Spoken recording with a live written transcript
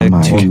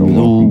back to the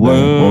world.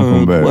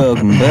 Welcome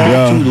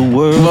back to the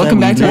world. Welcome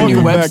back to our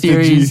new web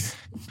series.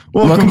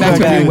 Welcome back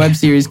to our new web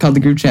series called the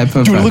Group Chat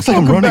Podcast. Dude, it looks like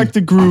I'm running. Back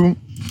to Group.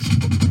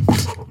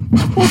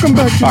 Welcome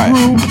back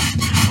to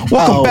Group.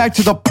 Welcome back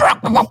to the Group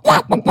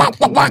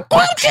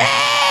Chat.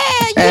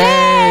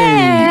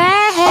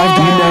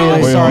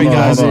 Sorry,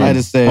 guys. I had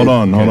to say. Hold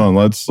on.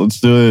 Let's do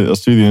it.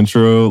 Let's do the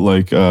intro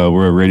like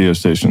we're a radio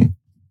station.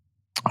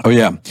 Oh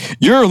yeah,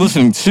 you're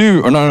listening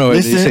to, or no,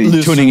 they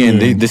say tuning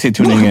in. They say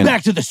tuning in.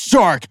 Back to the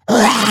shark.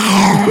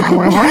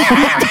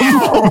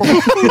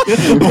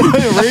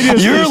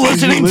 You're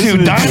listening to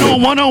Dino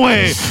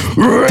 108.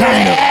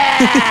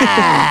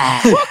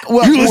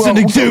 You're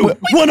listening to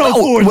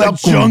 104 The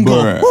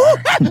Jungle.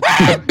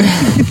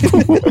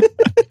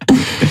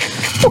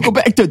 Welcome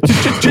back to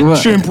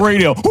Chimp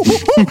Radio.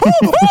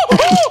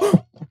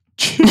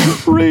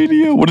 Chimp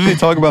Radio. What did they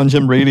talk about on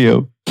Chimp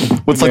Radio?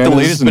 What's like the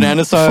latest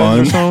banana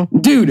size or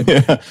something? Dude,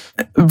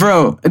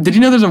 bro, did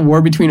you know there's a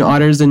war between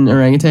otters and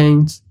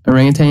orangutans?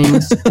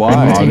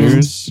 Why?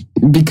 Otters?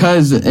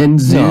 Because in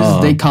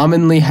zoos, they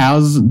commonly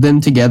house them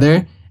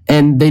together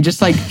and they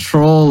just like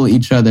troll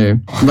each other.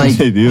 Like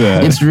they do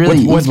that. It's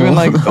really what's evil. been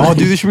like, oh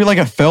dude, there should be like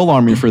a fell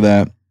army for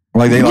that.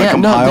 Like they like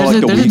compile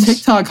like the there's weeks. a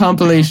TikTok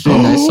compilation.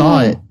 I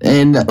saw it,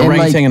 and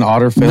like an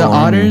otter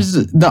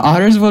the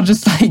otters will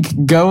just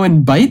like go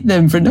and bite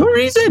them for no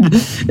reason.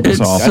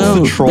 It's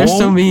awful. they're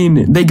so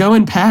mean. They go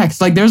in packs.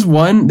 Like there's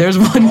one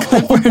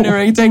clip where an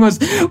orangutan was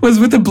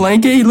with a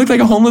blanket. He looked like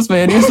a homeless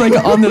man. He was like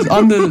on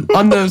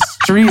the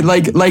street,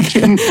 like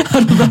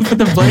huddled up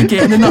with a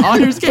blanket, and then the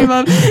otters came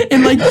up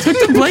and like took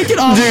the blanket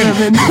off of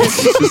him.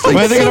 And But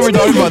I think I know what we're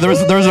talking about. There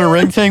was an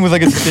orangutan with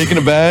like a steak in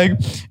a bag,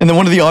 and then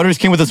one of the otters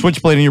came with a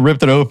switchblade and he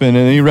ripped it open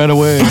and he ran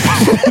away.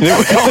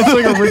 It's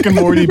like a Rick and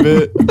Morty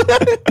bit.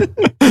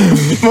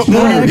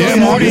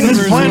 Morty,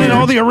 this planet,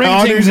 all the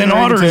orangutans and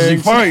otters, they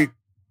fight.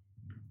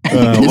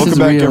 Welcome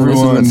back,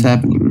 everyone, This is what's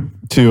happening.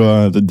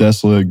 to the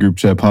Desolate Group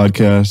Chat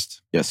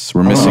Podcast. Yes,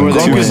 we're missing two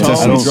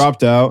contestants.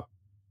 Dropped out.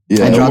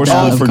 Yeah, I dropped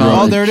out of college.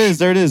 Oh, there it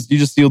is. You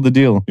just sealed the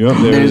deal. Yep,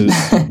 there it is.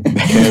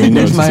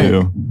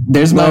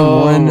 There's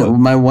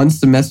my one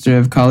semester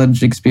of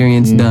college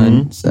experience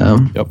done. So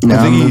Yep. now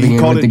I think I'm moving he in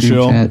called with it the Group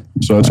chill, Chat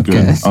so that's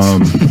podcast.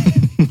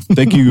 good.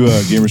 Thank you,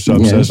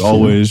 GamerSubs, as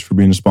always, for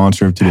being a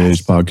sponsor of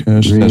today's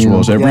podcast, as well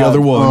as every other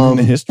one in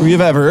the history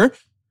of ever.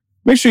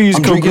 Make sure you use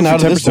code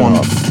GROUP for 10%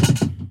 off.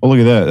 Oh, look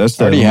at that. That's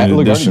that limited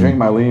edition. Drink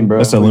my lean, bro.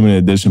 That's that limited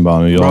edition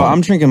bottle, y'all. Bro, I'm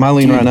drinking my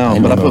lean right now,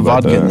 but I put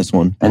vodka in this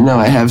one. I know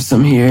I have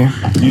some here.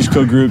 Use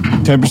code GROUP,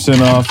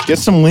 10% off. Get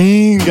some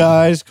lean,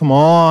 guys. Come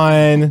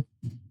on.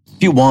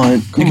 If you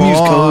want, you can use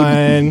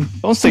code.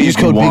 Don't say use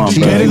code want, Big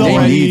G. bro. Get it They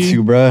already. need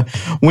to, bro.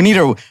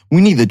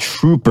 We need the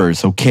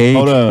troopers, okay?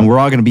 Hold up. And we're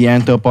all gonna be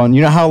amped up on.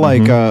 You know how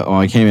like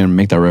I can't even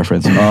make that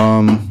reference.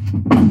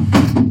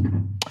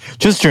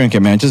 Just drink it,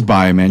 man. Just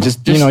buy it, man.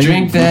 Just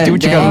drink that. do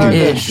what you gotta do.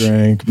 Ish.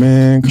 Drink,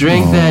 man.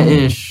 Drink that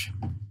ish.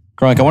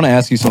 Gronk, I want to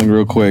ask you something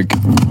real quick.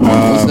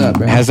 What's up,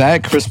 bro? Has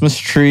that Christmas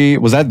tree,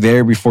 was that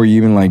there before you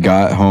even like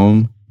got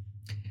home?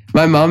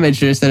 My mom made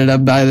sure to set it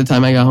up by the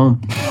time I got home.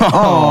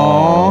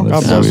 Oh, God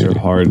that's bless sweet. your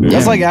heart, dude.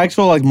 That's like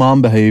actual like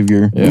mom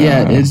behavior.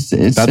 Yeah, it's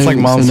That's so, like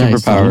mom's so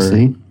nice, superpower.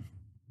 honestly.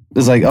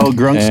 It's like, oh,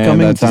 Grunk's And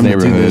coming. that's Time to do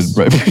neighborhood, this.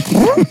 bro.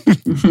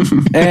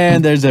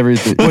 And there's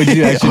everything. Wait, did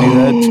you actually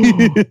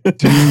do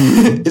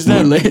that? Is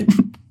that lit?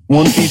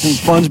 One Piece and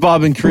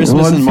SpongeBob and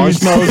Christmas One and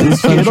Piece marshmallows and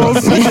Skittles.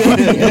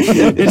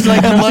 It's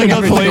like Like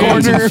a corner.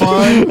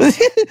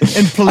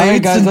 And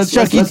plates guys, and let's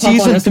Chuck E. hop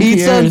Cheese on and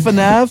pizza and SMPRs.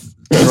 FNAF.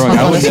 Gronk,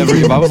 I would never,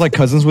 if I was like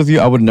cousins with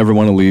you, I would never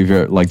want to leave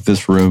like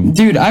this room.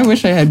 Dude, I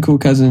wish I had cool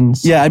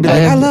cousins. Yeah, I'd be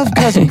like, I love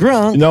Cousin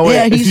Grunk. No, wait,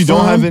 yeah, if he's you don't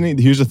fun. have any,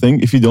 here's the thing.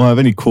 If you don't have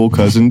any cool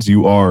cousins,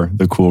 you are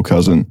the cool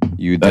cousin.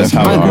 That's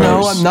how it But works.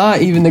 no, I'm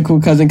not even the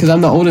cool cousin because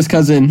I'm the oldest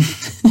cousin.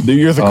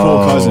 You're the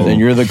cool cousin. Then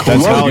you're the cool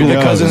That's how you're it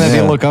the cousin goes. that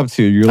they look up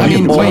to. You're like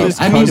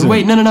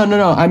no.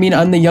 No. I mean,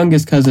 I'm the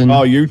youngest cousin.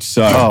 Oh, you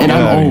suck. And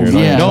I'm old,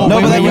 yeah. No, No,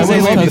 but but that means they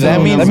love you.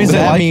 that means That means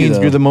they like you,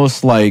 though. you're the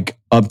most like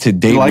up to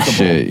date with Likeable.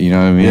 shit. You know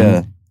what I mean?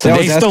 Yeah. So They they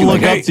always ask still you,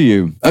 look like, up to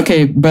you.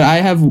 Okay, but I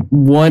have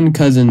one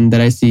cousin that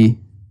I see. If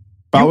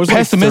I was like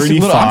Pessimistic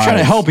little. I'm trying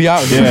to help you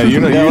out. Yeah,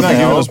 you're not giving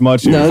us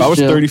much. No, If I was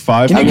chill.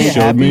 35 Can and you you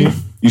get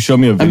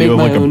showed me a video of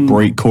my like a own-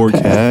 break core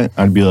cat,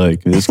 I'd be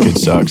like, this kid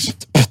sucks.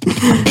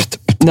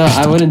 No,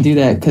 I wouldn't do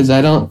that because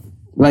I don't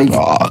like.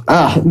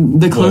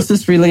 The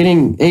closest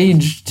relating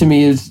age to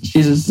me is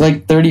she's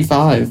like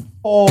 35.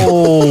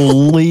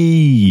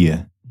 Holy.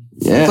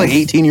 Yeah, It's like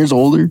 18 years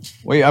older.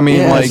 Wait, I mean,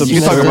 Yeah, like it's you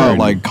talk absurd. about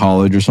like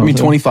college or I something.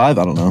 mean, 25.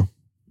 I don't know.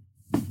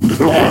 I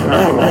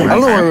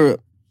don't know where.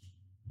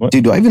 What?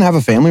 Dude, do I even have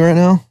a family right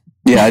now?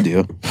 Yeah, I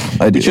do.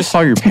 I do. You just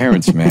saw your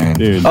parents, man.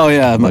 Dude. Oh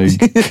yeah, Like,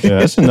 Yeah,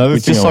 that's another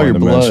thing just I saw wanted your to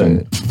blood.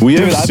 mention. We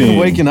dude, have I've seen been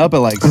waking up at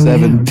like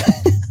 7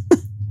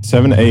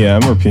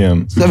 a.m. or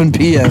p.m. 7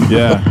 p.m.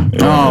 Yeah.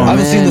 Oh, I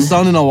haven't seen man. the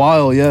sun in a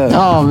while. Yeah.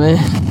 Oh man.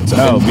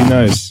 Oh, be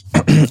nice.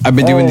 I've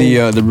been doing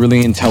the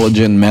really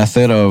intelligent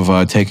method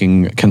of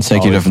taking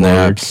consecutive Ollie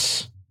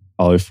naps.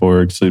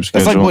 polyphoric sleep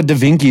schedule. That's like what Da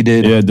Vinci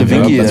did. Yeah, Da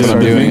Vinci. That's what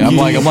I'm doing. I'm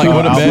like,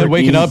 going to bed,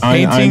 waking up,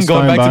 painting,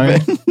 going back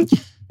to bed.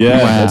 Yeah,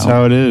 that's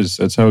how it is.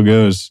 That's how it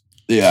goes.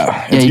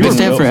 Yeah, you can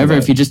stay up forever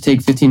if you just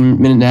take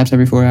 15-minute naps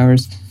every 4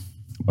 hours.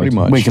 Pretty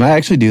much. Wait, can I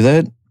actually do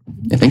that?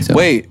 I think so.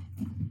 Wait.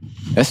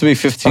 It has to be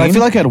 15. But I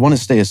feel like I'd want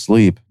to stay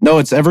asleep. No,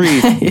 it's every...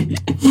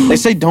 They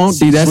say don't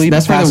sleep that's where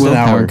past the an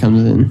hour. willpower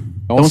comes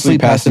in. Don't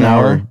sleep past an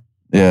hour.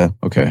 Yeah.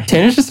 Okay.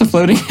 Tanner's just a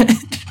floating head.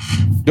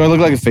 Do I look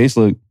like a face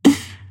look?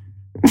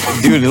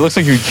 Dude, it looks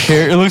like your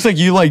chair. It looks like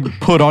you like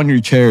put on your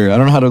chair. I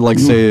don't know how to like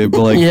say it,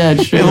 but like yeah,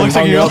 true. It looks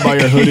like you're by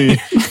your hoodie.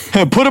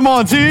 Put him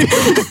on, T.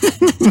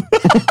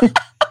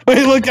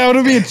 Wait, look, I want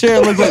to be a chair.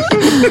 It looks like...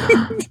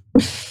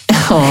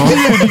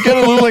 Dude, you kind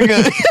of look like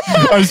a...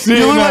 I see it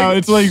now. Like,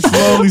 it's like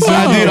slowly dude,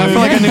 I feel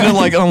like I need to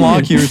like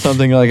unlock you or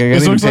something. Like,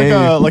 this looks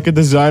like a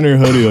designer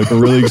hoodie, like a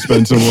really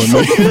expensive one.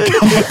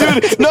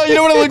 Dude, no, you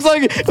know what it looks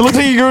like? It looks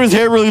like he grew his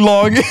hair really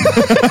long.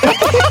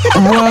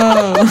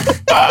 Whoa.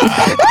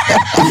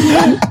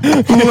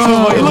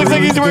 Whoa. It looks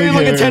like he's wearing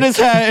like a tennis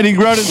hat and he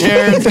grew out his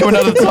hair and it's coming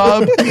out of the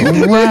top.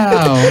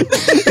 Wow.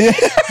 Yeah,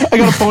 I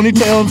got a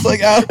ponytail and it's like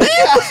out.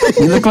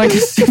 You look like a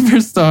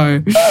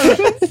superstar.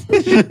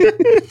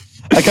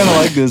 I kind of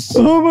like this.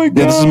 Oh my God.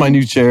 Yeah, this is my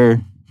new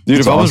chair. Dude,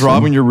 if I was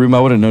robbing your room,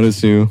 I would have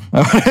noticed you.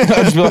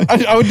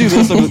 I would do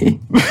this.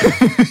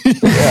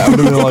 Yeah, I would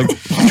have been like...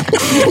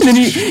 And then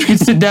he'd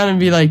sit down and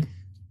be like...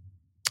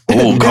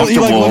 Oh, he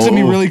like looks at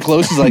me really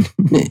close. He's like...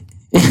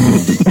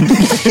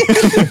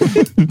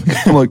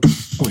 I'm like,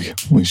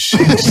 holy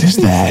shit, what is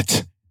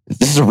that?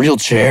 This is a real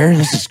chair?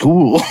 This is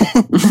cool.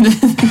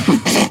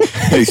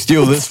 Hey,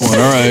 steal this one.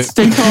 All right.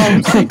 Stay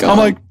calm. Stay calm. I'm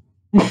like...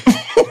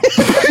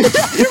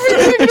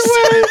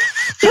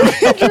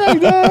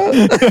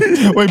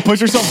 Wait,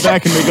 push yourself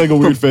back and make like a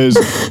weird face.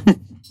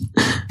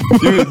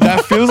 Dude,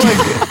 that feels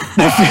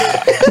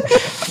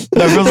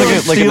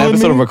like an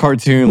episode of a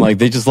cartoon. Like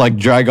they just like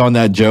drag on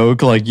that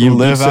joke. Like you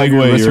live out your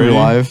rest of your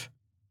life.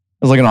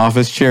 It's like an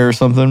office chair or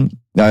something.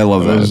 Yeah, I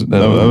love that.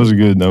 That was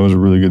good. That was a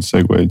really good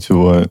segue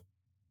to what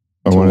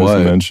I wanted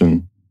to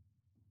mention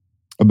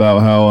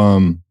about how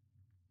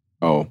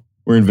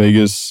we're in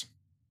Vegas.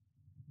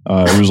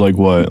 It was like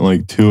what,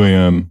 like 2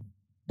 a.m.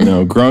 You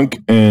know,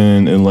 Grunk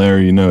and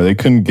Larry, you know, they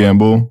couldn't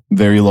gamble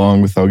very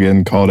long without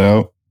getting called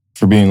out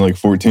for being like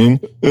 14.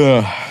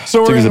 Yeah.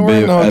 So we're in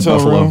the hotel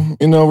room.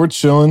 You know, we're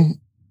chilling.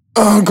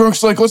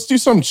 Grunk's like, let's do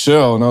something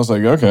chill. And I was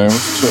like, okay,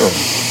 let's chill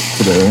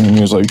today. And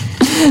he was like,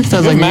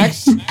 sounds like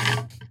Max.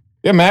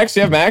 Yeah, Max.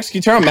 You have Max. Can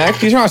you turn on Max?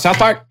 Can you turn on South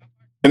Park?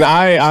 And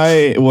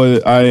I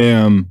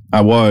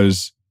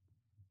was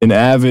an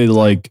avid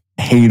like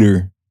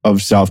hater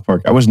of South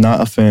Park. I was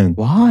not a fan.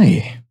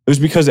 Why? It was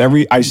because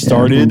I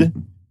started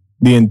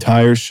the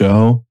entire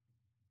show,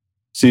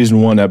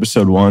 season 1,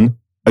 episode 1.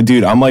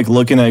 Dude, I'm like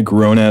looking at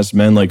grown ass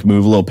men like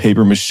move little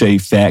paper mache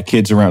fat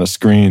kids around a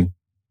screen.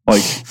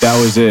 Like that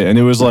was it. And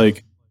it was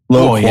like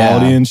low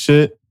quality and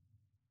shit.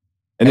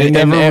 And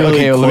let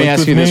me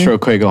ask you this real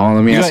quick.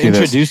 Let me ask you this.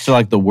 Introduced to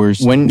like the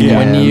worst. When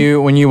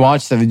you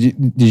watched that,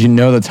 did you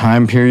know the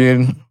time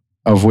period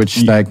of which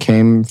that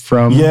came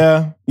from?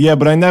 Yeah,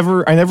 but I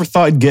never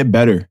thought it'd get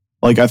better.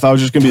 Like I thought it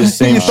was just gonna be the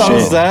same shit. Thought it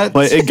was that?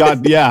 But it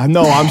got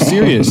no, I'm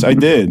serious. I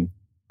did.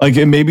 Like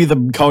maybe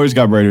the colors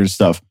got brighter and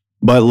stuff.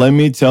 But let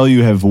me tell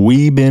you, have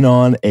we been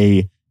on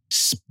a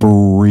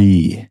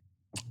spree?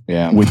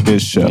 Yeah, with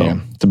this show. Yeah.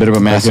 It's a bit of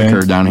a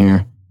massacre down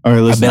here. All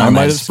right, listen. I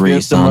might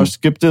have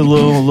skipped a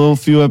little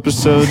few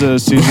episodes,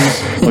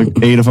 seasons,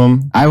 like 8 of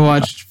them. I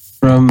watched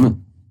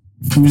from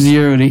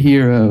Zero to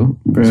Hero,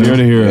 bro. Zero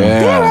to Hero.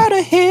 Yeah. Zero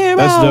to Hero.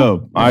 That's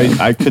dope.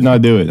 I could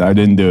not do it. I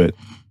didn't do it.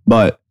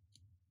 But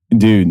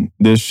dude,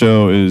 this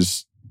show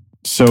is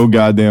so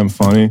goddamn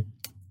funny.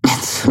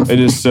 It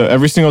is so.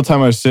 Every single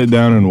time I sit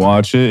down and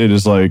watch it, it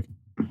is like,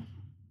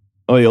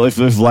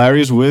 if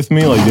Larry's with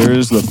me, like there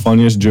is the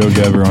funniest joke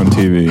ever on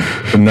TV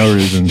for no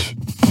reason.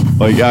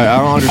 Like I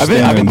don't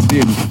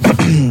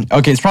understand.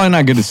 Okay, it's probably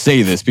not good to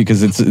say this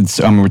because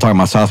it's. I mean, we're talking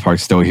about South Park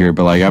still here,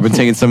 but like I've been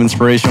taking some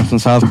inspiration from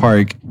South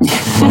Park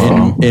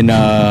in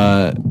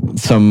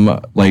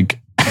some like.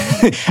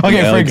 Okay,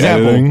 for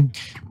example, editing?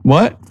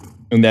 What?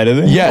 In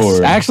editing? Yes,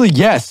 actually,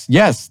 yes.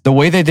 The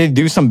way that they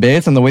do some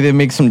bits and the way they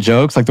make some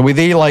jokes, like the way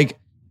they like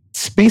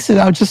space it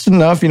out just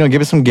enough, you know,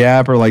 give it some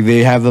gap, or like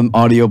they have the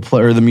audio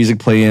play or the music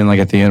play in like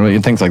at the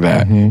end, things like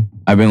that. Mm-hmm.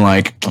 I've been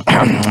like,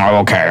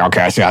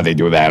 okay, I see how they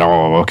do that.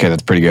 Oh, okay,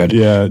 that's pretty good.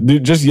 Yeah,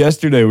 dude. Just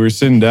yesterday we were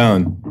sitting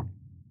down.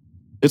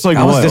 It's like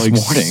what, like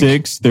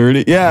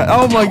 6:30? Yeah.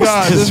 Oh my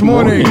god, this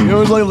morning. It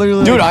was like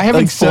literally, dude. I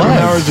haven't like 7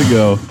 hours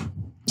ago.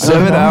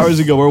 7 hours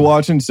ago, we're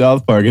watching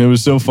South Park, and it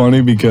was so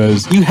funny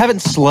because you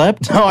haven't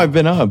slept. No, I've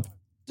been up.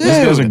 Dude.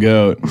 This guy's a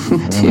goat.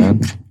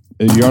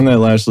 You're on that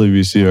Lashley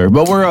VCR,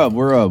 but we're up.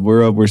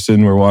 We're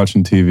sitting. We're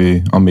watching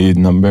TV. I'm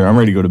eating. I'm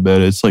ready to go to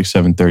bed. It's like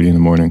 7:30 in the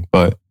morning.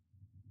 But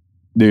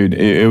dude,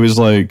 it was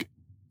like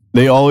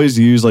they always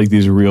use like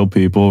these real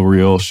people,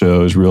 real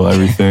shows, real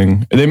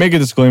everything. And they make a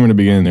disclaimer in the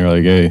beginning. They're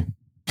like, "Hey,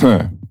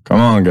 come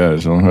on,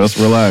 guys, let's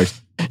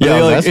relax." Yeah,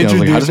 they, like,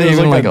 how did they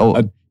even like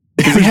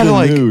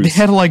They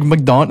had like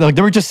McDonald's, like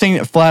they were just saying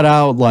it flat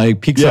out,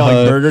 like Pizza Hut,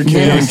 like Burger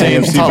King,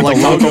 KFC, like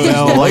Taco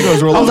Bell.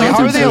 Logos were I was like,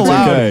 how are they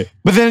allowed? Okay.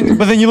 But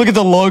then you look at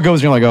the logos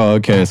and you're like, oh,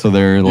 okay, so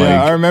they're like.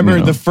 Yeah, I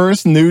remember the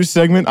first news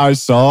segment I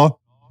saw.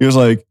 He was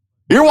like,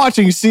 "You're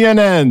watching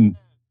CNN."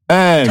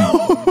 And I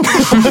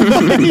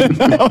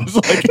was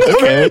like,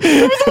 okay.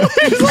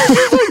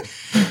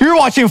 You're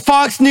watching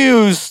Fox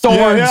News or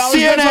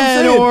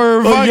CNN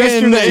or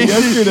fucking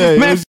yesterday.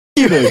 Man,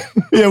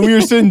 yeah, we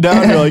were sitting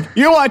down. You're like,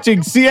 you're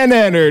watching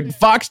CNN or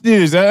Fox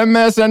News,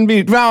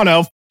 MSNBC. I don't know.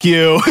 F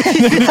you. And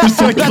then it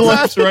just like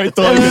collapsed right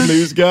to like the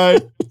news guy.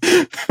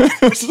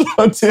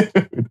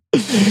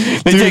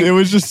 Dude, it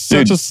was just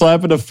such a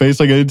slap in the face.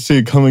 Like I didn't see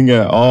it coming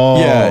at all.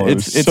 Yeah,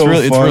 it's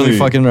really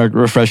fucking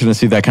refreshing to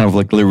see that kind of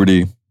like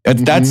liberty.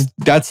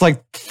 That's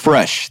like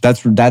fresh.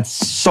 That's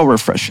so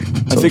refreshing.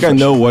 I think I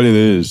know what it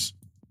is.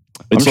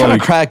 I'm trying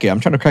to crack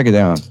it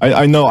down.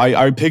 I know.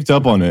 I picked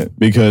up on it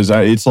because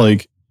it's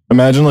like,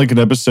 imagine like an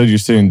episode you're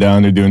sitting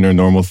down, they're doing their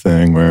normal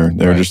thing where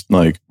they're just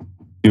like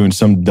doing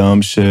some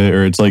dumb shit,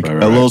 or it's like a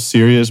little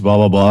serious, blah,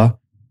 blah, blah.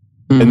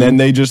 Mm-hmm. And then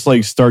they just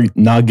like start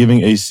not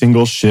giving a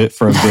single shit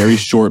for a very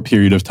short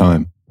period of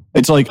time.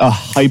 It's like a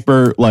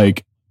hyper,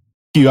 like,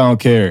 I don't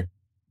care.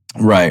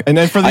 Right. And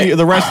then for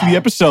the rest of the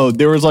episode,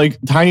 there was like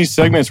tiny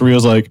segments where he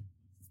was like,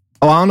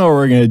 oh, I don't know what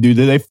we're going to do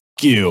today. F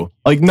you.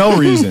 Like, no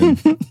reason.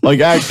 Like,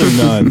 actually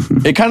none.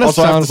 It kind of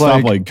also, sounds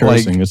like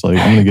cursing. It's like,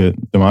 I'm going to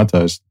get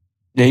demonetized.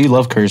 Yeah, you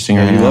love cursing.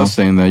 Yeah, you love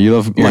saying that. You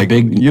love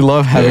you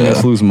love having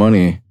us lose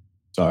money.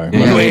 Sorry.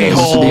 You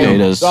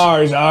a-hole.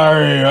 Sorry.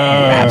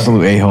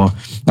 Absolute a-hole.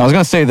 I was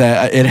going to say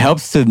that it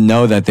helps to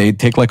know that they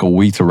take like a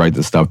week to write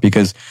this stuff,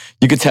 because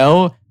you could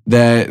tell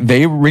that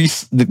they don't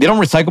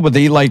recycle, but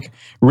they like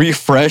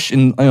refresh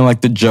in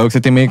like the jokes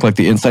that they make, like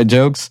the inside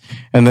jokes,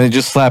 and they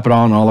just slap it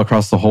on all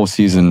across the whole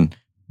season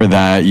for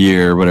that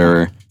year or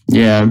whatever.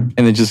 Yeah. And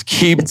they just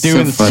keep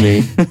doing so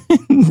funny.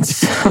 It's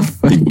so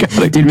funny.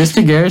 Dude,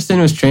 Mr. Garrison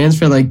was trans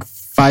for like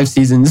 5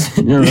 seasons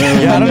in a row.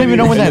 Yeah, I don't even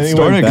know when that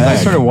started, because I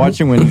started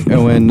watching when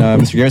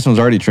Mr. Garrison was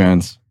already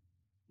trans.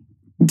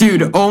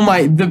 Dude,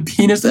 the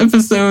penis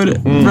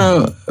episode,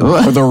 bro.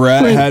 Where the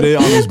rat had it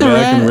on his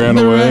back and ran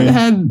away.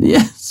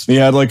 He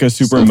had like a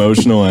super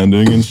emotional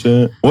ending and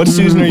shit. What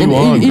season are you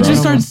on? He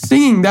just started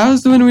singing. That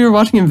was when we were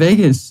watching in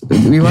Vegas.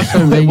 We watched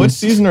it in Vegas. What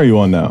season are you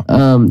on now?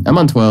 I'm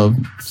on 12.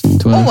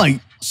 Oh, like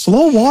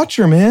slow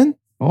watcher, man.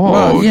 Oh,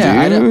 well,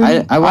 yeah, dude.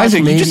 I watched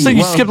Isaac, you just said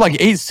you skipped like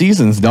 8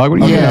 seasons, dog.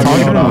 What are you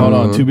talking about? Hold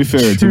on. To be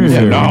fair.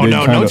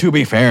 No, to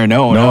be fair.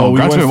 No.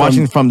 Grant's been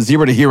watching from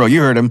zero to hero.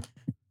 You heard him.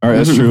 All right,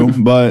 that's true.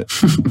 But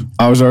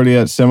I was already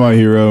at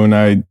semi-hero and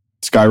I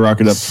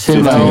skyrocketed up to 15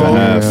 and a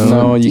half.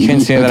 No, you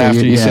can't say that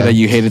after you said that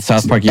you hated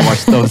South Park. You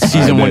watched the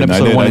season 1,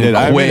 episode 1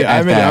 and quit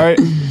at that. All right.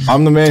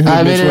 I'm the man who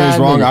admits when he's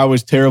wrong. I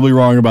was terribly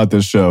wrong about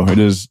this show. It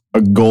is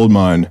a gold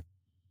mine.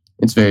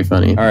 It's very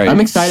funny. All right, I'm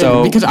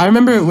excited because I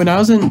remember when I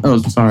was in... Oh,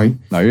 sorry.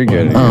 No, you're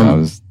good. What I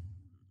was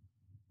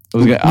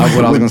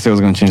going to say was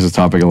going to change the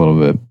topic a little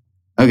bit.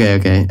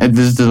 Okay. This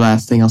is the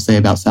last thing I'll say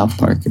about South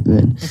Park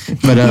then.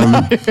 But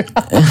but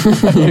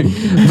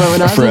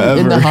when I was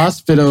in the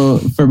hospital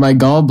for my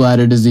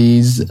gallbladder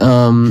disease,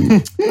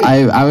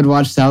 I would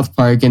watch South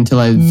Park until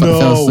I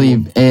fell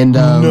asleep. And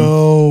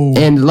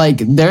and like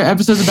there are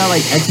episodes about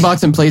like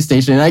Xbox and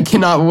PlayStation, and I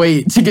cannot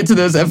wait to get to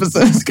those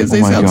episodes because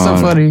they sound so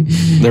funny.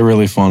 They're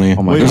really funny.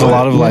 There's a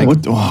lot of like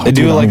they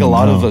do like a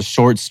lot of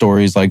short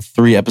stories, like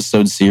 3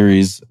 episode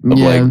series of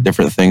like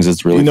different things.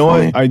 It's really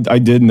funny. What I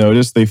did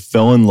notice they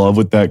fell in love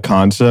with that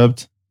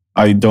concept.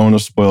 I don't want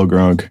to spoil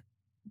Grunk,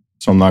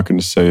 so I'm not going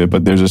to say it,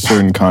 but there's a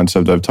certain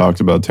concept I've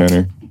talked about,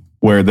 Tanner,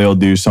 where they'll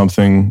do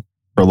something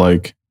for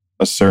like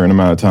a certain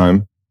amount of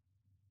time.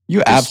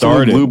 You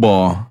absolute blue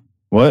ball.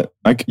 What?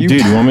 Dude,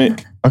 you want me?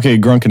 Okay,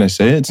 Grunk, can I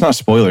say it? It's not a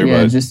spoiler,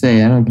 but just say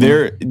it. I don't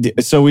care.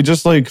 So we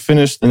just like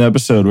finished an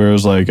episode where it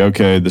was like,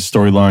 okay, the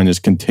storyline is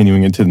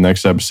continuing into the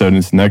next episode,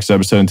 into the next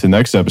episode, into the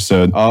next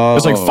episode. Oh.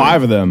 There's like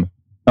 5 of them.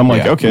 I'm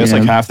like, okay, that's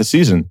like half the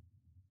season.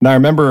 And I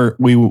remember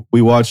we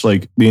watched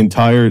like the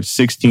entire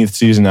 16th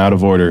season out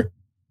of order.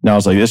 And I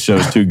was like, this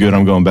show's too good.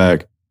 I'm going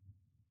back.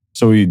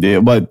 So we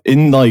did. But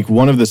in like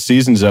one of the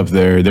seasons up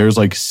there's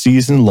like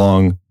season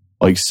long,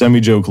 like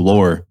semi-joke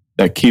lore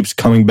that keeps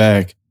coming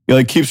back. It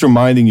like keeps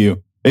reminding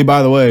you, hey,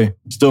 by the way,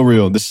 still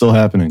real. This is still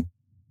happening.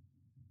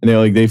 And they're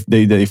like,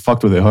 they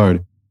fucked with it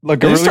hard. Like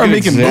they start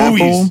making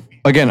movies.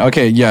 Again,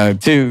 okay, yeah.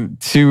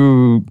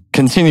 To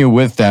continue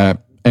with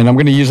that, and I'm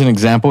going to use an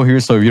example here,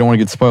 so if you don't want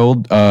to get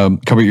spoiled,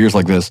 cover your ears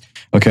like this.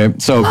 Okay,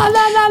 so...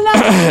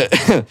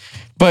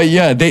 But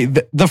yeah,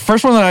 the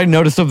first one that I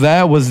noticed of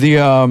that was the...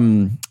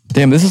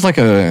 this is like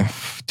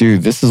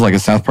a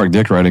South Park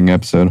dick riding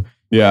episode.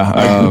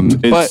 Yeah,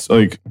 it's but,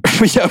 like...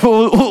 yeah,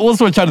 we'll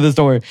switch out of this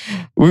story.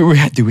 We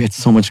had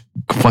so much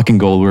fucking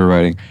gold we were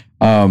writing.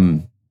 What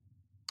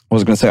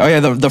was I going to say? Oh yeah,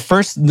 the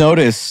first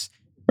notice,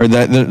 or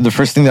the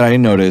first thing that I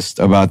noticed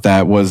about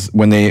that was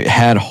when they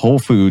had Whole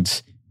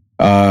Foods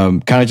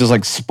kind of just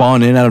like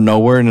spawn in out of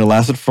nowhere, and it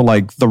lasted for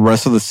like the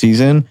rest of the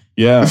season.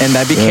 Yeah. And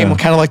that became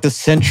kind of like the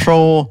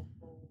central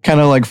kind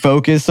of like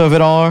focus of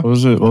it all. What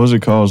was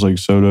it called? It was like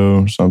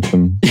Soto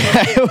something.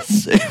 Yeah,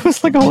 it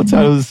was like all the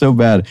time. It was so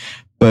bad.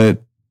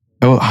 But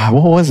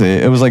what was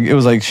it? It was like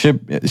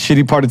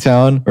shitty part of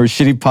town or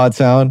shitty pot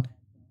town.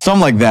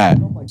 Something like that.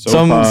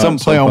 Some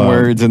play on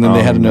words, and then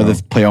they had another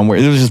play on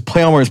words. It was just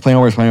play on words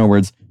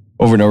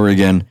over and over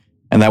again.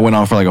 And that went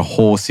on for like a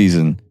whole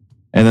season.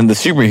 And then the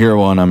superhero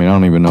one, I mean, I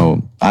don't even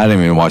know. I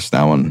didn't even watch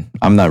that one.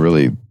 I'm not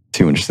really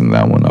too interested in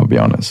that one, I'll be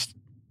honest.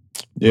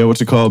 Yeah, what's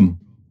it called?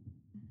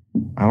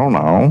 I don't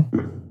know.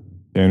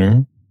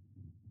 Tanner?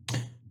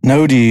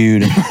 No,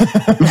 dude.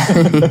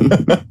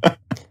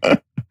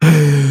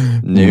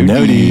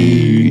 No,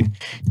 dude.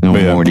 No,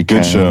 yeah, Morty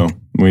good show.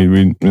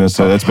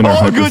 That's been our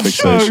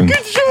hyperfixation.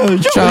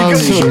 Good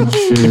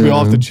show. We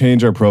all have to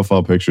change our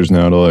profile pictures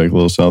now to like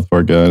little South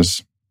Park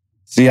guys.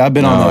 See, I've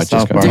been on that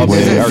South Park.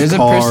 There's a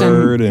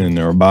person and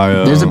our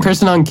bio. There's a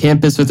person on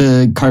campus with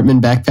a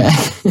Cartman backpack.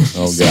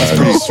 Oh god, that's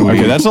pretty sweet.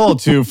 Okay, that's a little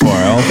too far.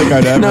 I don't think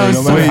I'd ever.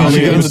 No matter how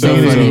many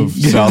episodes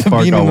of South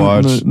Park I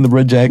watch, the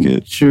red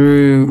jacket,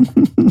 true.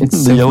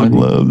 It's the yellow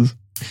gloves.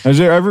 Has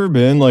there ever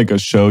been like a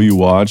show you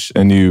watched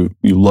and you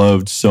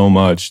loved so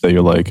much that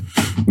you're like,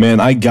 man,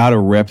 I gotta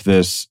rep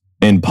this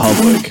in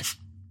public? Is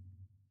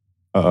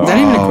that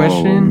even a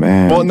question?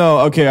 Man. Well, no.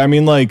 Okay, I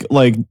mean like.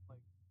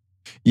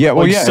 Yeah,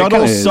 well, yeah.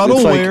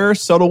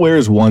 Subtle wear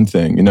is one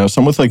thing. You know,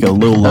 some with like a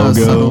little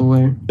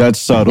logo. That's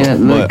subtle. Yeah,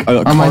 look,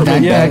 on my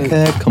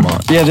backpack. Come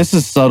on. Yeah, this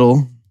is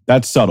subtle.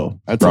 That's subtle.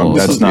 That's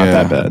not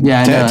that bad.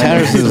 Yeah, I know.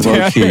 Tanner's is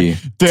low key.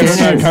 Tanner's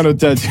kind of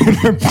tattooed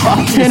her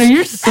pockets. Tanner,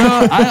 you're so...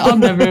 I'll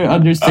never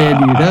understand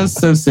you. That was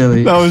so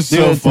silly. That was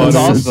so funny.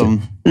 That's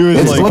awesome.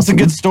 What's a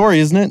good story,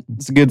 isn't it?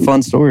 It's a good,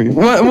 fun story.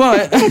 What?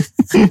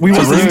 We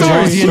went to New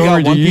Jersey and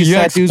got One Piece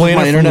tattoos with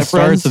my internet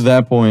friends. To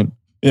that point.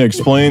 Yeah,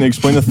 explain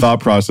the thought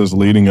process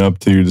leading up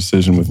to your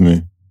decision with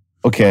me.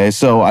 Okay,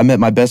 so I met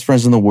my best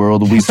friends in the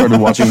world. We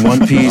started watching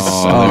One Piece.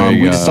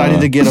 We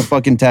decided to get a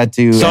fucking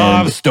tattoo.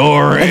 Sob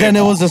story. And then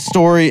it was a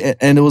story,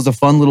 and it was a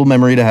fun little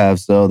memory to have.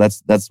 So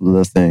that's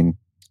the thing.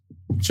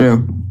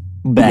 True.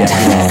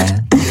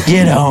 Bad.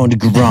 Get on,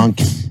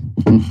 Grunk.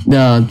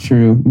 No,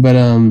 true. But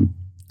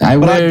I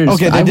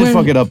did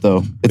fuck it up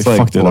though. It's they like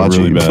fucked it up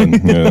really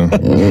bad. Yeah,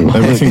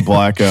 everything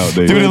blackout,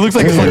 dude. Dude, it looks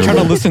like it's like trying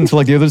to listen to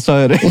like the other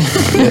side. It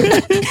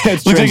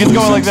looks like it's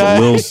going like that.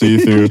 A little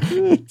see-through.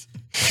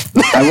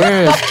 I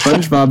wear a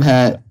SpongeBob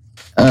hat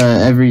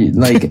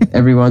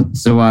every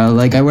once in a while.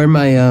 Like I wear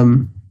my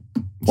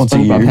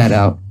SpongeBob hat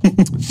out.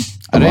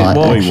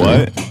 Wait,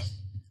 what?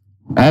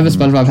 I have a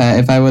SpongeBob hat.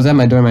 If I was at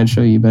my dorm, I'd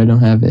show you, but I don't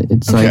have it.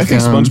 It's I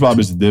think SpongeBob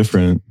is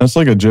different. That's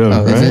like a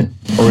joke, right? Is it?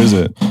 Or is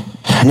it?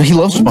 No, he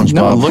loves SpongeBob.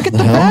 No, look at the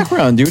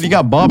background, dude. You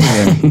got Bob in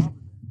there.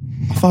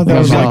 I thought that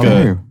was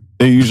like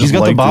they usually He's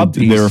got the Bob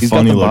piece. They were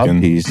funny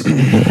looking. He's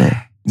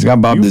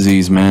got Bob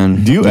disease,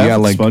 man. Do you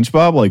have like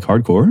SpongeBob like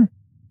hardcore?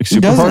 Like he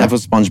doesn't have a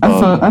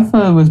SpongeBob. I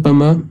thought it was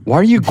Bumbo. Why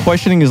are you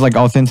questioning his like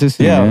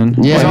authenticity, man?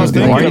 Yeah.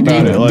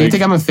 Do you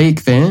think I'm a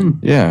fake fan?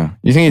 Yeah.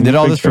 You think he did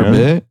all this for a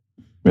bit?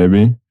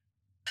 Maybe.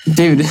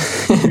 Dude,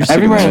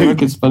 everywhere I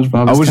look at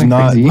SpongeBob,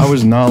 I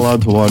was not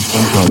allowed to watch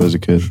SpongeBob as a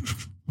kid.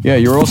 Yeah,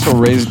 you were also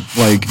raised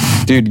like,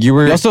 dude. You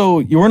weren't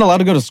allowed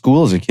to go to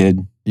school as a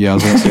kid. Yeah, I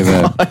was gonna say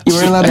that. You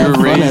weren't allowed to have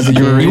fun as a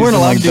kid. You weren't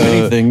allowed to do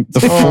anything. The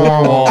four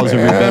walls of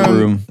your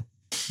bedroom.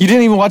 You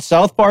didn't even watch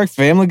South Park,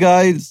 Family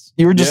Guy.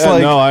 You were just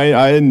no, I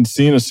hadn't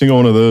seen a single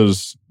one of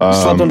those.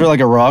 Slept under like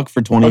a rock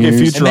for 20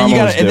 years. And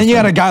then you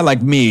got a guy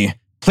like me,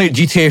 played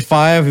GTA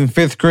 5 in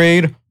 5th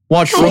grade,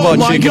 watched Robot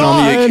Chicken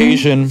on the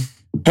occasion.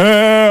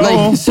 Hell.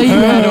 Like, say you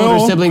had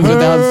older siblings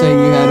without saying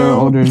you had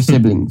older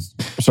siblings.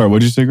 Sorry,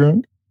 what'd you say,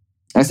 Grant?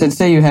 I said,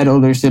 say you had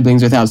older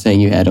siblings without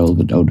saying you had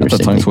older That's siblings.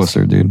 a tongue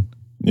twister, dude.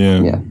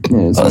 Yeah.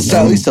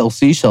 Sally sells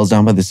seashells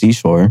down by the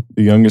seashore.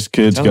 The youngest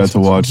kids got to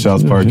watch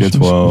South Park at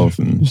 12,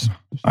 and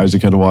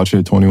Isaac had to watch it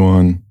at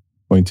 21,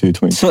 22,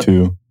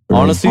 22.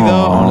 Honestly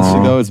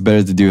though, it's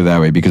better to do it that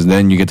way because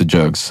then you get the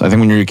jokes. I think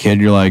when you're a kid,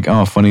 you're like,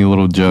 oh, funny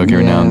little joke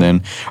every now and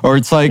then. Or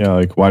it's like... Yeah,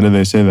 like, why do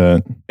they say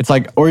that? It's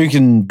like... Or you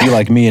can be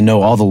like me and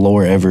know all the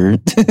lore ever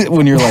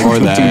when you're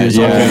like 2 years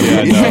old.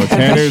 No,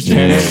 Tanner's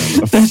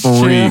a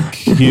freak.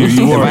 If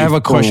I have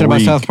a question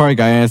about South Park,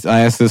 I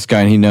ask this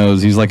guy and he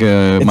knows. He's like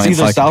it's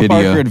either South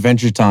Park or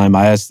Adventure Time.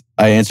 I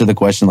answer the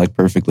question like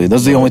perfectly.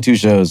 Those are the only two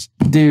shows.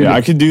 Dude, yeah,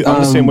 I could do...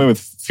 I'm the same way with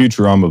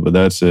Futurama, but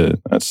that's it.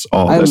 That's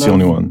all. That's the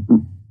only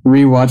one.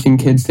 Rewatching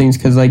kids things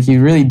because like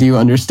you really do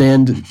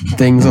understand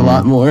things a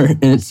lot more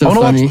and it's so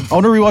funny. I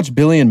want to rewatch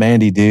Billy and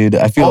Mandy, dude.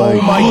 I feel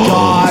like my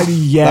god,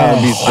 yes. That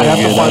would be so I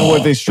have to find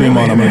what they stream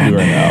on. I'm gonna do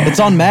right now. It's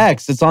on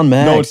Max.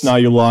 No, it's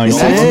not. You're lying.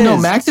 No,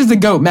 Max is the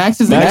GOAT.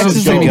 Max is the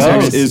streaming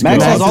service.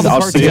 Max has all the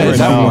parts. Is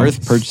that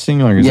worth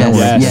purchasing? Or is that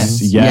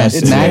worth?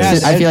 Yes.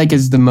 Max, I feel like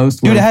is the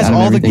most. Dude, it has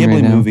all the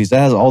Ghibli movies. It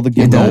has all the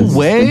Ghibli. No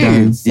way.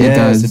 It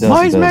does.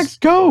 Why is Max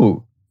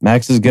GOAT?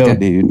 Max is GOAT,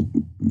 dude.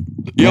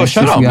 Yo,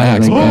 shut up,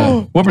 Max.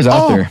 Whoever's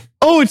out there.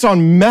 Oh, it's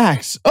on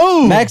Max.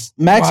 Oh, Max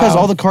has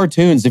all the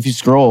cartoons. If you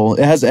scroll,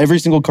 it has every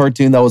single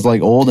cartoon that was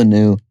like old and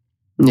new.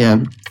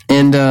 Yeah.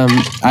 And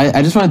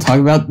I just want to talk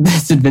about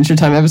this Adventure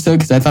Time episode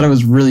because I thought it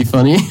was really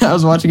funny. I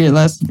was watching it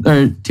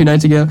 2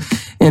 nights ago,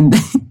 and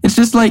it's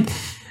just like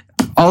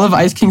all of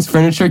Ice King's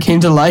furniture came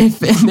to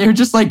life, and they were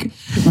just like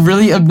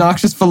really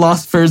obnoxious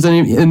philosophers,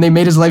 and they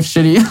made his life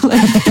shitty.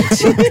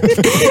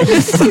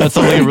 That's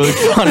like a really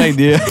fun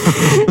idea.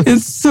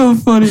 It's so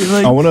funny.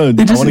 Like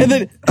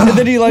and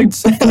then he like.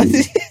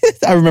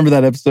 I remember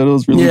that episode. It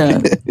was really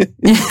good.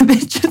 Yeah.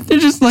 They're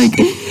just like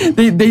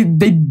they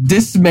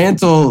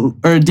dismantle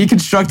or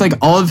deconstruct like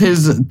all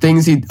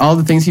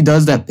the things he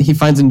does that he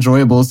finds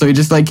enjoyable. So he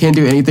just like can't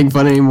do anything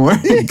fun anymore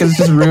because it's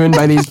just ruined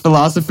by these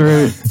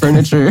philosopher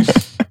furniture.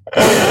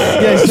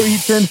 Yeah, so he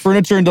turned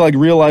furniture into like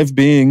real life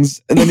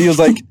beings, and then he was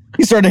like,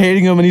 he started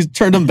hating them, and he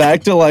turned them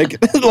back to like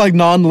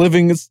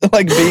non-living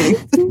like beings.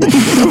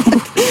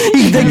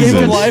 They gave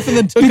him life and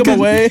then took him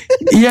away.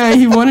 Yeah,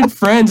 he wanted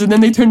friends, and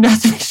then they turned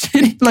out to be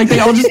shitty. Like they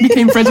all just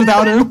became friends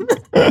without him.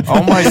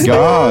 Oh my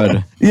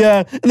god.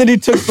 Yeah, and then he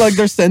took like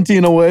their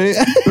sentient away.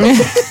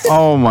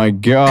 Oh my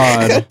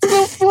god.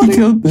 So funny. He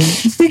killed them.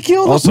 He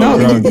killed Also,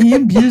 them. No, he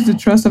abused the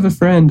trust of a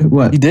friend.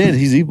 What? He did.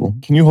 He's evil.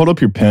 Can you hold up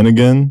your pen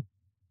again?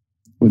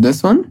 With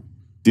this one?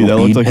 Dude, that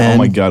looked like, pen. oh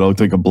my god, it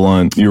looked like a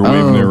blunt. You were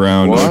waving it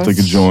around. It looked like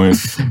a joint.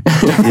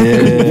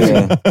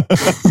 Yeah.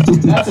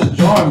 That's a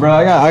joint, bro.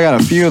 I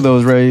got a few of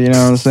those ready, you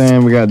know what I'm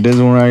saying? We got this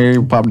one right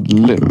here. Pop the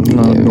lip.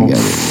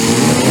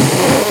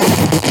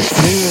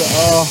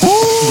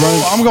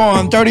 I'm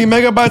going 30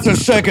 megabytes a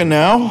second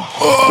now.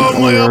 Oh,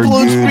 my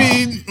upload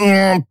speed.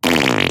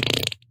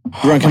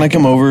 Ron, can I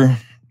come over?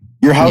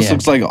 Your house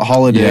looks like a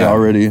holiday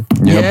already. Yep.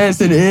 Yes,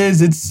 it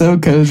is. It's so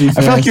cozy. I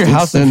feel like your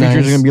house in the future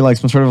is going to be like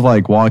some sort of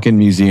like walk-in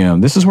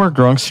museum. This is where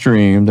Grunk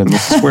streamed, and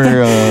this is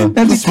where...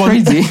 That's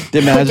crazy.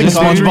 Imagine The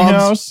Conjuring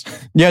house?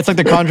 Yeah, it's like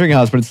the Conjuring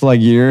house, but it's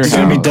like your There's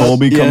going to be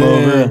Colby come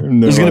over.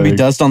 And There's going to be like,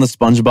 dust on the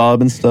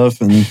SpongeBob and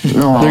stuff, and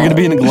they're going to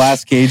be in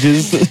glass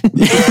cages.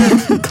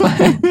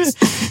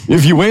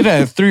 If you wait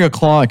at 3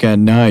 o'clock at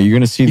night, you're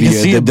going to see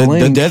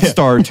the Death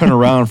Star turn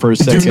around for a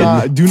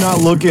second. Do not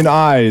look in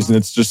eyes, and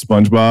it's just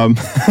SpongeBob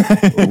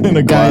in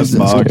a glass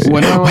box.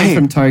 What do I want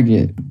from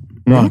Target?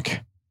 Rock.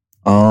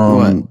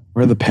 What?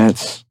 Where are the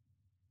pets?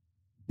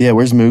 Yeah,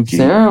 where's Mookie?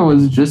 Sarah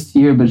was just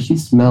here, but she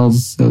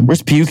smells so...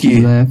 Where's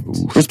Pukey?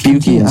 Where's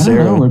Pukey and I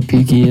Sarah? don't know where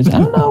Pukey is. I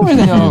don't know where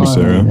they all are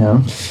Sarah. right now.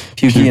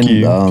 Pukey and...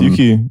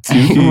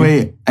 Pukey.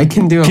 Wait, I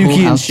can do a Pukey whole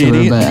and house tour,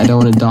 Shitty. but I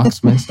don't want to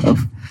dox myself.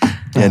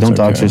 Yeah, don't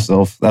dox okay.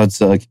 yourself. That would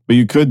suck. But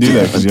you could do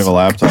that because you have a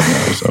laptop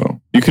now, so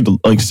you could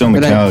like sit on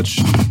the couch.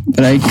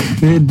 But I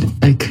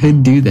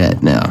could do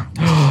that now.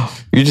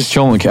 You're just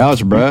chilling on the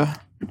couch, bruh.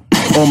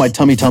 Oh, my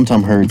tummy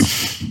tum-tum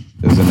hurts.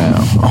 Does it now?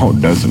 Oh,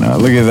 does it now?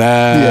 Look at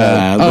that.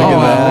 Yeah. Look at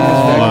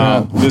that. Wow.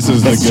 This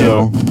is That's the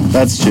chill. go.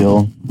 That's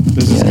chill.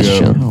 This is That's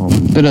go. chill.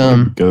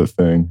 But Go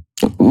thing.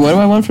 what do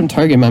I want from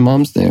Target? My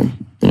mom's there,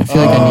 and I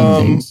feel like I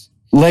need things.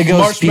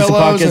 Legos, pizza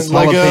pockets, and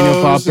jalapeno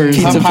Legos, poppers,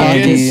 pizza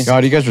candy.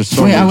 God, you guys are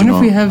so Wait, I wonder if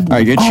we original. have... All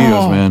right, get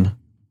Cheetos, man.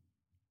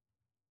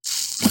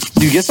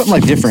 Dude, get something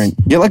like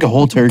different. Get like a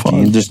whole turkey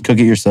and just cook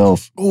it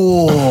yourself.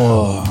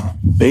 Oh,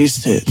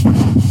 based it.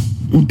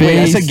 Wait,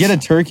 I said get a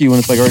turkey when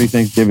it's like already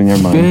Thanksgiving.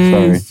 Never mind.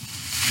 Sorry.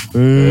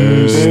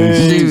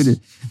 Dude,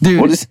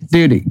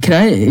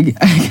 can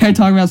I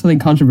talk about something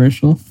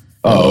controversial?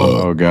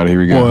 Oh God, here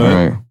we go. What?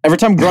 All right. Every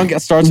time Grunk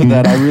starts with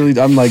that,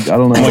 I'm like, I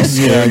don't know.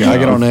 Yeah, I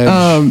get on edge.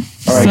 All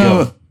right,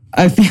 So go.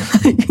 I feel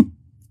like,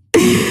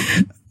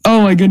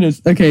 oh my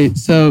goodness. Okay,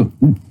 so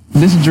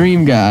this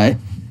dream guy.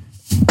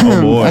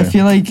 Oh boy. I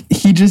feel like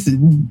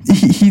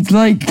he's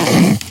like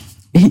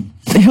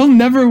he'll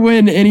never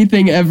win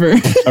anything ever.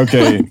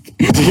 Okay.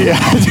 Yeah.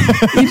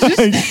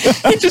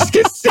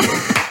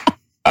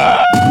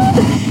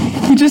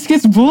 he just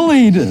gets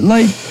bullied.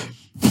 Like,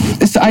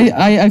 so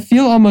I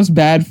feel almost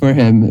bad for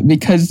him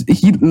because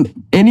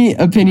any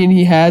opinion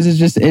he has is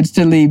just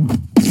instantly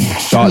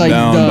Shot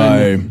down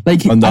done. by I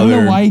don't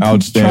know why he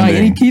keeps trying,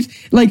 and he keeps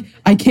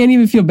I can't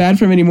even feel bad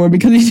for him anymore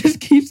because he just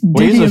keeps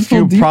Well, he digging has a his hole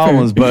few deeper.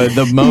 problems, but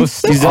the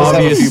most does have a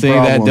obvious few thing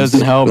that problems.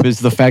 doesn't help is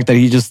the fact that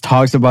he just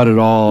talks about it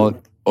all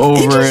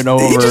over and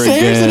over He just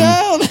airs it again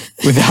out.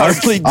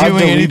 without really I've doing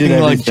deleted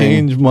anything like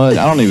everything. change much.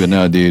 I don't even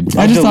know, dude.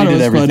 I just thought it was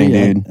deleted funny.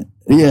 everything, dude.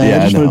 Yeah, Yeah, I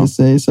just I know. wanted to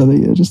say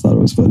something. I just thought it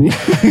was funny.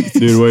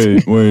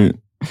 Dude, wait.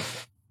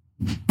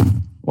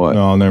 What?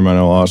 No, never mind.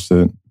 I lost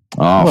it.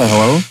 Oh,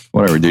 hello?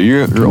 Whatever, dude.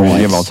 You're old.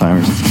 You have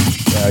Alzheimer's.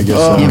 Yeah, I guess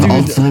Oh, so. You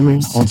have dude,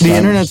 Alzheimer's. The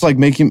internet's like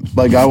making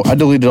I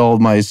deleted all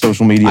of my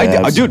social media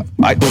ads.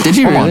 Did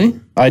you hold on. really?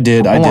 I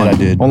did. Hold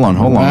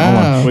on.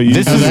 Wow. Wait, you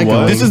This did is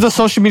what? this is the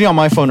social media on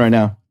my phone right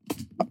now.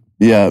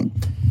 Yeah.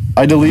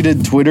 I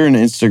deleted Twitter and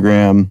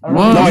Instagram.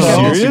 Whoa. No, I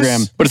kept Serious?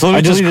 Instagram. But it's literally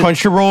I just deleted-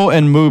 Crunchyroll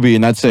and Mubi,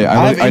 and that's it.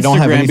 I I don't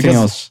have Instagram anything because-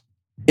 else.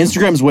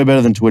 Instagram's way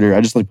better than Twitter. I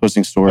just like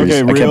posting stories. Okay,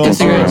 I kept real.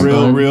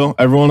 Instagram. Real.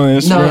 Everyone on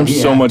Instagram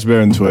is so much better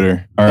than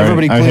Twitter. All right.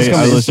 Everybody, please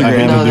come to listen, I hate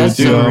Instagram. to No, do that's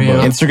it so too, real.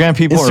 but- Instagram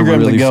people Instagram are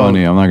really the goat.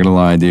 funny. I'm not gonna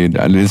lie, dude.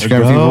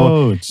 Instagram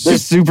people. They're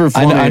super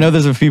funny. I know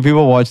there's a few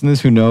people watching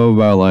this who know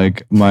about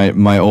like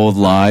my old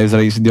lives that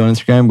I used to do on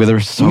Instagram, but they're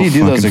so We need to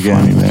do those fucking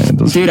again. funny, man.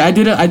 Those Dude, I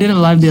did a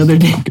live the other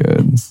day. are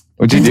good.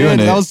 What you doing?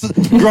 That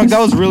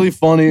was really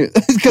funny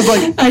because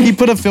like he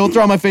put a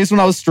filter on my face when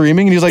I was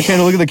streaming, and he was like trying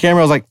to look at the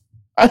camera. I was like,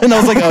 ugly.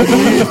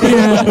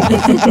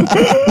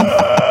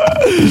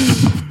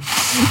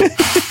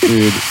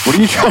 Dude, what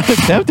are you trying to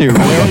attempt here?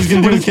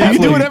 He can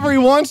do whatever he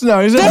wants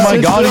now. He's oh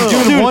my God, he's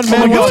doing one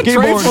man with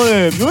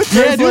skateboard. Do a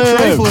tray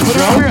flip.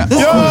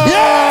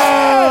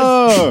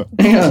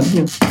 Hang on.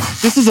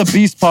 This is a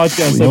beast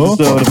podcast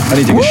episode. I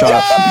need to take a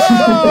shot.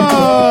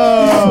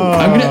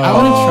 I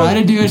want to try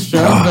to do a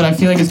show, but I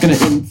feel like it's gonna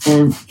end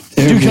for.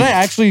 Dude, can I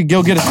actually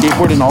go get a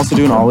skateboard and also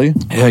do an ollie?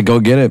 Yeah, go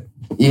get it.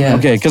 Yeah.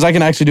 Okay, because I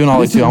can actually do an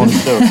ollie too. I want to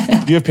do.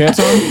 Do you have pants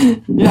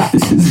on? Yeah.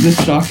 This is the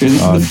shocker.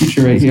 This is the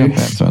future right here.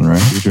 Pants on,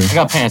 right? I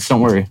got pants.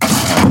 Don't worry.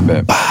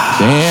 Damn.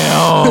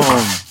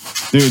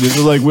 Dude, this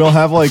is like we'll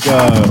have like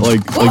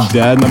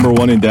dad number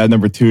 1 and dad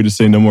number 2 to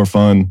say no more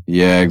fun.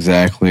 Yeah,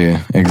 exactly.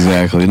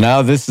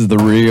 Now this is the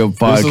real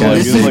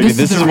podcast.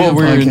 This is what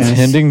we're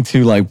intending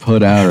to like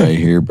put out right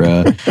here,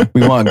 bro.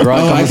 We want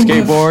Gronk on the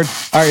skateboard.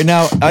 All right,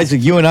 now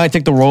Isaac, you and I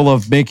take the role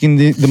of making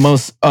the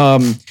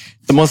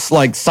most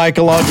like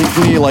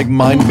psychologically like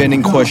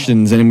mind-bending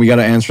questions, and we got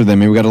to answer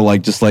them. And we got to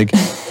like just like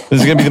this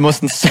is gonna be the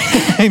most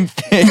insane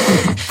thing.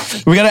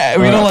 We gotta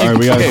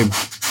okay.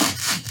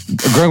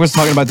 Greg was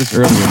talking about this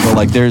earlier, but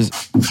like there's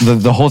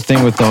the whole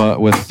thing with the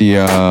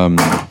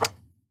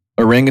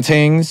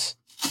orangutans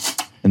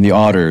and the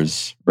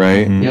otters,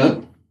 right? Mm-hmm.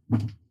 Yep.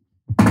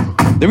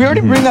 Did we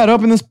already bring that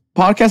up in this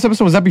podcast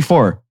episode? Was that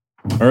before?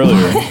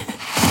 Earlier.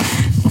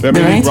 The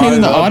orangutan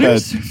and the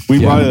otters?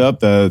 We brought it up.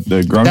 The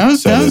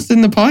Grunk that was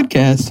in the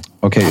podcast.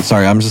 Okay,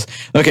 sorry.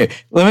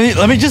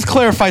 Let me just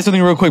clarify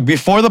something real quick.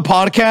 Before the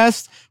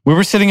podcast, we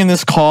were sitting in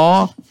this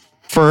call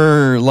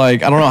for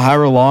like I don't know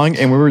however long,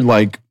 and we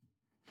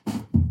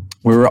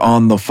were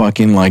on the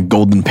fucking like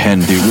golden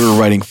pen, dude. We were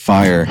writing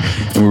fire,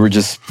 and we were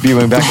just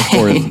spewing back and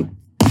forth.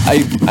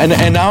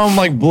 And now I'm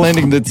like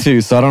blending the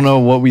two, so I don't know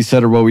what we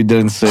said or what we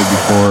didn't say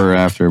before or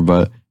after.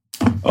 But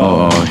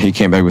he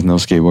came back with no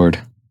skateboard.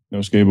 No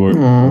skateboard.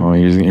 Oh,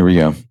 here we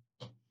go.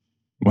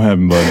 What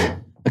happened, bud?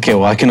 Okay,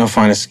 well I cannot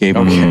find a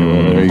skateboard. Okay,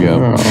 well, there you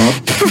go.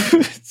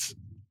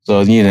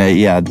 So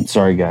yeah.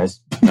 Sorry, guys.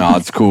 No,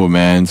 it's cool,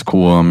 man. It's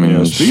cool. I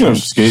mean, speaking of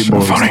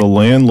skateboards, the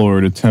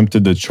landlord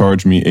attempted to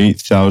charge me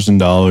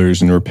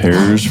 $8,000 in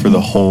repairs for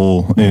the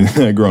hole in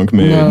that Grunk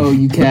made. No,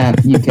 you cap.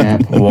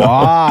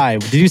 Why?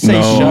 Did you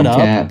say shut up?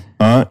 Cap.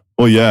 Huh?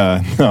 Well,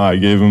 yeah. No, I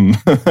gave him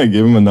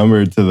a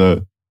number to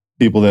the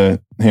people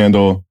that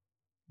handle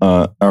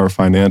our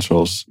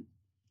financials.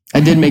 I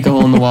did make a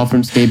hole in the wall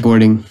from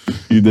skateboarding.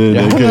 You did.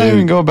 Yeah, how did that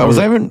even go about? Was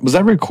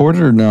that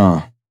recorded or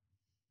no?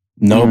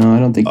 Nope. No, I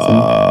don't think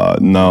so.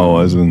 No, it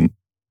wasn't.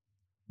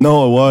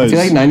 No, it was.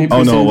 I feel like 90%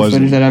 of the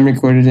footage that I'm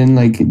recorded in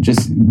like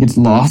just gets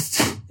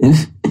lost in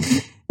some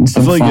I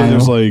feel like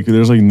file.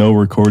 there's no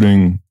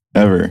recording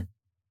ever.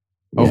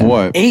 Of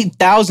what?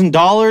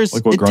 $8,000?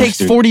 Like what it Grunk takes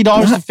did.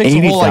 $40 to fix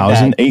a hole like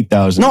that.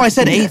 8,000. No, I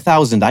said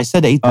 8,000. I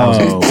said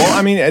 8,000. Oh, well,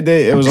 I mean,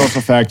 it was also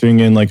factoring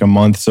in like a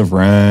month's of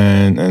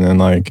rent and then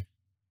like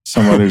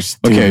some other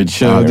Okay,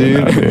 chill,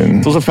 dude.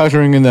 It's also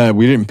factoring in that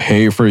we didn't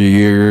pay for a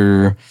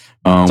year.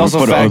 It's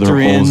also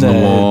factoring in the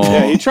wall.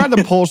 Yeah, he tried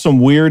to pull some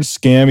weird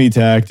scammy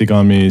tactic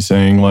on me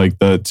saying like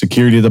the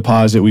security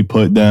deposit we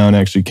put down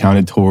actually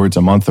counted towards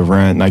a month of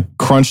rent. And I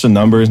crunched the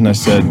numbers and I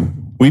said,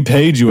 we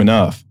paid you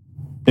enough.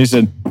 He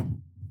said,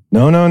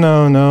 no. I can't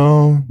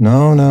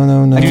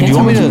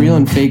tell what's real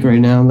and fake right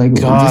now. Like,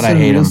 God, I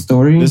hate him.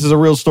 Story? This is a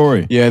real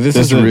story. Yeah, this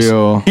is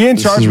real. He didn't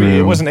charge me.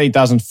 It wasn't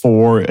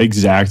 8,004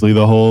 exactly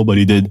the whole, but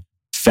he did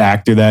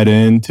factor that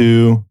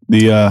into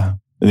the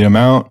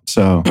amount.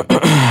 So,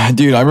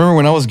 dude, I remember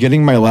when I was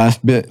getting my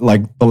last bit,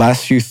 like the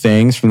last few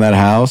things from that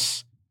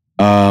house,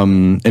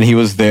 and he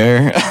was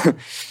there,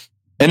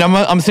 and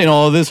I'm saying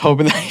all of this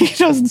hoping that he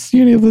doesn't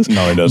see any of this.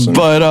 No, he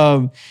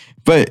doesn't.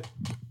 But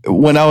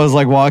when I was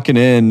like walking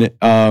in,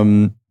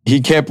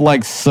 he kept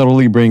like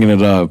subtly bringing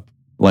it up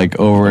like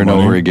over and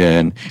over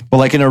again, but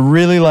like in a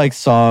really like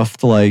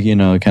soft, like, you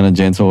know, kind of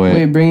gentle way.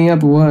 Wait, bringing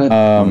up what?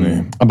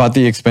 About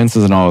the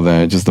expenses and all of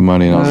that, just the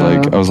money. And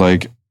I was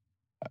like,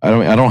 I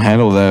don't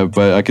handle that,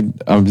 but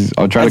I'll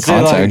try to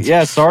contact.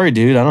 Like, sorry,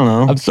 dude. I don't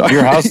know. I'm sorry.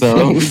 Your house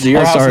though.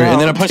 Your house sorry. now.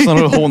 And then I punched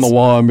another hole in the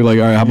wall and be like,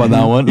 all right, how about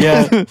that one?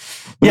 Yeah.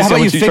 Yeah, how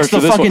about you fix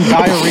the fucking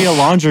diarrhea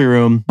laundry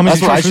room?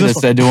 That's what I should have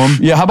said to him.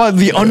 Yeah, how about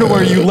the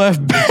underwear you left?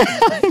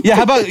 Yeah,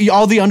 how about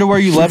all the underwear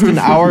you left in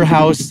our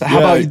house? How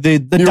about the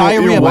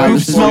diarrhea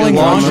poop-smelling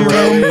laundry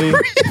room?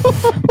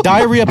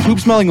 Diarrhea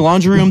poop-smelling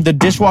laundry room, the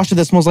dishwasher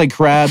that smells like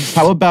crabs.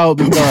 How about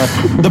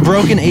the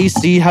broken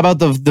AC? How about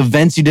the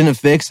vents you didn't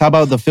fix? How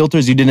about the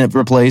filters you didn't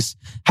replace?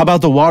 How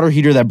about the water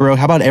heater that broke?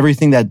 How about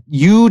everything that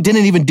you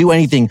didn't even do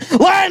anything?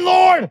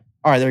 Landlord!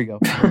 All right, there you go.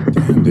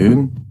 Damn,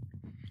 dude.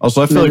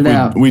 Also, I feel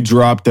like we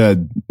dropped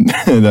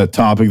that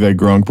topic that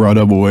Grunk brought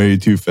up way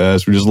too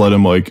fast. We just let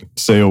him like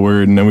say a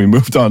word and then we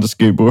moved on to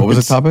skateboards. What was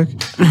the topic?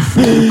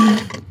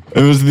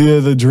 It was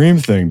the dream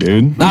thing,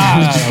 dude.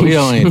 Nah, we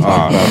don't need to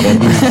talk about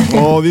that.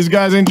 Well, these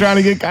guys ain't trying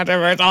to get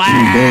controversial.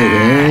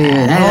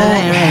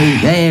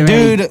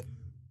 Dude,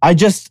 I'm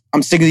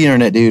sick of the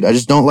internet, dude. I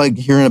just don't like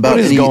hearing about what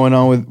is going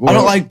on with. I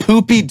don't like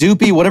poopy,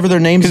 doopy, whatever their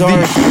names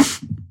are.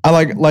 I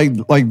like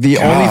the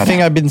only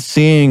thing I've been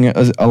seeing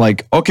is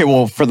okay,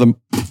 well, let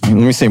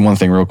me say one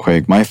thing real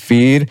quick. My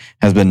feed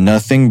has been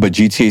nothing but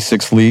GTA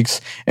 6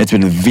 leaks. It's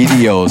been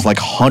videos, like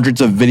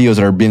hundreds of videos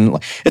that are being.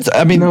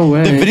 No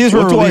way. The videos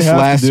were released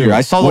last year.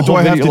 I saw the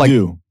whole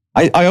video.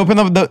 I opened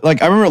up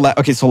I remember.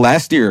 So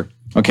last year,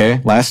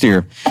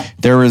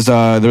 there was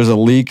a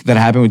leak that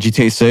happened with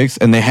GTA 6,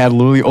 and they had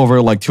literally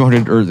over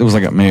 200, or it was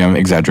maybe I'm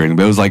exaggerating,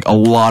 but it was a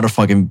lot of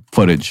fucking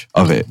footage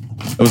of it.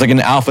 It was in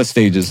alpha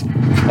stages.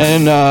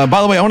 And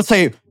by the way, I want to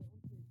say,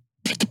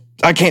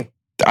 I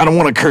don't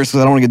want to curse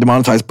because I don't want to get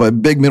demonetized,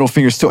 but big middle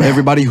fingers to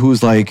everybody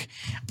who's like,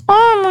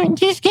 oh,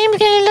 this game's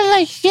gonna look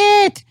like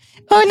shit.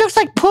 Oh, it looks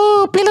like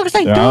poop. It looks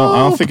like dope. I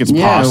don't think it's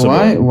possible.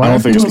 Why I don't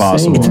think it's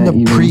possible. It's in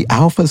the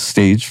pre-alpha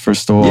stage,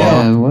 first of all.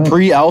 Yeah,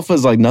 pre-alpha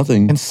is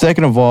nothing. And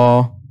second of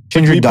all,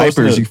 change your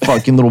diapers, you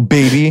fucking little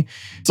baby.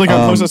 It's I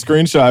posted a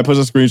screenshot. I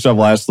posted a screenshot of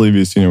last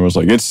Levy Senior. Was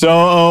it's so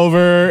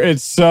over.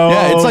 It's so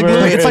it's over.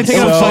 It's like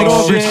taking a photo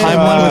of your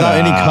timeline without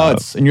any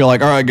cuts, and you're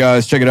like, all right,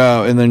 guys, check it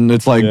out. And then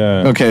it's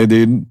okay,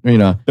 dude,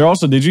 They're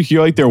also. Did you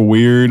hear their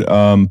weird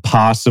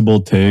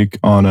possible take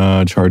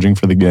on charging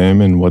for the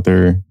game and what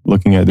they're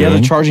looking at doing? Yeah,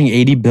 they're charging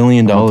 $80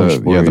 billion.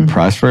 The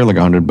price for it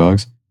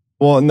 $100.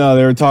 Well, no,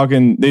 they were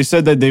talking. They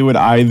said that they would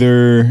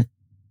either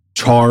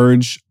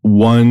charge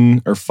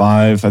 $1 or $5.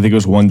 I think it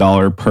was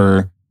 $1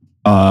 per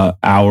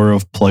hour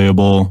of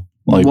playable,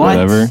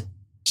 whatever.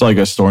 It's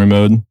a story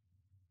mode.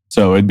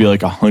 So it'd be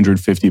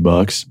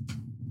 $150.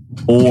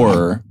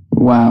 Or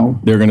wow,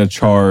 they're gonna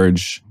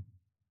charge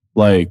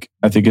I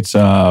think it's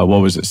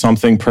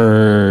something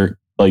per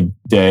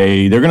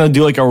day. They're gonna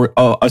do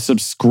a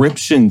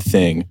subscription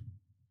thing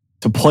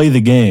to play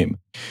the game.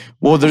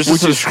 Well, there's a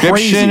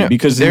subscription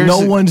because no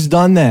one's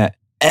done that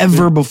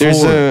ever before.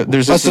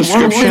 There's a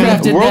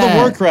subscription. World of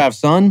Warcraft,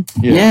 son.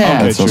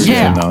 Yeah.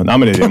 No,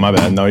 I'm an idiot. My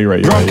bad. No, you're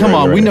right. Come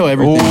on, we know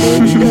everything.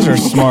 You guys are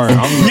smart.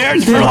 My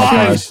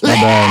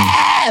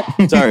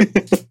bad. Sorry.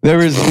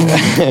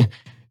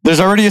 There's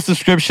already a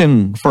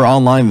subscription for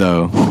online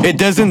though. It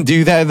doesn't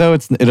do that though.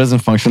 It doesn't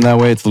function that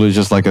way. It's literally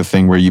just a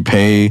thing where you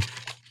pay.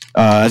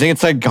 I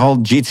think it's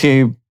called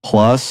GTA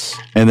Plus,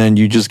 and then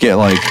you just get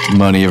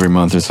money every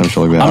month or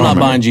something like that. I'm not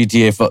buying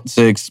GTA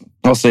 6.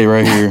 I'll say it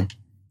right here.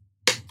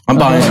 I'm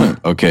buying it.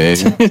 Okay.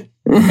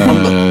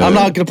 I'm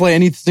not gonna play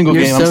any single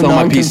game. I'm selling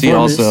my PC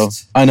also.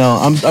 I know.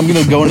 I'm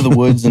gonna go into the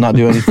woods and not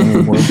do anything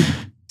anymore.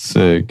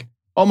 Sick.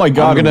 Oh my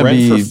god! I'm gonna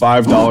rent for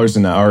 $5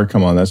 an hour.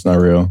 Come on, that's not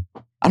real.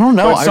 I don't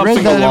know. I read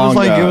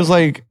that it was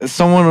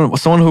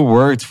someone who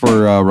worked for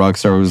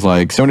Rockstar was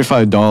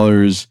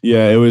 $75.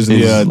 Yeah, it was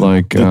the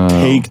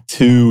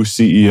Take-Two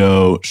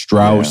CEO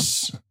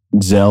Strauss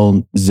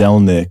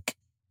Zelnick.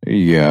 There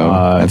you go.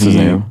 That's his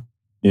name.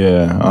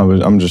 Yeah,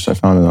 I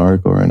found an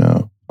article right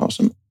now.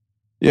 Awesome.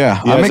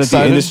 Yeah, I'm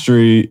excited.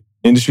 The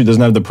industry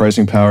doesn't have the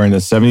pricing power, and the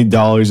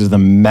 $70 is the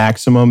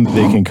maximum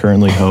they can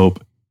currently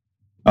hope.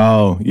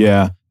 Oh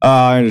yeah,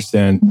 I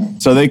understand.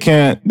 So they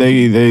can't.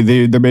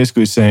 They're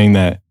basically saying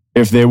that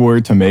if they were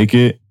to make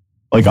it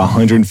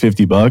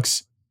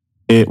 $150,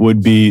 it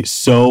would be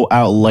so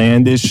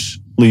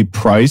outlandishly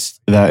priced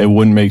that it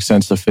wouldn't make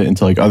sense to fit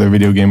into other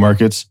video game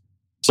markets.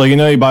 So you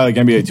buy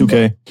NBA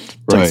 2K,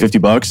 it's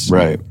 $50,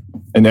 right?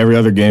 And every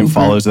other game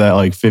follows that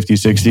 $50,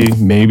 $60,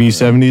 maybe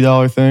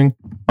 $70 thing.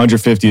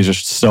 $150 is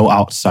just so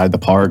outside the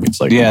park.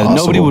 It's impossible.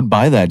 Nobody would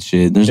buy that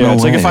shit. There's no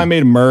it's way. if I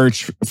made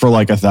merch for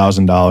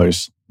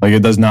 $1,000.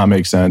 It does not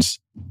make sense.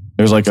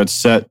 There's a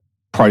set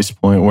price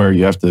point where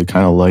you have to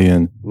kind of lay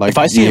in. If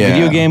I see a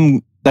video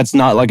game that's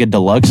not a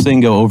deluxe thing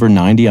go over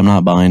 90, I'm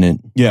not buying it.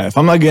 Yeah, if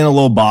I'm not getting a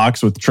little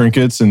box with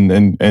trinkets and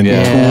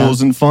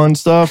tools and fun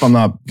stuff, I'm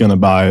not gonna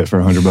buy it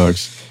for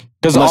 $100.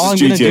 Because all I'm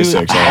going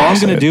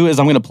to do is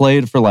I'm going to play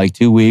it for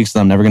 2 weeks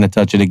and I'm never going to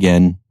touch it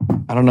again.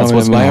 I don't know.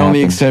 My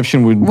only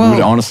exception would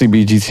honestly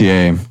be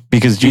GTA.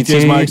 Because GTA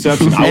is my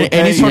exception.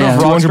 Any sort of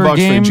Rockstar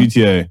game, for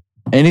GTA.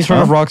 Any sort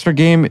of Rockstar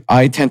game,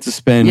 I tend to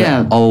spend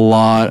a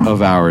lot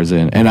of hours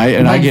in. And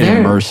I get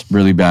immersed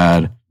really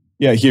bad.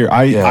 Yeah, here.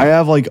 I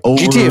have over...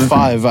 GTA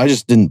 5, I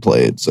just didn't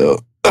play it, so...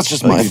 That's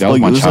just my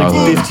childhood. There's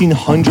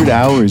 1,500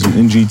 hours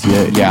in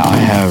GTA. Yeah, I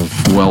have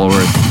well over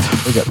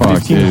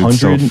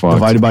 1,500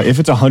 divided by, if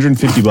it's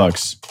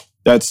 $150,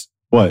 that's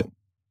what?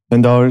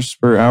 $10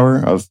 per hour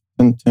of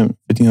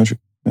 1,500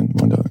 and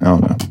 $1. I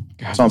don't know.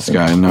 God, this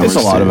guy, no, it's a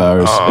lot of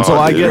hours. It's a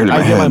lot. I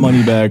get my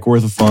money back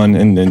worth of fun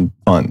and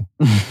fun.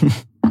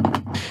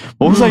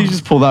 What was that you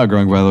just pulled out,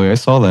 Grunk, by the way? I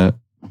saw that.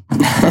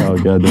 Oh,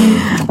 God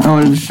damn. I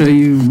wanted to show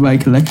you my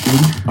collection.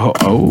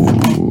 What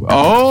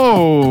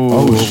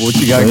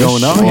you got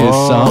going on here,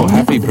 son?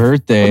 Happy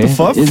birthday. What the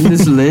fuck? Isn't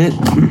this lit?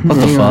 What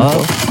the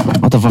fuck?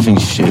 What the fucking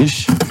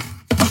shish?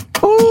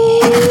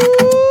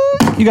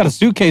 Ooh. You got a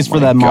suitcase for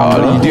that,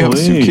 Mom. You do have a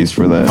suitcase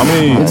for that. How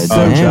many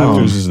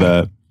chapters is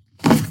that?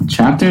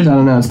 Chapters? I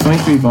don't know. It's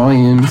 23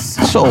 volumes.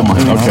 So,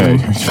 okay.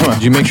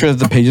 Did you make sure that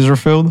the pages were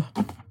filled?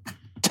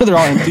 They're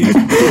all empty. Have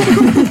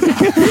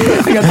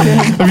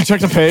you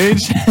checked the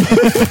page?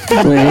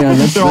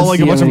 Wait, they're all like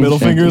a bunch of middle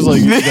fingers.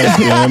 Like, you got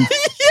scammed.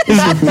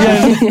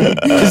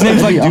 His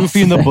name's like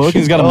Goofy in the book.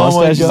 He's got a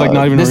mustache. He's like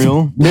not even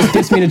real. This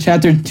gets me to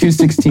chapter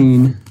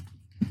 216.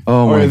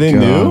 Oh my Are they god.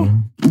 new?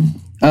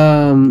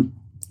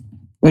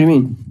 What do you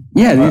mean?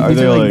 Yeah, these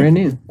are like brand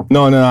new.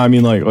 No, I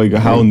mean like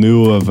how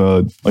new of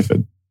a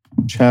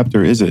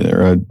chapter is it?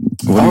 Or what do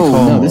you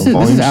call no, this is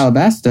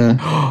Alabasta.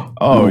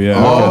 Oh yeah.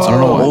 Oh, I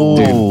don't know.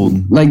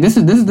 Old. Like this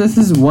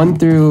is 1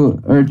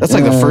 through or that's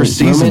like the first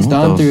season. Romance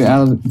Dawn through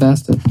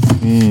Alabasta.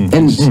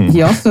 And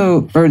he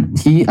also I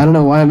don't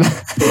know why I'm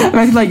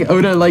acting like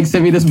Oda like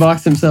sent me this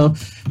box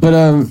himself,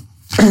 but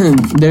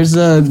there's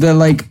the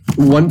like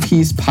One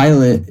Piece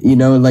pilot, you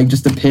know, like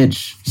just a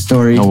pitch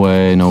story. No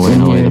way.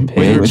 The pitch.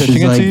 Wait,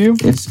 pitching it to you?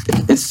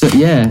 It's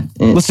yeah.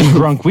 Listen,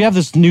 Grunk, we have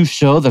this new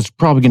show that's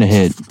probably gonna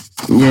hit.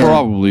 Yeah.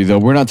 Probably though.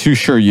 We're not too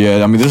sure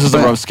yet. I mean, this is a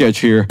rough sketch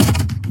here.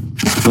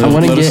 I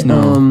want to get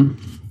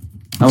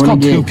I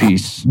want to get 2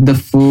 Piece. the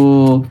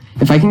full.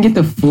 If I can get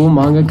the full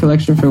manga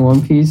collection for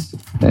One Piece,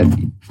 that'd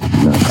be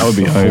nuts. That would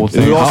be hype. Whole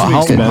It would also thing.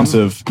 be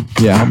expensive.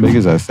 Yeah, how big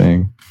is that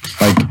thing?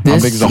 Like, how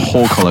big is the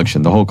whole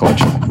collection? The whole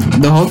collection.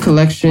 The whole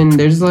collection.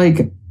 There's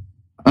like.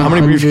 How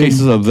many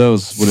briefcases of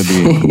those would it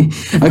be?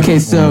 Okay,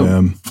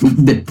 so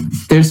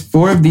there's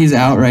 4 of these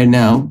out right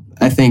now.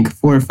 I think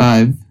 4 or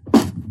 5,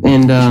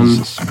 and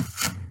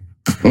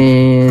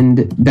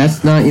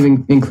that's not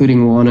even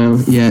including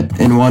Wano yet.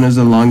 And Wano's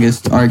the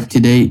longest arc to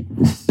date.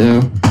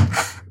 So,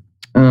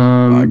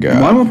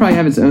 Wano will probably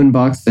have its own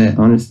box set,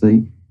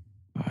 honestly.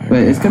 But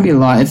it's gonna be a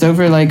lot. It's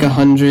over like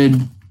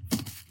 105.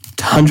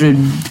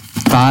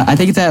 I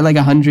think it's at like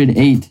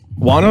 108.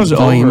 Wano's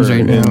volumes over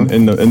right now.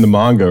 in the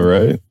manga,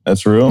 right?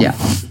 That's real. Yeah.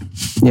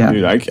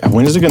 Dude,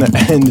 when is it gonna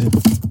end?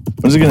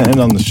 When's it gonna end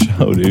on the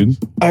show, dude?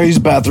 I use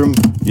bathroom.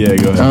 Yeah,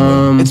 go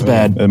ahead. It's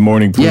bad. At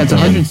morning. Yeah, it's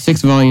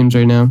 106 volumes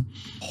right now.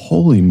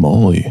 Holy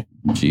moly!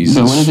 Jesus.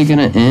 So when is it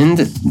gonna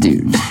end,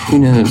 dude? Who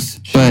knows?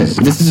 But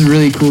this is a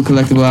really cool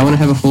collectible. I want to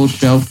have a whole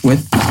shelf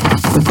with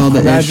all the.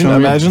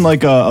 Imagine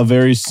like a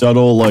very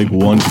subtle like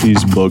One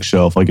Piece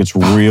bookshelf. Like it's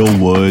real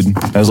wood.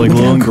 Has like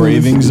little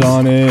engravings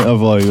on it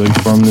of like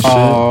from the shit.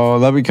 Oh,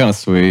 that'd be kind of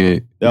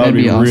sweet. That would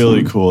be awesome.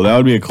 really cool. That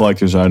would be a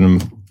collector's item.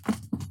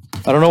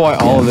 I don't know why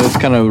all of this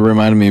kind of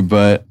reminded me,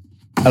 but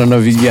I don't know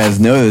if you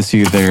guys know this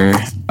either.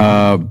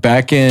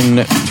 Back in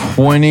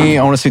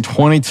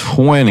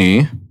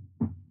 2020,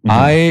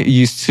 I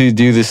used to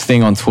do this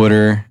thing on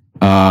Twitter.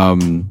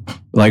 Again,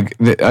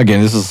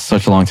 this is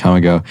such a long time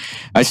ago.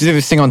 I used to do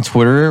this thing on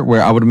Twitter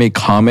where I would make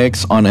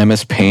comics on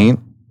MS Paint.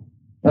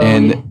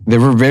 And they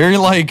were very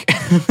like,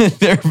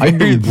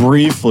 I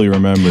briefly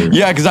remember.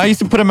 Yeah, because I used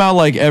to put them out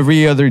like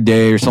every other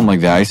day or something like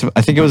that.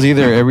 I think it was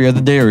either every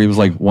other day or it was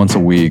like once a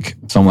week,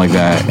 something like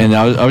that. And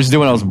I was doing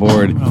it when I was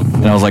bored,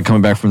 and I was like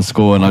coming back from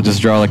school, and I'll just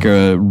draw like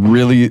a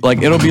really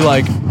like it'll be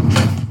like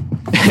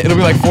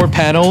 4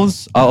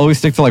 panels. I'll always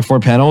stick to like 4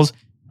 panels,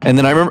 and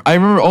then I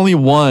remember only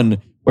one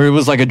where it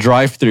was like a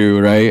drive-through,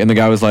 right? And the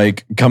guy was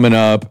like coming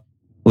up,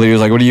 the lady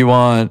was like, "What do you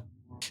want?"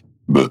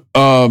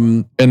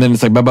 And then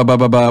it's like blah blah blah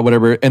blah blah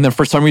whatever. And then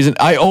for some reason,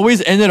 I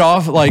always ended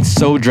off like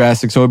so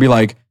drastic. So it'd be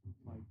like,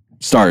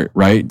 start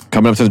right,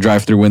 coming up to the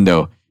drive-through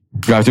window.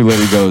 Drive-through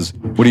lady goes,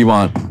 "What do you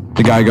want?"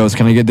 The guy goes,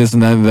 "Can I get this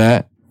and that and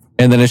that?"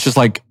 And then it's just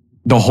like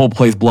the whole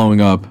place blowing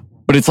up.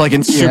 But it's like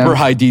in super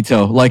high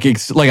detail. Like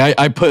it's like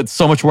I put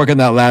so much work in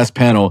that last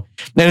panel,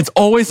 and it's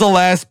always the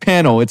last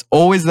panel. It's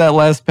always that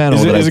last panel.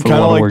 Is it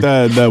kind of like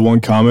that one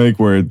comic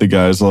where the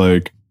guy's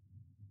like,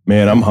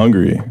 "Man, I'm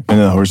hungry," and then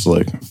the horse is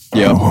like,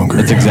 "Yeah, I'm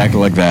hungry." It's exactly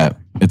like that.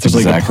 It's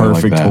exactly like a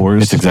perfect like that.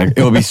 horse. It's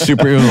exactly. It would be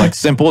super. It was like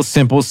simple,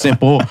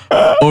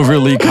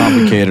 overly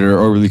complicated or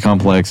overly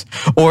complex,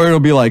 or it'll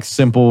be like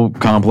simple,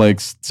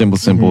 complex, simple.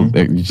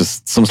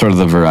 Just some sort of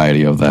the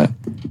variety of that.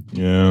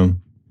 Yeah.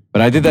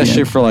 But I did that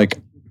shit for like,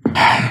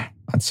 I'd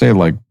say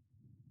like,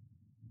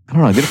 I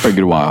don't know. I did it for a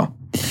good while.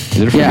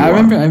 I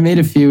remember I made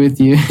a few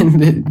with you,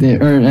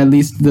 or at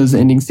least those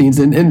ending scenes,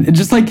 and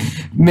just like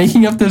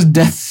making up those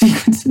death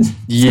sequences.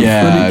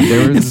 Yeah,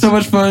 it's so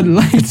much fun.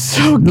 Like it's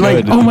so good.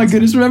 Like oh my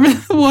goodness, remember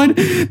the one?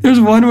 There's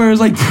one where it was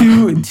like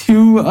two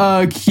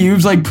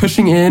cubes like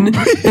pushing in, and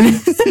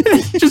it's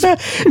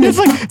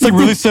like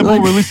really simple,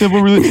 and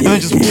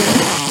then just.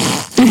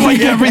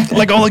 Like everything,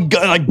 like all the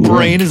like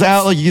brain is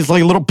out. Like he's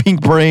like a little pink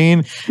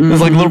brain.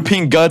 There's like little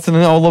pink guts, and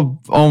then all the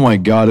oh my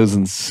god, it was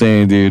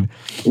insane, dude.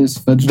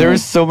 There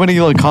was so many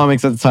like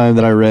comics at the time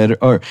that I read,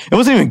 or it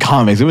wasn't even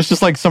comics. It was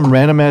just like some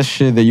random ass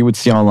shit that you would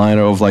see online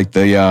of like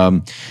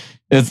the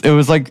it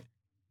was like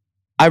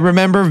I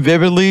remember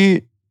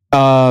vividly.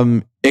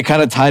 It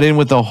kind of tied in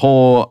with the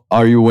whole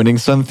 "Are you winning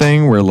son"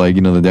 thing, where like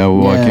the dad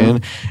would walk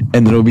in, and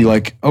then it'll be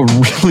like a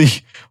really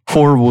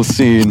horrible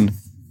scene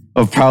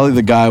of probably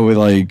the guy with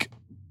like.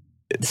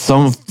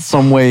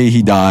 Some way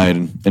he died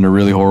in a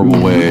really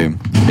horrible way,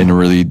 in a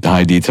really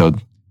high detailed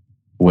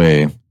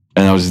way, and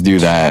I would just do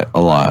that a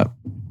lot.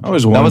 I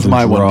always wanted to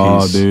draw,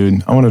 One Piece.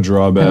 Dude. I want to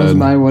draw bad. That was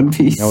my One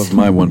Piece. That was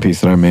my One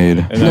Piece that I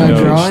made.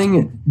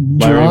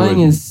 Drawing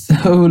is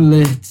so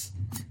lit.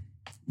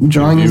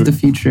 Drawing is the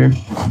future.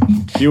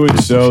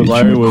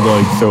 Larry would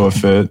like throw a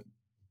fit.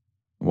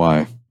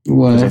 Why?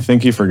 What? I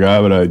think he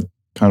forgot, but I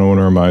kind of want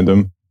to remind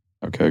him.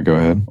 Okay, go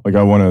ahead. Like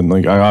I want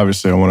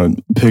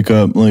to pick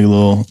up like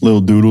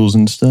little doodles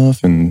and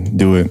stuff and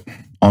do it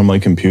on my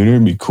computer.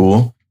 It'd be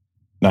cool.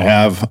 And I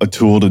have a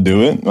tool to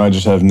do it. I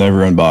just have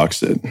never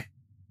unboxed it.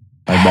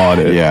 I bought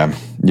it. Yeah,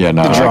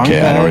 no,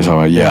 okay. I know what you're talking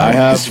about. Yeah, I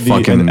have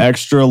an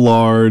extra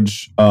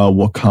large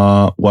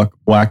Wacom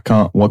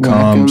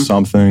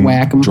something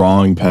Wacom.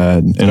 drawing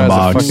pad in a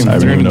box. A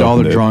fucking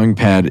 $300 drawing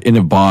pad in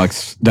a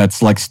box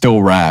that's like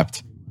still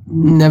wrapped.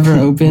 Never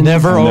opened. I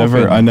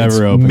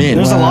never opened.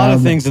 There's a lot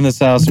of things in this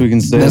house we can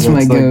say. That's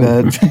my like goat.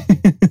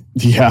 that.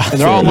 Yeah, And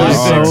they're all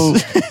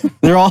live.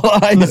 They're all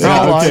live.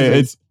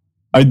 Okay,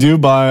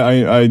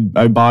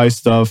 I buy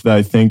stuff that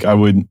I think I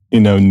would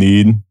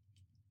need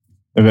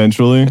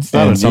eventually. It's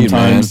not and a need,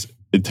 sometimes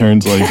it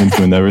turns like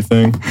into an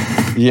everything.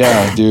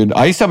 Yeah, dude.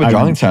 I used to have a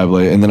drawing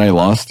tablet and then I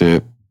lost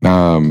it.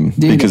 Dude,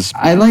 Because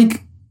I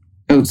like.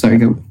 Oh, sorry.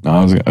 Go.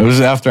 no, it was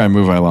after I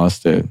moved I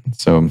lost it.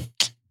 So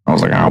I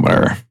was like, oh,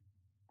 whatever.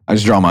 I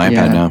just draw on my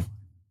iPad now.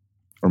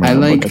 Or my I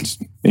like. It's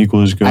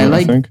equal as good.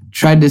 I think.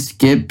 Tried to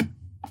skip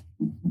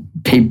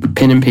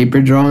pen and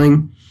paper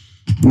drawing.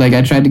 Like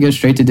I tried to go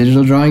straight to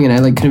digital drawing and I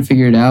like couldn't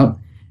figure it out.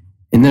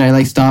 And then I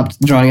like stopped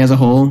drawing as a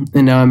whole,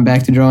 and now I'm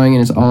back to drawing,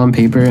 and it's all on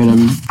paper, and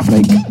I'm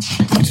like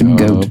just a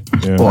goat.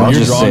 Yeah. Well,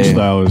 your drawing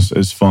style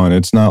is fun.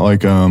 It's not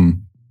like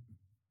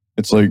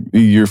it's like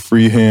you're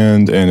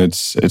freehand, and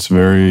it's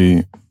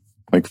very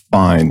like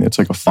fine. It's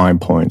like a fine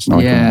point. It's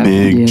not like a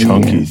big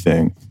chunky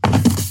thing.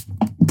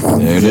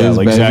 There it is,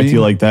 like baby. exactly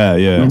like that.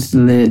 Yeah, It's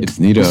lit. It's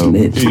neato. It's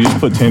lit. you just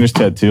put Tanner's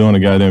tattoo on a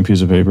goddamn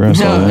piece of paper. I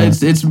saw No,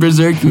 that. it's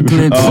Berserky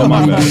clips. Oh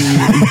my bad.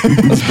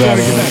 That's bad.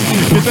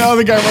 Get that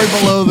other guy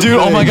right below the Dude,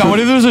 oh my God. What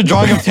if there was a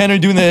drawing of Tanner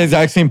doing the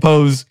exact same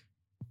pose?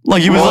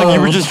 Like he was like,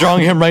 you were just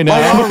drawing him right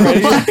now.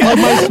 Like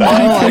my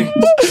smile,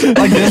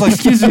 like this. Like,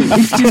 Excuse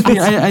me.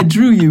 I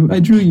drew you.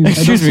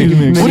 Excuse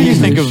me. What do you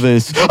think of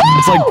this?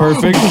 it's like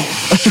perfect.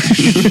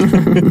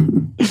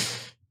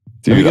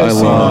 Dude, I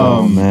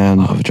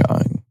love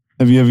drawing.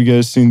 Have you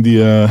guys seen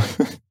the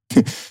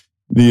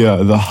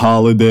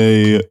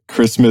holiday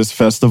Christmas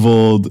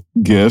festival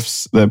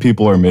gifts that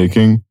people are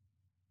making?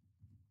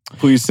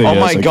 Please say yes. Oh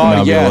my I God,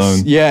 cannot be yes.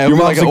 alone. Yeah, it'll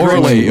be like an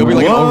overlay. It'll be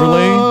like an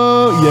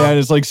overlay. Yeah, and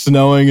it's like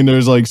snowing and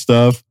there's like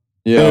stuff.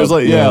 Yeah. And there's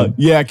like,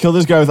 yeah, kill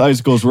this guy with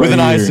icicles right With an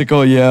here.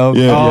 icicle, yeah.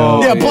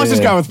 Yeah, punch this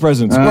guy with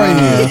presents right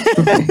here.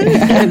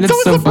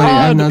 That's so funny.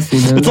 I've not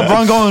seen that. It's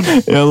LeBron going.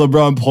 Yeah,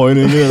 LeBron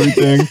pointing and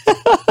everything.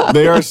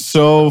 They are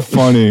so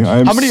funny.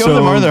 How many of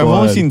them are there? I've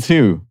only seen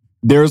 2.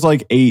 There's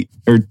like 8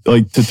 or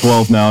like to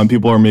 12 now, and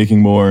people are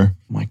making more.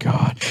 Oh my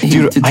God. 8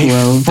 Dude, to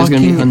 12. There's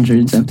gonna be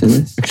hundreds after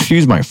this.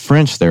 Excuse my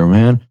French there,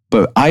 man.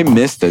 But I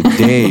miss the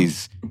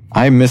days.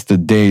 I miss the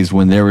days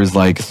when there was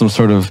like some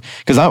sort of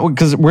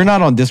because we're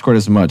not on Discord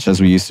as much as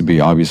we used to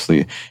be,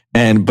 obviously.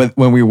 But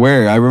when we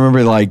were, I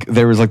remember like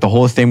there was like the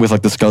whole thing with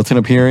like the skeleton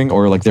appearing,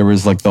 or like there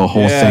was like the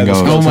whole thing of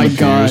oh my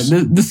God,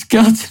 the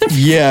skeleton.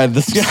 Yeah,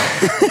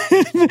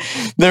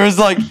 there was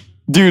like.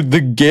 Dude, the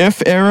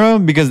GIF era,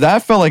 because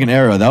that felt like an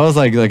era. That was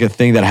like a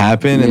thing that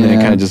happened, and then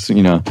it kind of just,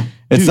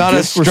 it's not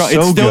as strong.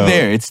 It's still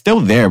there. It's still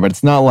there, but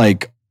it's not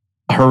like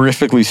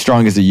horrifically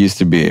strong as it used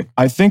to be.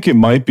 I think it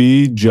might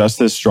be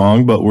just as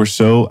strong, but we're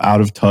so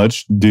out of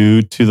touch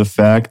due to the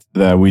fact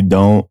that we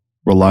don't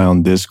rely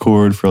on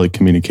Discord for like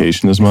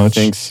communication as much.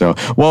 I think so.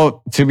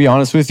 Well, to be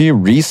honest with you,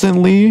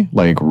 recently,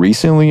 I don't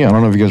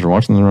know if you guys were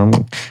watching the room,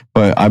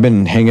 but I've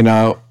been hanging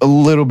out a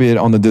little bit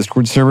on the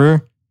Discord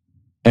server,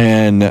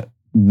 and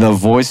the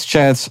voice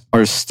chats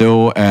are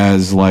still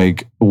as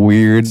like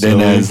weird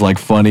and as like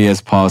funny as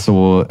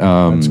possible.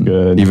 That's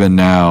good. Even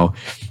now.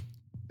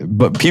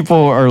 But people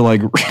are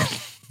like,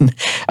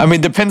 I mean,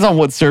 depends on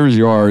what servers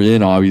you are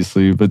in,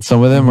 obviously. But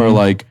some of them are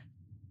like,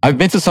 I've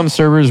been to some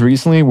servers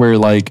recently where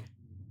like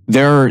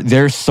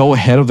they're so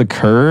ahead of the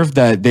curve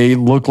that they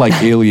look like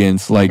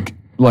aliens. Like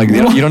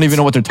you don't even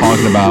know what they're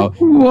talking about,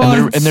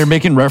 and they're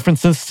making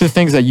references to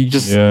things that you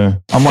just. Yeah,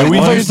 I'm like,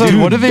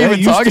 what are they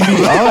even talking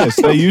about?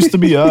 That used to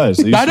be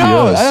us. I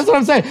know. That's what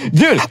I'm saying,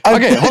 dude.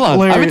 Okay,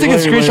 hold on. I've been taking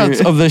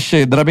screenshots of this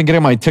shit that I've been getting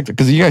on my TikTok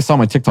because you guys saw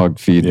my TikTok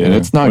feed, and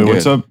it's not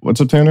good.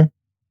 What's up, Tanner?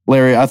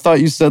 Larry, I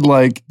thought you said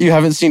like you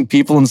haven't seen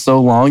people in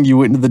so long. You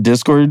went into the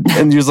Discord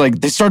and you was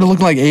like, they started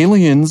looking like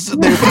aliens.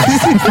 Like they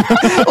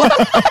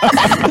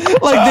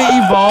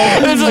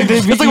evolved.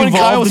 It's like when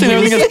Kyle was saying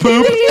everything is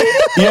poop.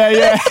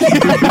 Yeah.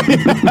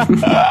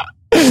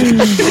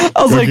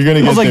 I was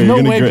like, no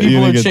way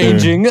people are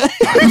changing.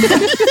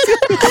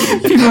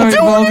 People are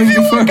evolving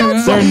before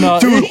they're not.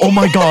 Dude, oh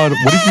my God.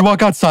 What if you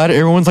walk outside,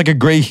 everyone's like a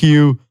gray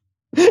hue?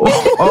 That'd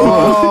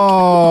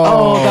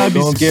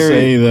be scary.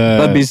 Say that.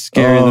 That'd be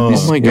scary. Oh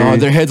my God,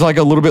 their head's like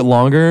a little bit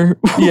longer.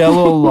 Yeah, a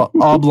little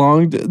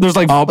oblong. There's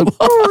like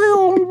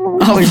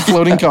like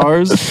floating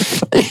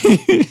cars.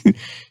 I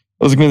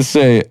was gonna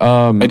say,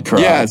 I'd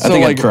cry. Yeah, so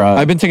I'd cry.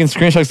 I've been taking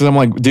screenshots because I'm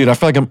like, dude, I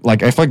feel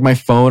like my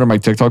phone or my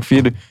TikTok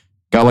feed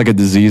got like a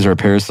disease or a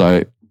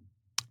parasite.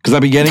 Because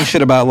I've been getting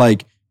shit about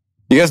like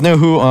You guys know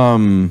who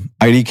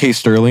IDK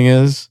Sterling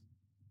is?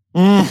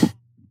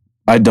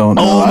 I don't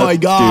know. Oh my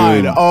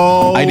God. Dude.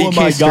 Oh IDK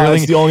my God. Sterling.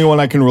 That's the only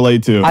one I can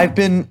relate to. I've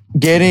been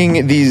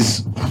getting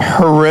these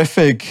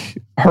horrific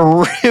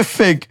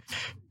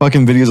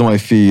fucking videos on my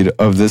feed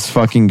of this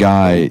fucking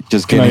guy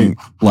just getting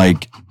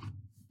like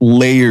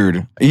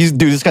layered.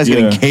 This guy's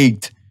getting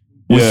caked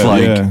with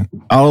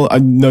I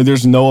know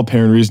there's no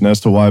apparent reason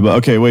as to why, but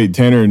okay, wait,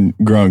 Tanner and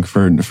Grunk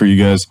for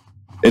you guys.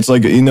 It's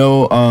like,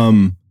 video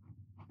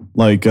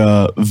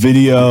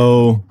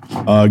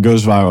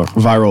goes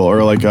viral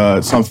or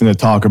like something to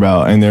talk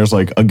about, and there's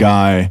like a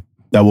guy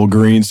that will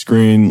green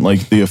screen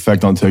like the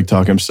effect on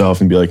TikTok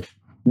himself and be like,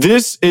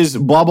 this is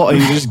blah blah,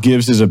 and he just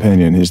gives his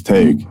opinion, his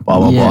take, blah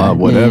blah blah,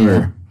 whatever.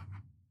 Yeah.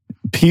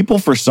 People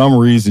for some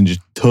reason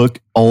just took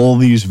all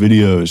these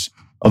videos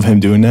of him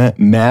doing that,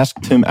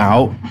 masked him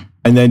out,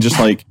 and then just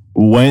like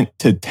went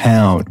to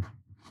town.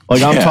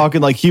 Like I'm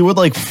talking like he would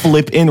like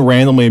flip in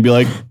randomly and be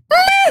like,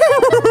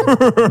 you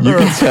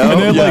can tell,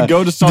 and then like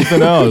go to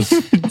something else,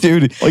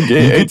 dude. Like you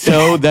can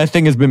tell that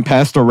thing has been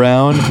passed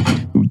around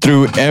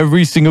through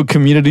every single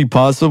community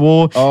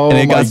possible, and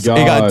it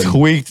got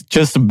tweaked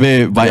just a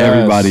bit by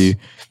everybody.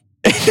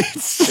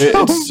 It's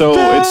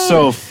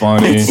so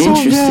funny. It's so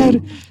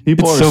interesting.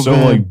 People are so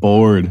like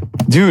bored,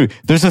 dude.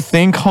 There's a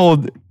thing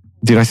called.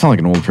 Dude, I sound like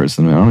an old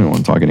person, man. I don't even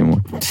want to talk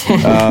anymore.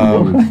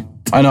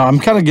 I know. I'm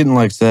kind of getting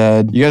like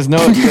sad. You guys know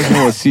what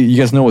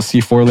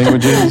C4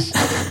 language is?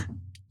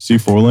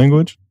 C4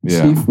 language?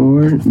 Yeah.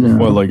 C4? No.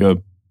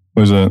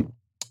 What is that?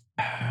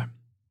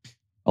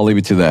 I'll leave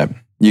it to that.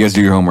 You guys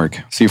do your homework.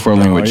 C4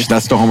 language. Right.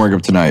 That's the homework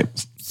of tonight.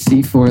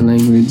 C4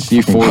 language.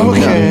 C4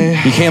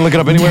 language. You can't look it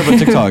up anywhere but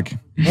TikTok.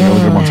 You can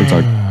look it up on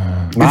TikTok.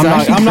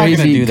 I'm not going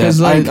to do that.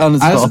 Like, I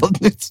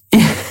uninstalled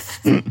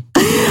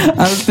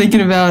I was thinking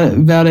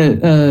about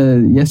it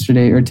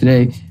yesterday or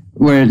today,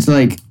 where it's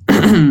like,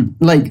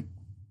 like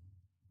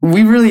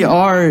we really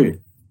are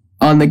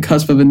on the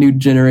cusp of a new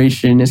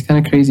generation. It's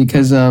kind of crazy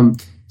because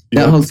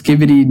that whole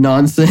skibbity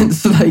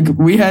nonsense. Like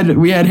we had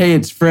hey,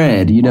 it's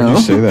Fred. You know, why would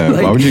you say that?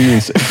 Like, why would you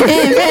even say?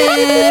 Hey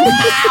man, what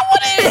is that?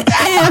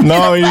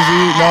 No, easy.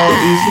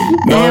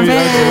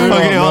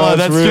 Okay, hold on.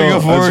 That string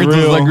of words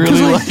is like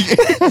really like.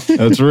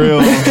 That's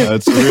real.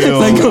 That's real.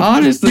 Like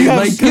honestly,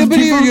 like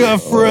skibbity or you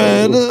have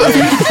Fred.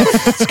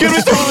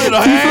 Skibbity toilet.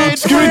 I hate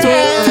skibbity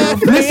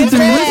toilet. Listen to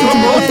me.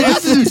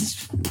 Listen to me.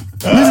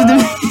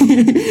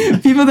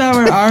 People that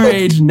were our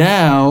age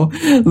now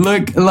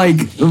look like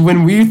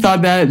when we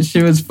thought that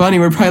shit was funny,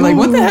 we're probably like,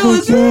 what the hell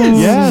is this?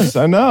 Yes,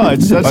 I know.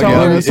 That's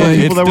how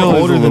people that were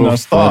older than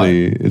us thought.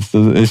 It's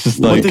just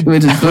like,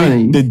 which is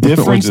funny. The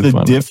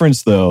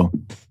difference though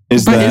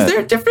is but that is there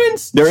a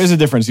difference? There is a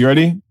difference. You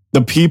ready?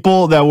 The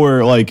people that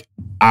were like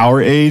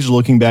our age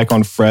looking back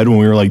on Fred when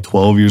we were like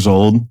 12 years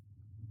old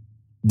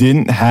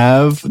they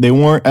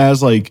weren't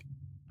as like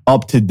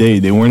up to date.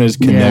 They weren't as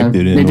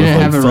connected. They didn't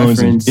have a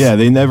reference.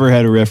 They never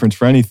had a reference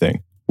for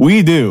anything.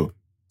 We do.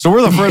 So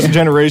we're the first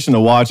generation to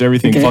watch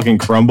everything fucking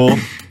crumble.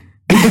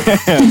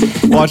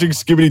 Watching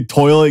Skibbity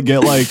Toilet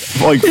get like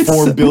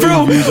 4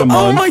 billion views a month.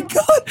 Oh my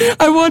God.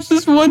 I watched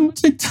this one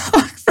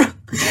TikTok from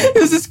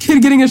it was this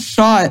kid getting a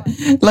shot,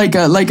 like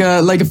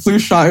a flu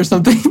shot or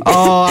something.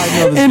 Oh, I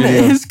know this and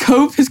video. his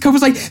cope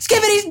was like,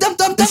 Skibbity's dump,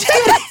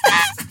 Skibbity.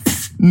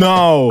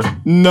 No,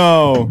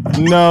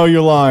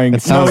 you're lying.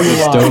 It sounds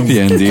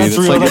dystopian, dude. It's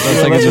like a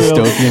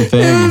dystopian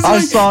thing. I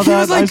saw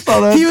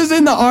that. He was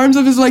in the arms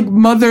of his like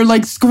mother,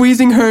 like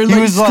squeezing her,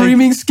 like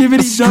screaming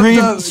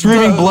Skibbity,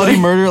 screaming bloody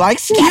murder, like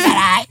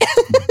Skibbity.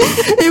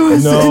 It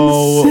was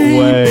insane.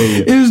 Way.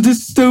 It was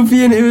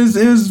dystopian. It was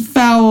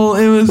foul.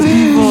 It was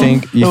evil. You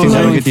think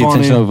that'll get the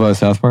attention of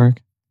South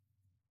Park?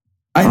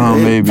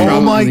 Maybe. Oh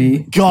my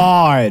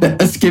God. A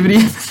Skibbity.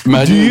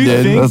 Do you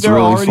think they're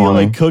really already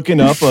funny. like cooking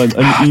up an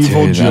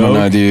evil joke? I don't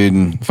know,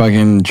 dude.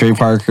 Fucking Trey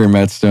Parker and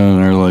Matt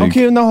Stone are like.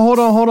 Okay, no, hold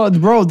on,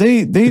 bro.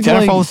 Did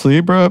I fall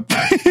asleep, bro?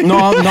 No,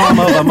 I'm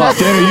up.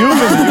 Tanner, you're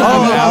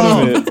out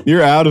of it.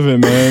 You're out of it,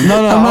 man.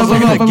 No, I was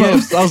looking at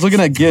gifs. I was looking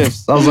at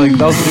gifs. I was like,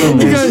 that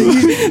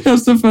was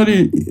That's so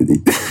funny.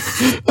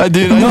 I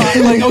did.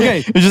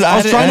 Okay. I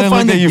was trying to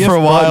find the GIF for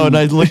a while, and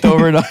I looked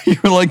over and you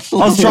were like, I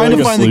was trying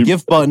to find the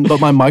GIF button, but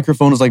my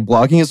microphone was like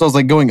blocking it, so I was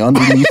like going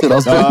underneath it. I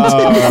was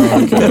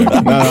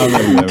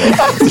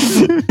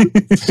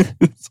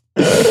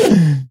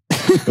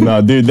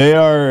No, dude, they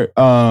are.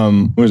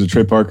 What is it?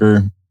 Trey Parker,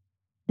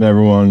 and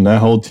everyone, that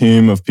whole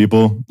team of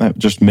people that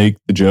just make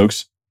the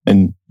jokes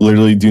and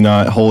literally do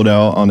not hold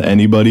out on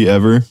anybody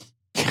ever.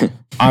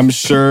 I'm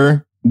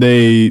sure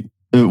they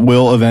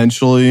will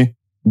eventually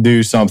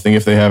do something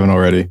if they haven't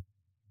already.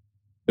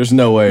 There's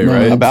no way,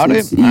 right? About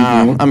it?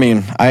 I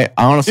mean, I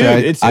honestly,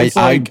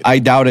 dude, I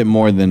doubt it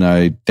more than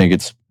I think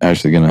it's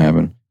actually going to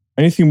happen.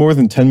 Anything more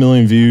than 10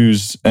 million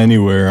views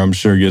anywhere, I'm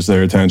sure gets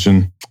their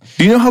attention.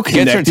 Do you know how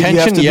connected gets your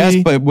attention? Yes,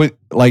 but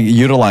like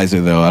utilize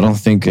it though. I don't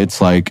think it's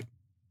like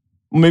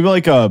maybe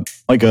like a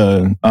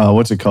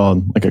what's it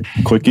called? Like a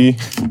quickie.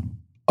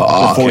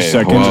 for 4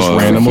 seconds, just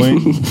randomly.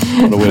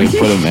 What a way to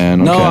put it,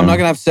 man. No, Okay. I'm not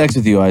gonna have sex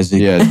with you,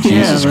 Isaac. Yeah,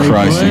 Jesus like,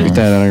 Christ, you what? get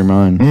that out of your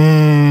mind.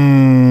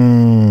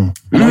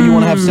 I know you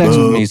want to have sex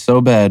with me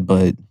so bad,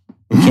 but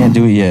you can't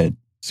do it yet.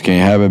 Just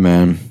can't have it,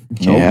 man.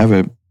 Can't have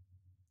it.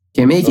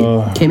 Can't make it.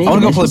 Can't make it. I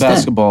want to go play It's just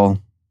basketball.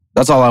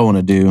 That's all I want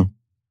to do.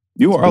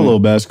 You are a little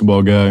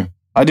basketball guy.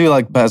 I do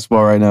like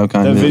basketball right now,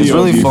 kind That of. It's video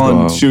really of you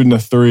fun. shooting a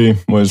 3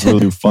 was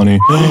really funny.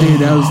 that. Dude,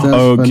 that was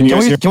Oh, funny. can you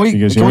guys hear Can you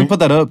guys hear we me? put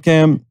that up,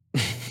 Cam?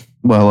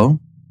 Well, hello.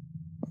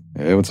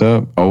 Hey, what's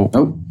up? Oh.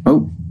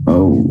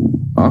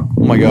 Oh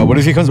My God, what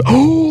if he comes?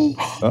 Oh.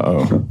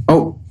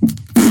 Oh.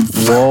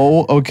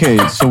 Whoa. Okay,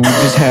 so we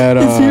just had.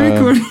 Is he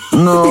recording?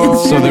 No.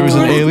 So there was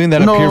an alien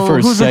that appeared for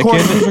a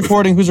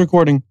second. Who's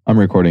recording? I'm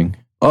recording.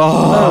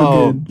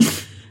 Oh.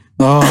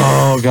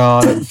 Oh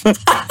God.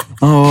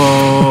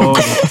 Oh.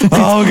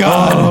 Oh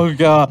God. Oh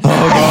God.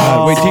 Oh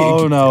God! Wait,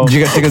 Oh no. you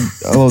guys take a?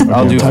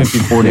 I'll do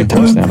 50-40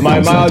 timestamp. My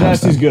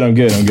audacity's good. I'm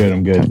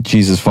good.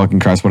 Jesus fucking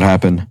Christ! What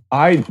happened?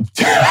 I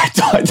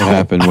What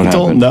happened? What I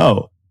don't happened?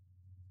 know.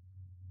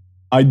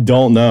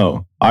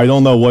 I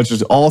don't know what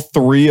just all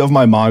 3 of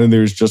my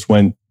monitors just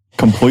went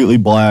completely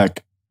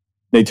black.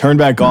 They turned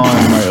back on.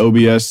 And my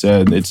OBS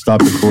said it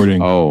stopped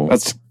recording. Oh,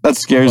 That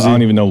scares I you.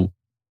 don't even know.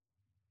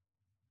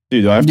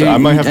 Dude, I have to. Dude, I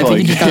might have I to think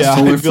like. you just got Yeah, I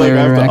solar feel like I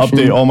flare have to reaction.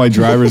 update all my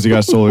drivers that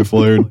got solar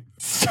flared.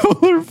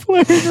 solar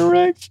flare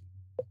direction.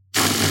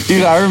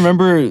 Dude, I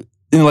remember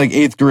in like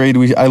 8th grade,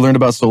 I learned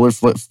about solar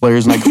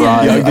flares and I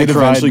cried. Yeah, it I did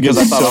cried eventually because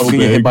I get thought I was so going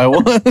to get hit big. by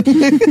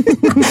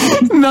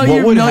one. Melt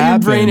your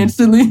brain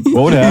instantly.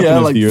 What would happen Yeah,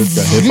 if like- the Earth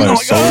got hit by a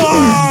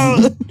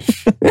solar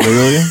flare?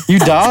 Literally? You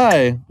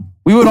die.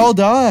 We would all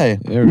die.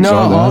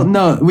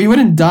 No, we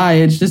wouldn't die.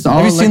 It's just all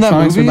Have you seen that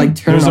electronics would movie? like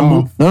turn There's a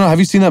off. No, have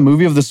you seen that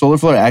movie of the solar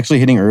flare actually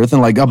hitting Earth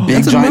and like a big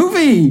That's a giant...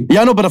 movie.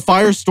 Yeah, I know, but a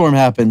firestorm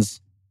happens.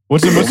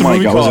 What's the my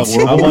movie God, called? was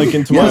it I'm like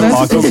into Yeah, my that's-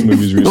 apocalypse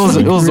movies It was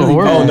recently. a Really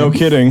horror. Oh, no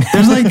kidding.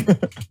 There's like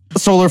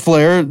Solar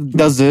flare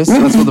does this.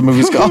 That's what the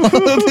movie's called.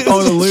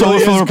 literally Solar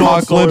is flare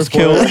called apocalypse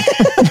Solar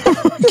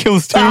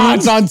kills two.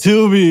 It's on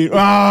Tubi.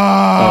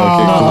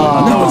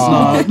 No, it's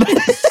not.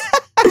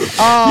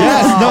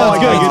 Yes, no, it's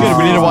good. It's good.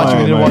 We need to watch it.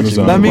 We need to watch it.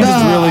 That means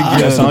it's really good.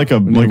 Yeah, it's not like a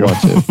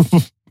watch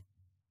it.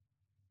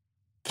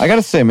 I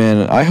gotta say,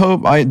 man, I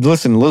hope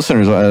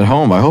listeners at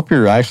home, I hope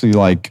you're actually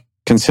like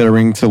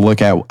considering to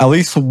look at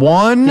least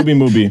one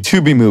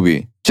Tubi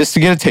movie. just to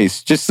get a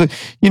taste. Just to,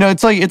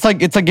 it's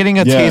like getting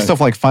a taste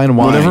of like fine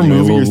wine. Whatever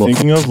movie you're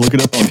thinking of, look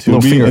it up on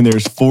Tubi, and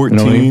there's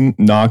 14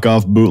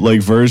 knockoff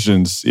bootleg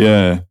versions.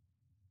 Yeah.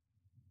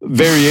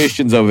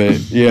 Variations of it.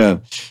 Yeah.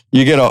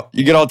 You get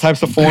all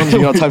types of forms, you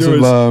get all types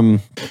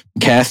of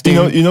casting.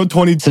 You know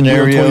 20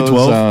 scenarios.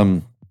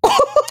 2012?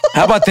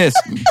 How about this?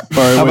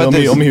 Sorry, How about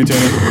this? Let me hear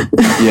Tanner.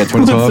 Yeah,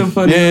 2012. That's so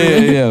funny.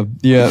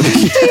 Yeah.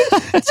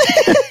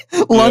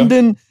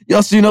 London,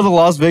 so you know the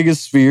Las Vegas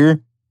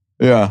Sphere?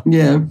 Yeah.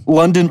 yeah.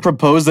 London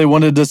proposed they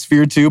wanted a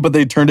sphere too, but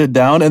they turned it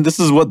down. And this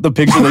is what the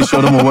picture they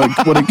showed them of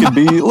what it could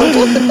be. What?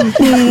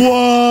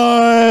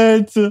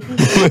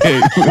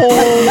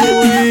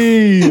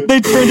 Holy! They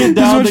turned it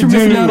down. This is what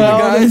you're missing out on,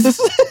 guys.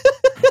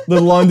 The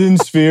London You're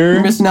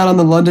Sphere. missing out on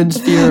the London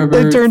Sphere of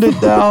They Earth. turned it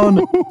down.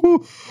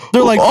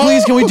 They're like,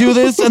 please, can we do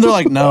this? And they're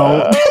like,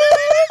 no.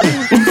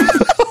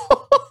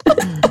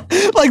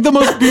 Like the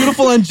most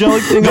beautiful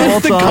angelic thing of all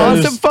the time.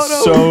 concept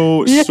photo.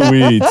 So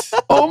sweet.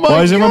 Oh my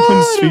Why is everyone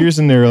putting God. spheres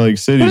in their like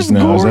cities That's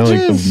now? Is that like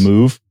gorgeous. the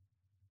move?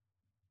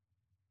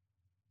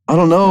 I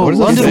don't know. What is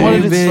London it?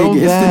 wanted it Big. so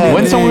It's the bad.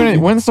 big-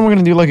 When's someone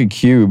gonna do like a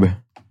cube?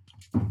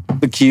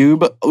 The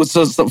cube.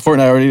 So Fortnite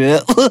already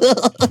did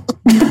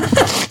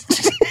it.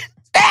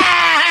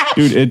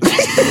 Dude, it.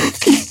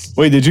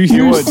 Wait, did you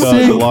hear You're what the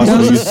sick. Las That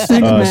was Vegas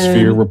sick, man.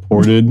 Sphere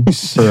reported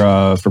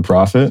for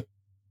profit?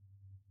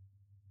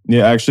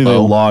 Yeah, actually, they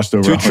lost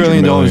over $2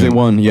 trillion they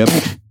won. Yep.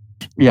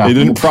 Yeah. They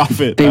didn't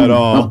profit at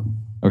all.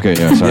 Okay,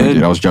 yeah, sorry,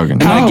 dude. I was joking.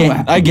 And I gained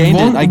it. I gained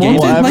Won't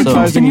it. it like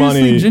Advertising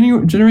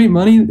continuously generate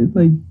money?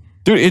 Like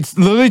Dude, it's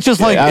literally just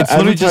like Yeah, it's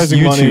literally just advertising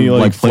YouTube money,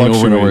 like playing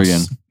over and over again.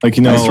 fluctuates. Like,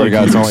 you know, I swear to like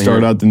God, it's you all I start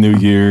hear. out the new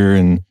year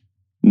and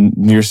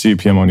your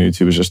CPM on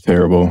YouTube is just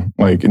terrible.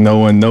 Like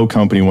no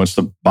company wants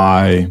to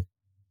buy.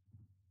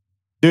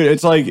 Dude,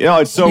 it's like,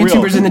 it's so real.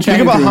 YouTubers in the chat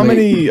Think about can how relate.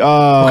 many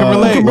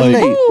Can relate.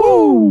 like,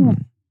 Woo.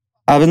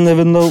 I've been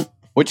living though.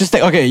 Well, just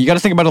think, okay, you got to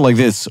think about it like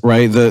this,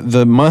 right?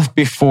 The month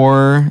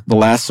before the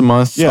last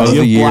month yeah, of you the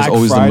have year is Black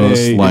always Friday, the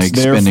most like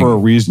it's there spending for a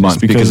reason. month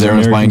It's because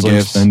everyone's buying Americans are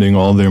gifts. spending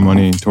all their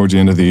money towards the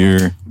end of the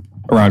year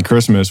around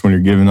Christmas when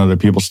you're giving other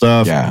people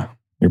stuff. Yeah.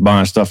 You're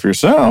buying stuff for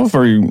yourself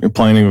or you're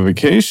planning a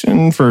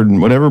vacation for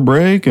whatever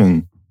break.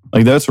 And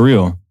like, that's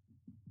real.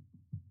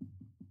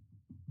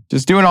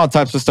 Just doing all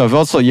types of stuff.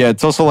 Also, yeah,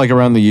 it's also like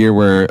around the year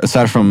where,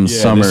 aside from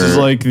summer, this is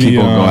like the,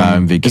 people go out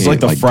and vacate. it's like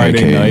the Friday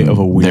vacate, night of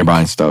a week. They're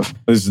buying stuff.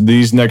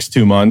 These next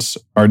 2 months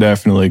are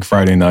definitely like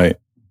Friday night.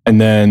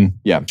 And then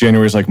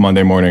January is like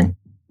Monday morning.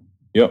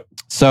 Yep.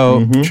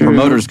 So Mhm.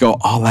 promoters go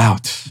all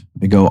out.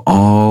 They go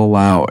all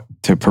out.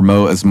 to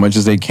promote as much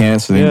as they can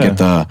so they can get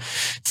the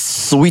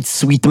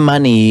sweet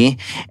money.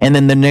 And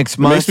then the next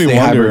month they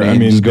wonder,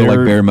 just go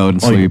like bear mode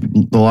and sleep.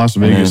 The Las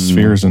Vegas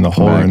Sphere is in the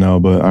hole right now,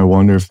 but I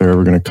wonder if they're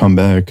ever going to come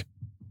back.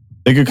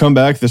 They could come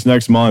back this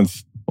next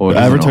month. Well,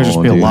 advertisers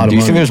pay a lot of money. Do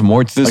you think there's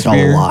more to this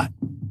Sphere? A lot.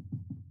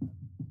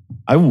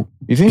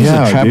 You think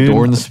there's a trap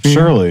door in the Sphere?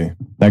 Surely.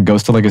 That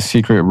goes to like a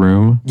secret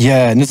room?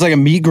 Yeah, and it's like a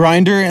meat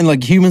grinder and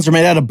like humans are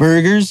made out of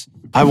burgers.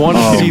 I want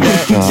to see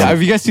that. Yeah,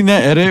 have you guys seen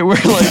that edit where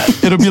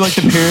like it'll be like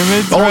the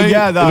pyramids? Oh right?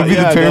 yeah, it'll be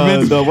the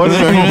pyramids. What is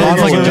it?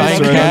 Like a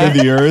giant cat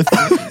under the earth.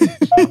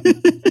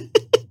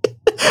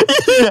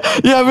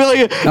 Yeah, it'd be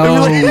like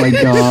my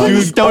god,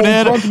 dude,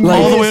 Stonehead all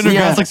the way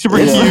underground. It's like super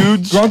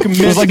huge. Drunk and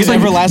it's like an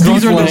everlasting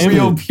these flame. Are the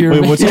real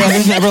pyramids. Wait, what's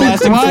there's an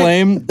everlasting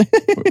flame.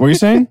 What are you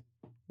saying?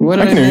 What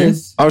did I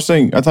miss? I was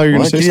saying, I thought you were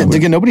going to say something.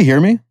 Did nobody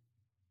hear me?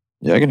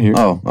 Yeah, I can hear.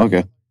 Oh,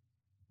 okay.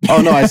 Oh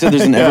no, I said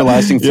there's an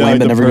everlasting flame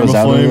that never goes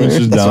out. Flame, it's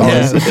just down.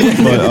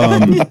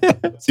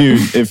 But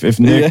dude, if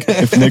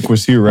Nick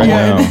was here right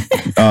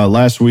now,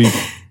 last week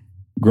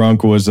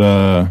Grunk was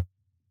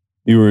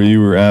you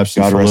were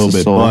absent for a little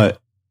bit, but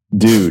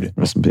dude,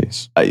 rest in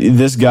peace.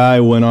 This guy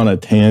went on a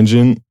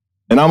tangent,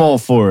 and I'm all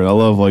for it. I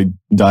love like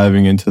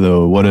diving into the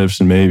what ifs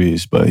and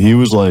maybes, but he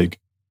was like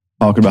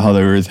talking about how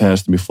the Earth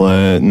has to be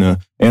flat and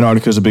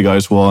Antarctica's a big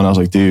ice wall, and I was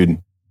like,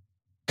 dude.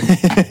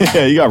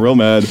 Yeah, you got real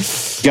mad.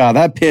 God,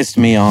 that pissed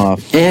me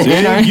off. You and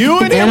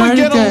him would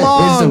get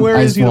along. Where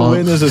is he to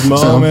witness this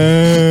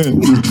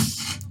moment?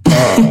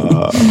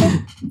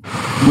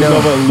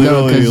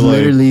 No, because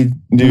literally,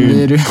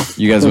 dude,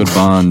 you guys would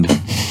bond.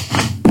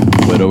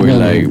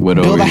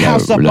 Build a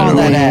house up on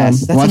that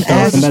ass. That's an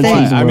ass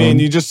state. I mean,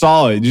 you just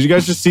saw it. Did you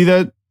guys just see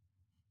that?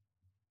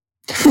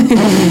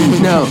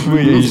 No,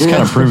 you just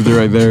kind of proved it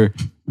right there.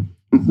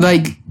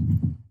 Like,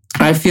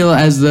 I feel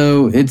as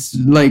though it's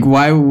like,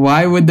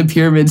 why would the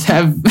pyramids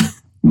have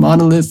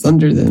monoliths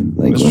under them?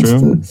 Like, that's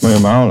true. My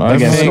amount. I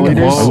guess. Is that what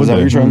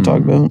you're trying to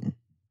talk about?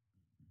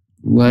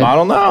 What? I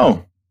don't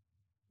know.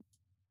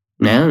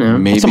 I don't know.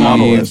 Maybe it's a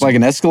monolith, like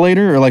an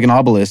escalator or like an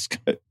obelisk.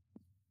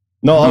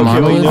 No, okay,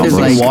 monolith is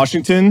like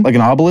Washington, like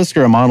an obelisk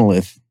or a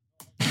monolith.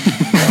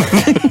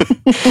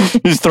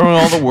 He's throwing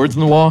all the words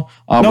in the wall.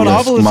 Obelisk, no, an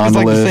obelisk is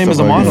like the same as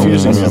a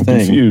monolith. That's the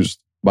thing. Confused.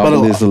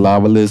 Obelisk, a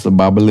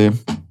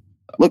obelisk.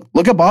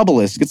 Look up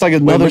obelisk. It's like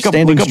another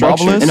standing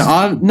structure. An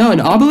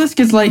obelisk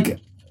is like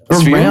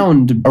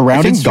around. A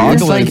rounded sphere?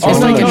 It's like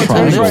a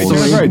triangle.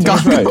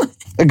 That's right.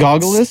 A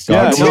gogglist?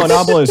 Yeah, no, an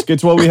obelisk.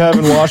 It's what we have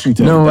in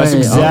Washington. No That's way,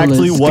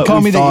 exactly obelisk.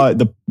 what we thought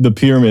the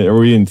pyramid, or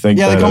we didn't think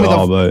that at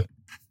all, but...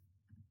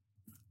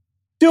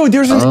 Dude,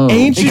 there's an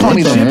ancient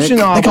Egyptian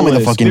obelisk. They call me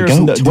the fucking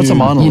goat. What's a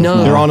monolith? You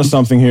know, they're onto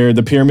something here.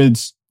 The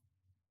pyramids...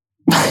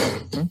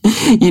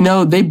 You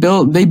know, they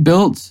built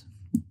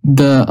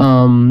the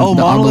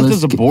monolith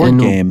is a board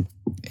game.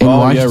 In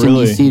Washington,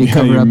 really? DC to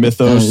cover your up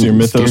mythos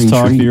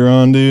talk you're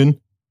on, dude.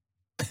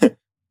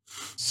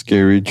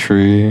 Scary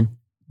tree.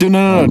 Dude,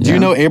 no. Do you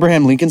know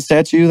Abraham Lincoln's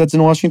statue that's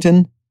in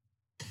Washington?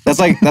 That's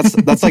like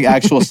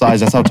actual size.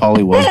 That's how tall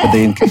he was, but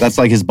that's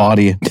like his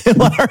body.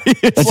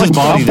 That's his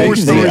body.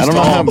 I don't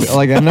know how.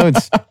 Like I know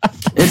it's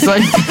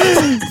like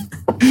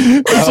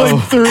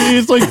like three.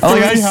 It's like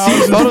I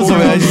see photos of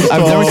it.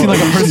 I've never seen like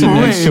a person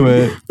next to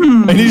it,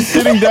 and he's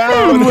sitting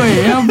down.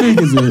 Wait, how big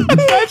is it?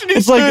 Imagine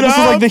it's like this is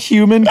like the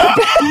human. Oh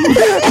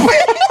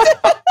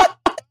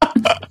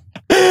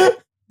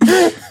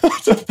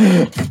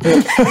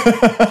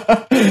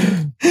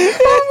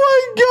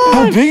my god!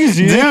 How big is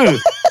he, dude?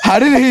 How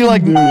did he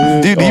like?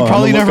 Dude, he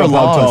probably never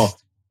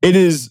lost. It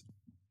is.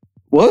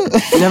 What?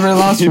 Never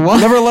lost what?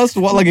 Never lost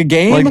what? Like a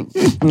game? Like,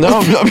 no.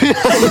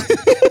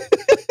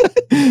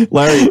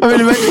 Larry. I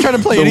mean, imagine trying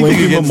to play anything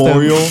Lincoln against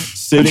Memorial them.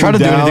 Sitting try to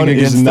down do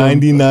anything is against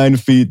 99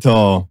 feet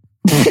tall.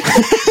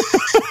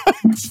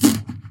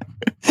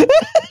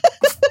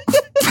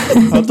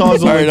 How tall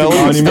is the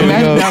Lincoln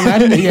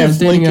Monument?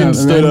 Standing up.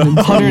 Stood up.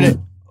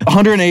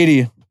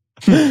 180.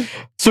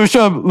 Search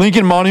up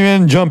Lincoln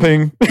Monument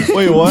jumping.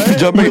 Wait, what?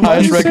 Jumping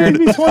highest record.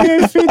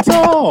 28 feet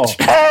tall.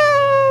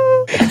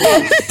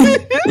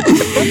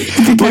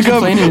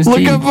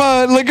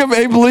 Look up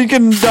Abe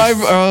Lincoln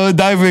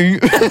diving.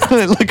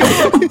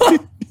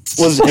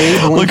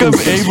 Look up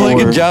Abe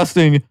Lincoln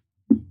jousting.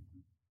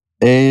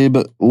 Abe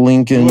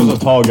Lincoln. He was a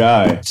tall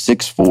guy.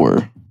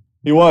 6'4".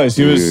 He was.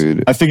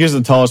 Dude. I think he's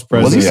the tallest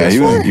president. Was he?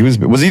 Yeah, he was.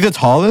 Was he the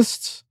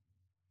tallest?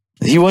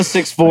 He was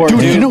 6'4".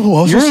 Dude, you know who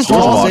else You're as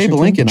tall as Abe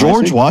Lincoln.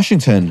 George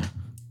Washington.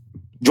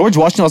 George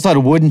Washington also had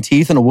wooden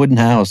teeth and a wooden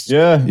house.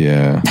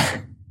 Yeah.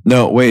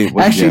 No, wait.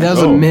 Actually, that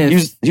was a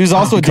myth. He was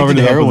also addicted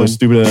to heroin.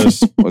 Stupid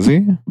ass. Was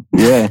he?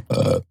 Yeah.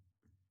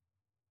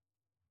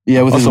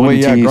 Yeah, with his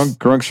wooden teeth.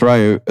 Grunk's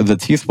right. The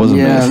teeth was a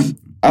myth.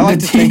 I like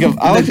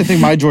to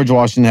think my George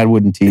Washington had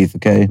wooden teeth.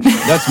 Okay,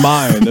 that's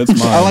mine. That's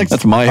mine.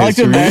 That's my history. I like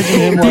to imagine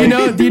him.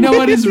 Do you know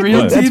what his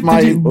real teeth?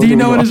 Do you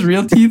know what his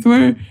real teeth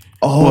were?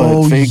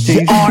 Oh, fake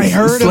teeth. Oh, I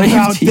heard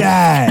about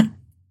that.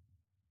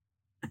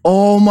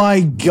 Oh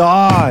my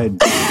god.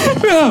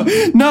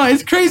 No,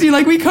 it's crazy.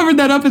 Like, we covered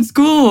that up in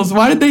schools.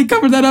 Why did they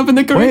cover that up in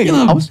the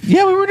curriculum?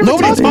 We were never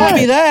Nobody told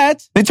me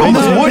that. They told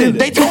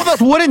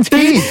us wooden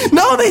teeth.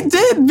 No, they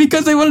did,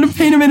 because they wanted to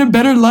paint him in a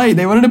better light.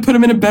 They wanted to put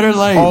him in a better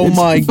light. Oh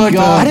my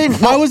God.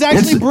 I was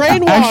actually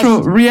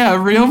brainwashed.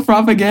 Real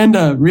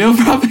propaganda. Real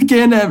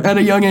propaganda at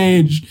a young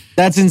age.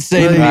 That's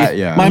insane.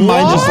 My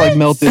mind just like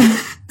melted.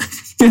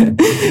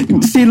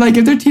 See, like,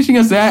 if they're teaching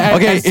us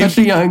that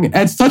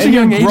at such a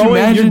young age,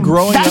 imagine you're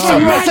growing that's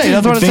up. What I'm saying.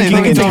 That's what I'm saying.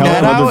 Thinking and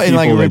telling other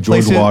people that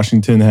George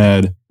Washington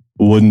had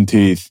wooden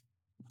teeth.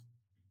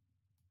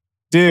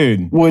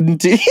 Dude, wooden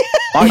teeth.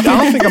 I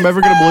don't think I'm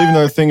ever going to believe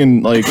another thing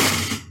in like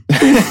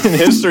in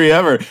history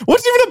ever.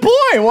 What's even the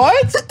point?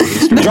 What?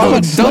 Don't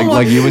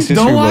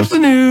watch the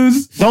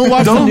news. Don't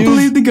watch the news.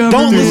 Believe the government.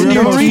 Don't listen to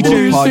your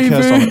teachers.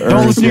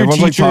 Don't listen to your teachers.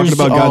 Everyone's like talking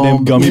about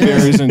goddamn gummy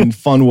bears and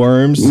fun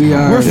worms.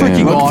 We're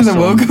freaking awesome.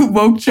 Welcome to the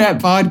woke chat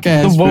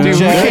podcast. The woke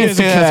chat. We can't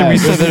say that. We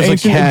said there's a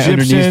cat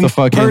underneath the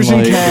fucking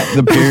Persian cat,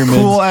 the pyramids.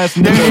 Cool ass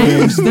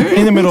ninjas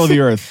in the middle of the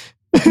earth.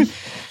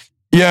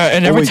 Yeah,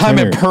 and every time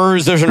it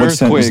purrs, there's an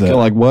earthquake. You're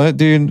like, what,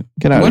 dude?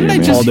 Get out of here. What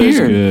did I just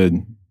hear?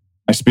 Good.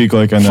 I speak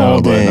like I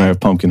know, but I have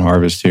pumpkin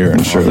harvest here,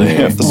 and surely they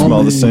have to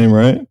smell the same,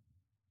 right?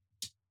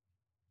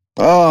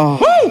 Oh,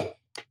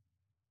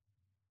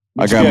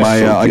 I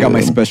got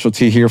my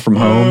specialty here from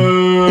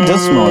home. It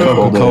does smell like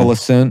Coca-Cola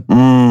scent.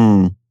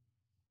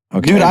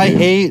 Okay, dude, I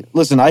hate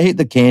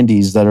the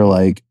candies that are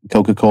like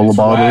Coca-Cola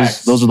bottles.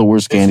 Wax. Those are the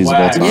worst candies of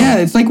all time. Yeah,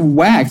 it's like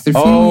wax. They're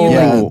feeding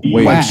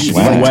you wax.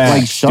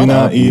 Like shut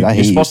up.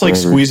 You're supposed to like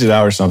squeeze it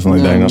out or something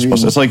like that. You're not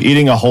supposed to. It's like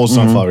eating a whole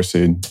sunflower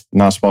seed.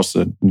 Not supposed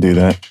to do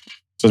that.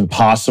 It's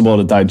impossible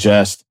to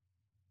digest.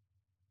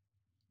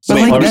 But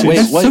like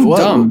that's so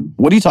dumb.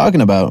 What are you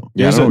talking about?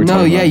 You're supposed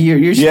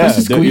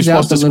to squeeze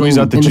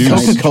out the juice.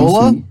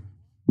 Coca-Cola?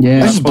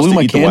 Yeah. I just blew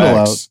my candle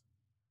out.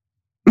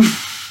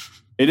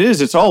 It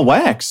is. It's all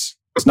wax.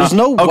 It's not. There's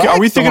no wax. Okay, are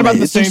we thinking about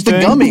the same thing?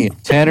 It's a gummy.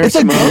 It's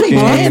a gummy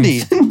candy.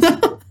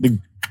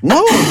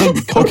 No,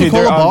 the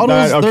Coca-Cola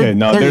bottles.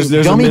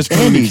 There's a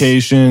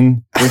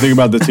miscommunication. We're thinking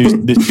about the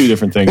two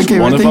different things.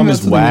 One of them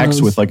is wax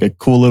with like a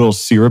cool little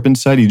syrup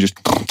inside. You just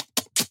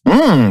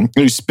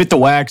you spit the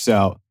wax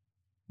out.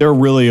 They're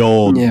really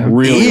old,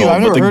 really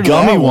old. But the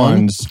gummy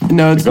ones,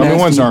 the gummy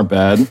ones aren't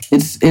bad.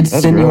 It's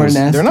senor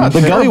nasty. They're not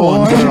the gummy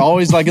ones that are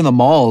always like in the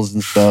malls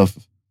and stuff.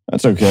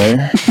 That's okay.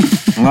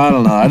 I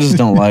don't know. I just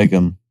don't like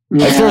them.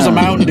 Yeah. If there's a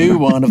Mountain Dew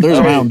one,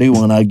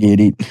 I get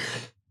it.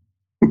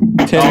 You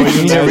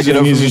never get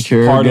over he's just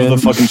part of the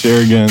fucking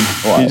chair again.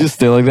 You just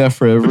stay like that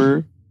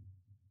forever.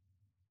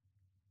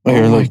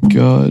 Oh my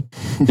god.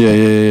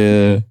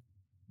 Yeah.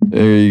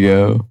 There you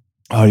go.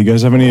 Oh, you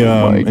guys have any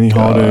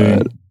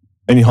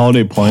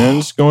holiday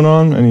plans going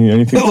on?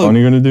 Anything fun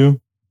you're gonna do?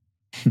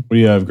 What do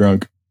you have,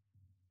 Grunk?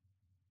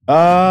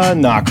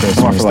 Not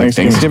Christmas. For like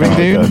Thanksgiving,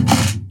 dude.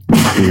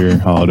 Your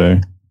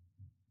holiday.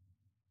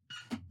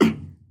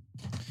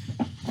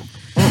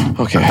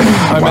 Okay.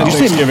 I meant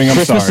Thanksgiving. I'm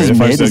Christmas sorry. Is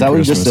if I mid? said Is that what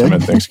you just Christmas, said? I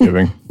meant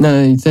Thanksgiving.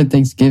 No, you said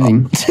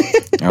Thanksgiving.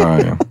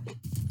 Oh,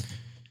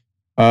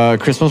 yeah.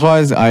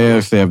 Christmas-wise, I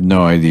actually have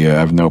no idea. I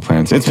have no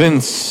plans. It's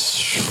been...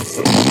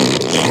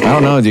 I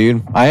don't know,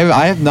 dude. I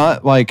have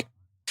not, like...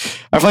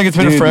 I feel like it's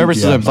been forever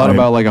since I've thought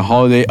about, like, a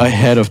holiday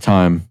ahead of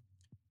time.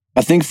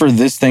 I think for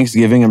this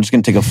Thanksgiving, I'm just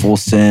going to take a full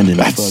send and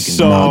fucking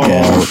knock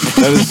out.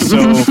 That is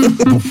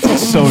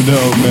so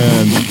dope,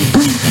 man.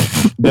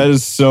 That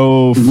is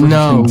so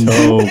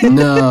dope.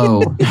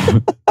 No.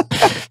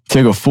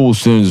 Take a full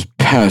send and just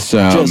pass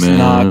out, just man.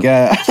 Knock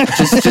out.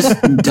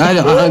 I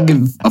don't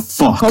give a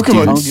fuck. How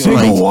come a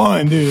single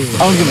one, dude? I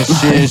don't give a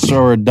shish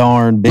or a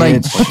darn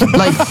bitch.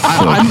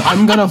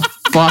 I'm going to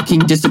fucking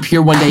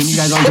disappear one day and you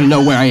guys aren't going to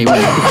know where I am.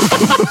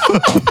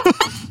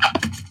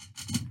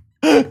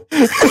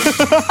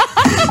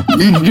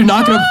 You're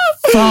not gonna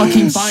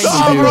fucking find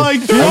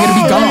me, dude. I'm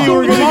gonna be gone.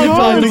 We're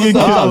gonna get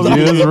killed,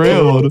 dude. It's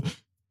real.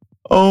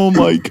 Oh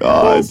my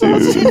god, dude.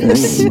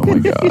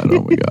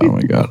 Oh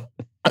my god.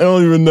 I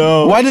don't even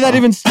know. Why did that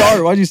even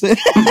start? Why'd you say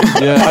that?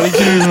 Yeah, how did you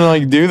even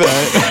like do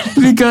that?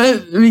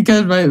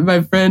 because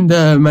my friend,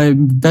 my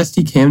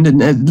bestie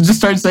Camden, just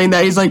started saying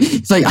that. He's like,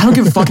 I don't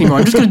give a fuck anymore.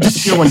 I'm just gonna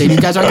disappear one day. You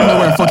guys aren't gonna know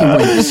where I fucking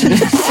went.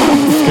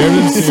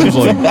 Camden seems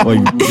like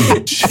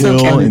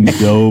chill and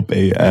dope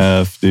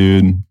AF,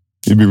 dude.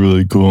 He'd be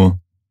really cool.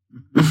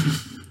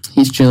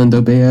 He's chilling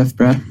dope AF,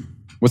 bro.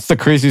 What's the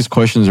craziest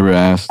questions ever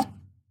asked?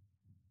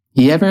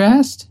 He ever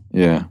asked?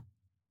 Yeah.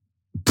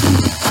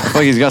 I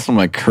feel like he's got some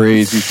like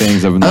crazy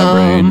things up in that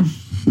brain.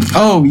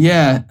 Oh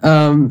yeah.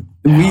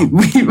 We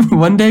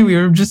one day we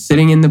were just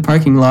sitting in the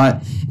parking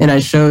lot and I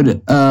showed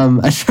him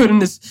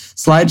this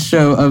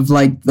slideshow of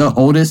like the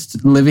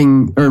oldest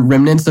living or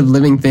remnants of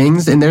living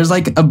things, and there's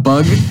like a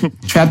bug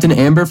trapped in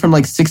amber from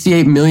like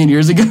 68 million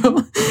years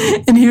ago.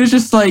 And he was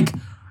just like,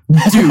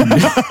 dude,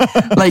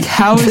 like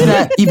how is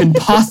that even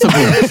possible?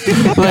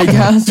 Like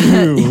how's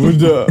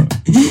that?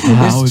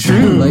 It's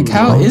true. Like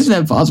how is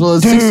that possible?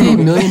 A 68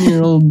 million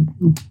year old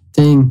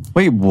thing.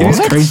 Wait, what?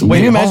 It's crazy. Wait,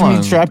 can you imagine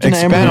being trapped in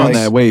amber? Expand on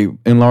that. Wait,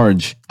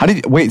 enlarge. How did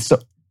you, wait, so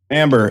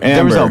Amber.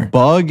 There was a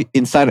bug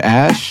inside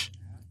Ash.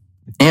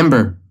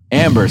 Amber.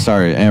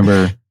 Sorry,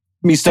 Amber.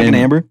 Me stuck in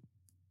Amber?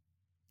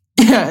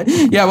 Yeah.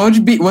 What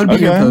would be your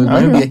pose?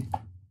 Okay.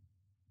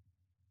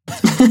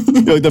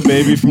 You're like the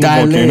baby from the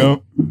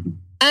volcano.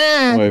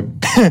 Wait.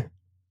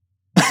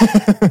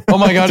 Oh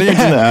my god, It's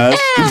in the ass.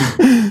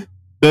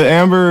 The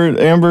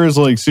amber is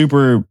like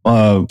super.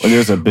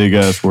 There's a big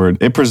ass word.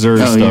 It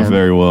preserves stuff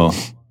very well.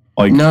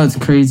 Like no, it's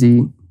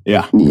crazy.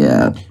 Yeah.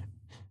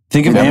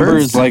 Think of amber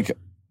as like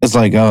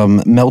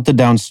melted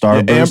down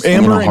starburst.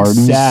 Amber and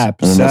hardens.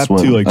 Sap. And Sap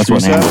too, like that's tree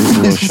what sap.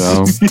 amber is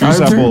show. Tree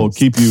sap will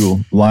keep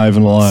you live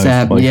and alive.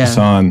 Sap, like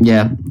Hassan.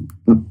 Yeah.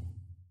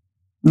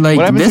 Like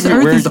what happens this if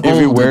earth is if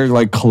you old. wear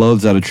like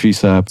clothes out of tree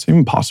sap? It's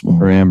even possible.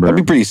 Or amber.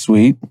 That'd be pretty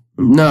sweet.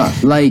 No,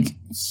 like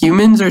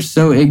humans are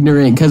so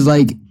ignorant because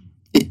like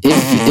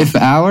if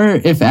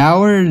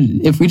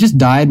we just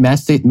died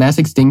mass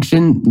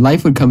extinction,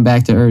 life would come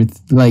back to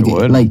Earth. Like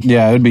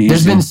yeah, it'd be.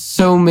 There's been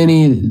so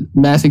many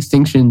mass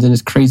extinctions and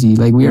it's crazy.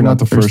 Like we're not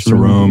the first to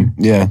roam.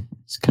 Yeah.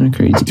 It's kind of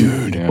crazy,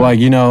 dude. Yeah. Like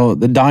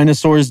the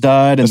dinosaurs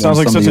died, and it sounds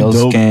then like such a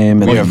dope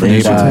came, and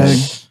they died.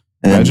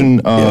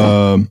 Imagine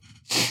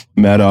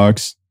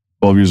Maddox,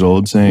 12 years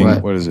old,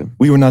 saying, "What is it?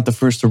 We were not the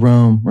first to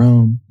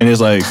roam," and he's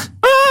like,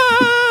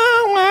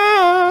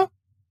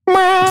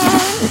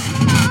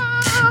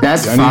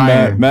 "That's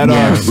fire."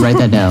 Maddox, write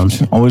that down.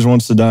 Always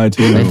wants to die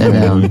too. Write that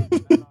down.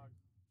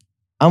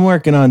 I'm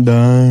working on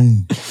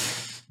dying.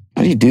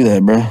 How do you do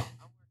that, bro?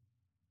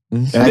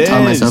 I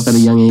taught myself at a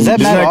young age. Is that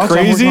Maddox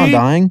crazy? On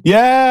dying?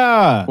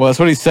 Yeah. Well, that's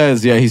what he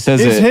says. Yeah, he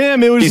says it's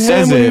him. It was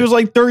him when he was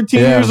like 13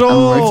 years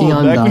old.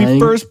 Back when he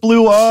first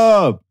blew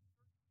up.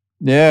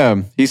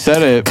 Yeah, he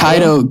said it.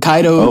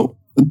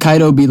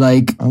 Kaido be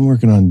like, I'm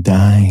working on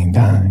dying.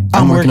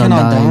 I'm working on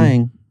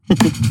dying.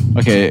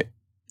 Okay.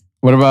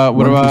 What about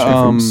oh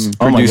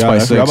my God, I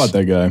forgot about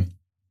that guy.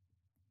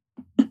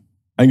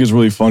 I think it's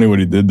really funny what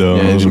he did though.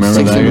 Yeah, do you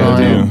remember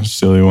that guy?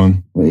 Silly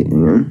one. Wait, I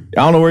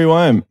don't know where he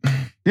went.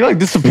 He like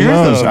disappeared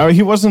though. I mean,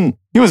 he wasn't.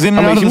 He was in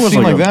and out of the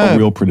scene like that. A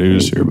real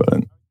producer,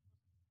 but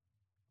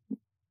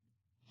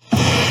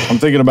I'm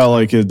thinking about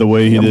like the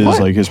way he did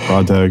like his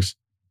projects.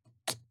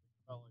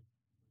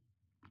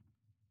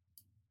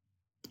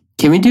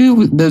 Can we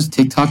do those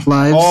TikTok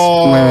lives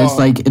where it's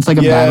like a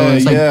battle?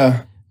 It's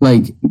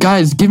like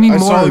guys, give me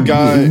more.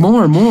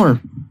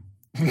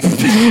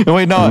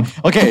 Wait, no.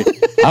 Okay,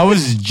 I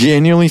was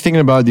genuinely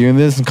thinking about doing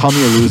this and call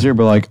me a loser,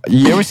 but like,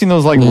 you ever seen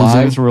those like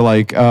lives where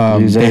like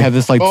they have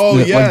this like,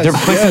 they're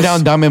placing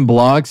down diamond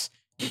blocks,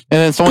 and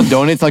then someone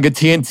donates like a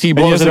TNT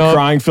blows it up.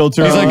 Crying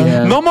filter. He's like,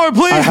 no more,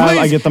 please.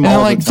 I get them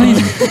all the time.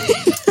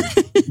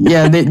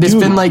 Yeah, they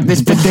spend like they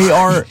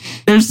are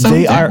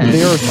sad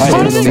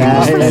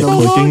at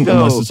clicking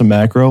unless it's a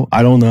macro.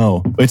 I don't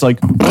know. It's like.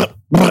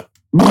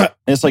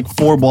 It's like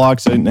 4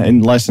 blocks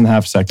in less than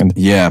half a second.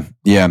 Yeah.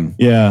 And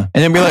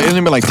then be like 10,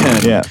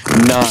 9,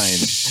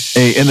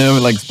 8, and then it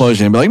would like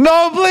explosion and be like,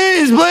 no,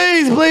 please,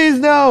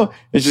 no.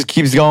 It just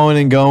keeps going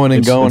and going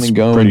and going,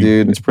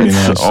 dude. It's pretty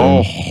nice.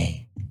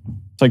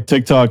 It's like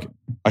TikTok.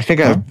 I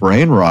think I have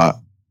brain rot.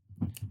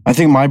 I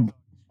think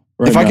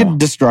if I could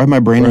describe my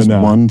brain as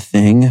one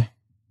thing,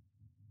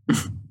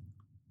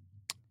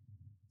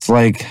 it's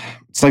like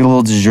a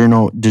little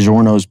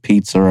DiGiorno's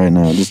pizza right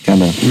now. Just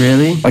kind of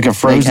really like a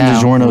frozen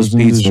DiGiorno's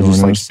pizza,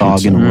 just like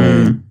sogging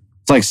away.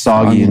 It's like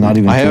soggy and not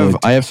even.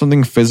 I have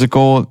something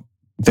physical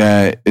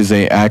that is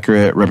a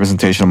accurate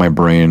representation of my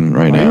brain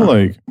right now.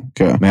 Like,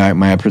 okay,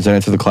 may I present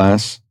it to the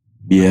class?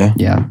 Yeah.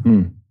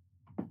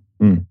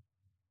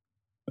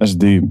 That's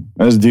deep.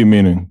 That's deep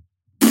meaning.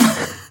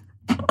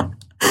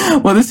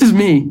 Well, this is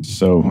me.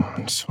 So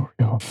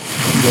real.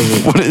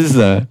 What is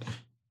that?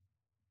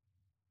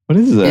 What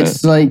is that?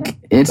 It's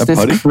like this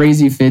putty?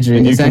 crazy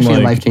fidget. It's actually a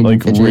life-changing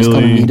fidget. It's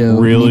called Nido.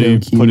 Really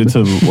Nido put it to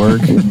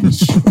work.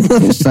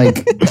 It's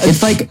like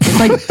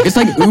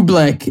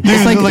oobleck.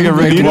 It's like a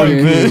regular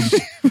fish.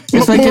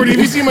 It's like Morty, have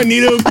you seen my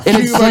Nido? And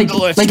it's like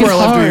it's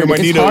hard.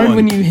 It's hard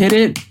when you hit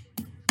it.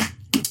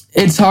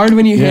 It's hard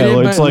when you hit it,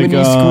 but when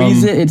you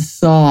squeeze it, it's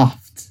soft.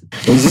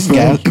 Is this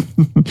gas?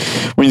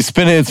 When you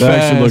spin it, it's fast.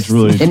 Actually looks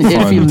really and fun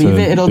if you leave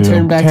it, it'll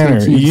turn back to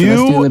a cube.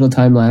 So let's do a little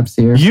time lapse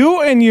here.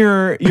 You and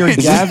your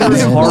gather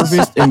and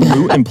harvest and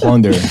loot and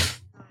plunder.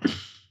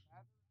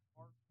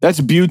 That's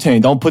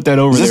butane. Don't put that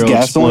over there. It'll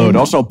explode.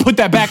 Also, put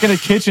that back in the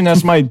kitchen.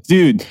 That's my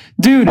dude.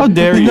 Dude, how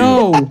dare you?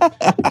 No.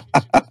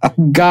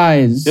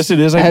 Guys. Yes, it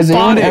is. Has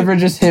anyone ever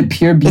just hit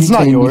pure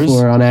butane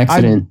before on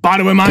accident? I bought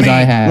it with money. Because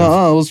I have.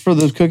 No, it was for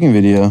the cooking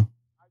video.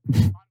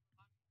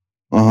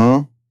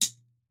 What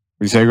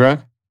do you say, Greg?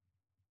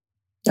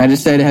 I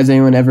just said, has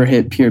anyone ever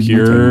hit pure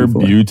butane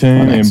before?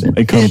 Butane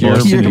and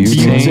combusted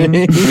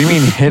butane? What do you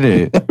mean hit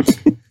it?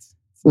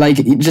 Like,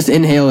 just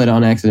inhale it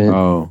on accident.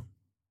 Oh.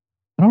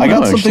 I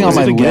got something on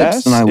my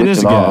lips and I licked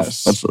it off.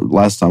 That's the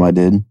last time I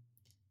did.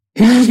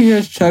 Who here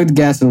has chugged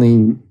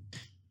gasoline?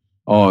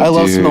 Oh, I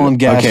love smelling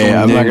gasoline. Okay,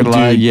 I'm not gonna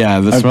lie. Yeah,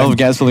 the smell of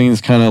gasoline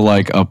is kind of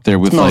like up there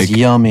with smells like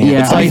yummy.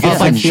 Yeah, it's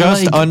like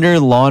just under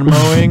lawn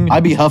mowing.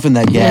 I'd be huffing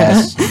that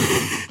gas.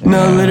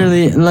 No,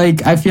 literally,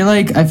 like I feel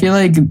like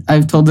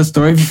I've told this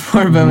story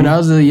before, but when I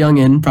was a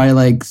youngin', probably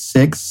like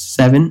 6,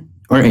 7,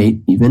 or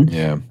 8 even.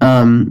 Yeah.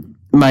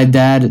 My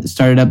dad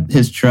started up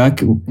his truck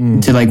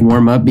to like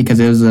warm up because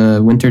it was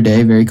a winter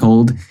day, very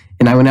cold.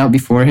 And I went out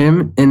before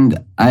him, and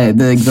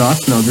the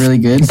exhaust smelled really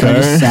good. So I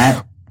just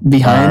sat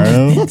behind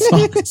the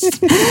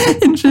exhaust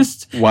and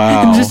just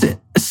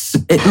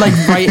like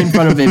right in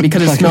front of it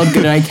because it smelled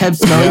good. And I kept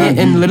smelling it,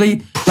 and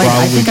literally, like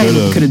I think I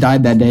could have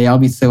died that day. I'll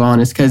be so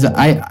honest, because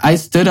I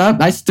stood up.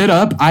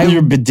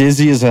 You were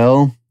dizzy as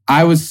hell.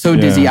 I was so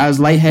dizzy. I was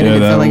lightheaded. It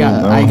felt like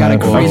I got a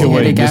crazy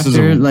headache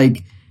after.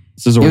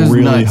 This is a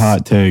really nuts.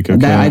 Hot take. Okay,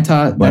 that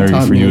taught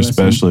for you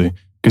especially.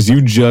 Because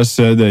you just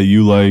said that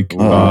you like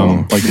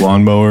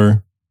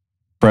lawnmower,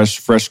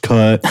 fresh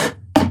cut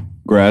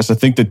grass. I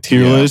think the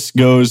tier list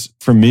goes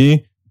for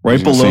me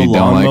right below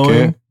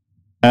lawnmower.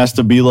 Has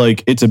to be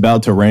like it's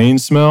about to rain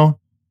smell.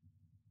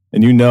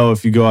 And you know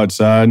if you go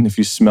outside, if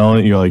you smell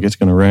it, you're like it's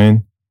gonna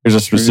rain. There's a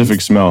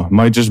specific smell. It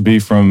might just be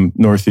from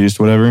Northeast,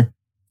 whatever.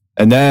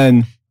 And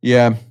then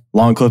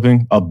lawn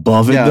clipping.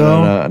 Above it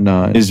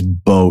though is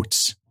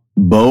boats.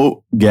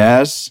 Boat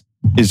gas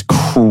is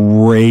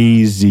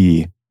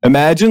crazy.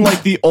 Imagine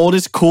like the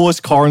oldest,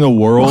 coolest car in the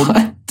world,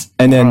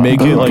 and then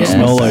make it like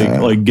smell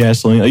like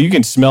gasoline. Like, you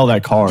can smell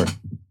that car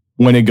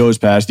when it goes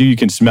past you. You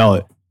can smell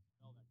it.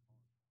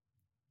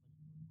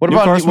 What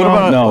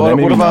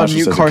about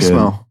new car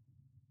smell?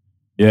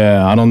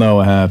 Yeah, I don't know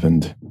what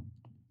happened.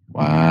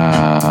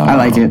 Wow, I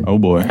like it. Oh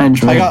boy,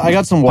 I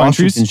got some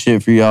Washington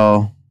shit for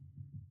y'all.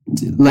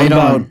 Laid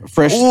on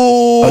fresh.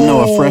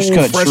 A fresh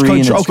cut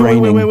tree. And it's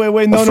raining.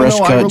 Wait. No. I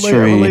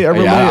relate.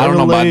 I don't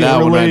know about that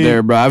one right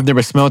there, bro. I've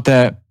never smelled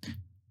that.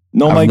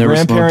 No, my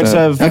grandparents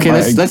have. Okay,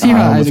 let's hear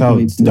how Isaac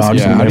relates to this.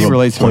 How do you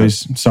relate to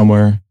place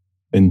somewhere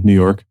in New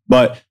York?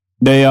 But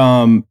they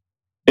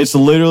it's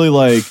literally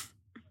like.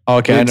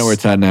 Okay, I know where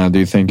it's at now. Do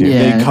you think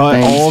they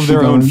cut all of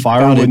their own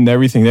firewood and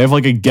everything? They have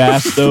like a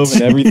gas stove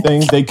and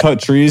everything. They cut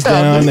trees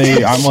down.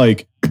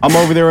 I'm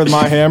over there with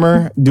my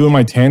hammer doing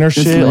my Tanner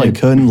shit, like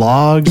cutting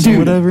logs or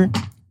whatever.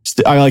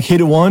 I like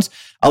hit it once.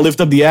 I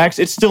lift up the axe.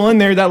 It's still in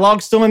there. That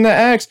log's still in the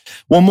axe.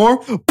 One more,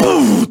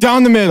 poof,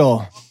 down the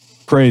middle.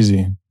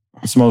 Crazy.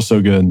 It smells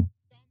so good.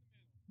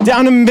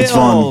 Down the middle. It's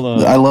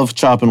fun. I love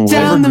chopping wood.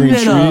 Down the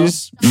middle.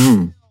 Trees.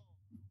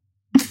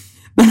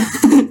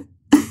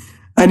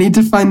 I need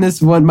to find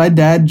this one. My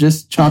dad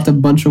just chopped a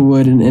bunch of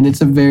wood, and it's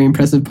a very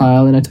impressive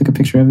pile, and I took a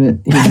picture of it.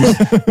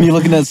 You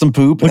looking at some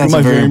poop? That's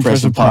a very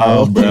impressive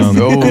pile.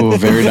 Oh,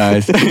 very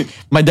nice.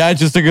 My dad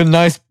just took a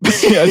nice...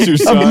 Yeah, it's your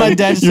son. My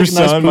dad just took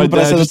a nice poop, but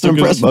I said it's an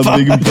impressive pile. A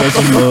big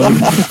impressive load.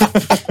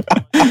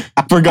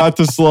 Forgot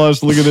to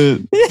slush. Look at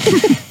it.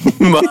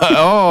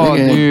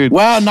 Dude.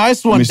 Wow,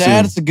 nice one,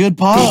 Dad. It's a good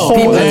pile.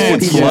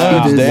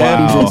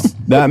 Wow.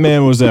 That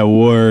man was at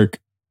work.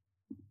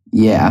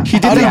 Yeah. He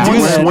did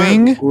that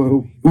swing?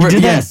 We're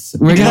going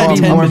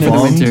to be warm for the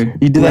winter.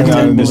 He did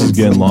that. This is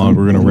getting long.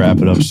 We're going to wrap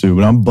it up soon.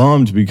 But I'm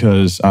bummed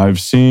because I've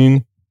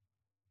seen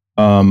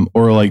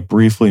or like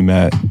briefly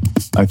met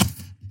did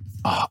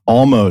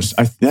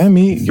I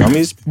meet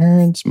Yummy's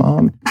parents,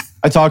 mom?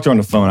 I talked to her on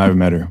the phone. I haven't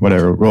met her.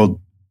 Whatever. We'll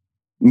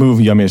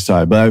move Yummy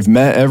aside. But I've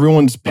met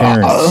everyone's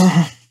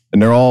parents and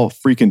they're all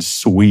freaking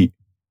sweet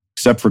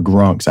except for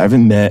Grunk's. I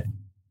haven't met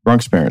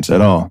Grunk's parents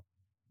at all.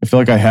 I feel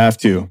like I have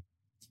to.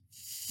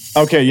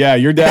 Okay, yeah,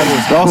 your dad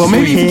was. Well,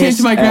 maybe if you came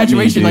to my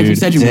graduation, like you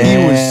said, you would. He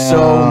was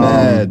so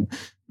mad.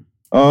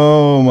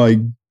 Oh my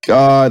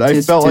god,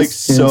 I felt like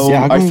so.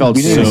 I felt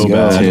so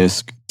bad.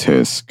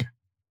 Tisk.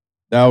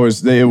 That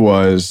was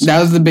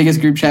the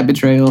biggest group chat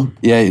betrayal.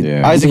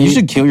 Yeah. Isaac, you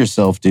should kill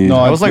yourself, dude. No,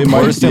 I was like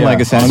worse than like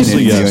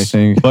assassinating you, I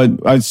think.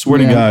 But I swear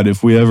to God,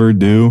 if we ever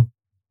do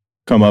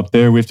come up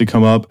there, we have to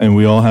come up and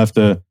we all have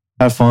to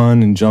have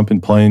fun and jump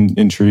and play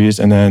in trees,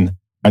 and then.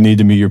 I need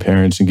to meet your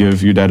parents and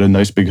give your dad a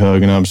nice big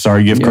hug. And I'm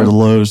sorry, gift card to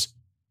Lowe's.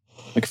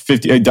 Like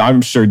 50.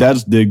 I'm sure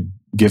dads dig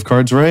gift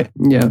cards, right?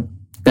 Yeah.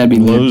 That'd be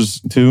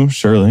Lowe's too,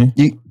 surely.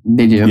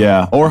 They do.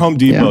 Yeah. Or Home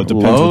Depot. Yeah.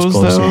 Depends what's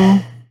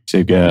closer.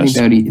 Save gas.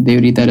 I think they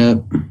would eat that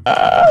up.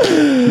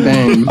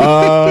 Bang.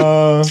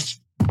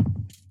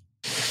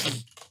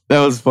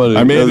 That was funny.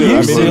 I made an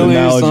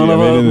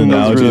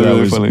analogy that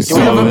was funny.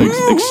 So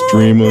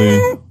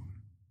extremely...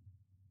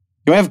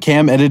 Do I have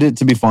Cam edit it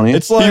to be funny?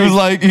 It's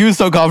like he was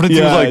so confident.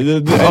 Yeah, he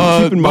was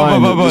like, keep in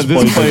mind that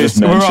this place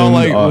we're all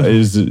like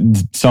is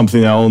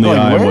something that only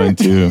I went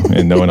to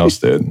and no one else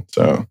did.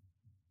 So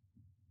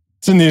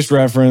it's a niche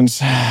reference.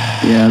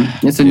 Yeah,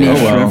 it's a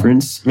niche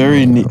reference.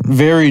 Very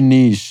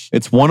niche.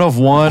 It's one of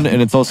one,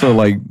 and it's also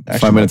like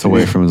 5 minutes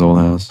away from his old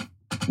house.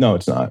 No,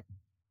 it's not.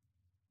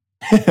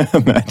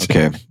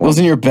 Okay, it was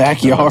in your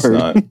backyard.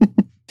 No,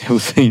 it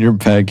was in your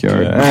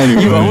backyard. Yeah,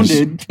 you owned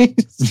it.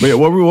 Wait,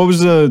 what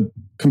was the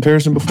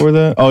comparison before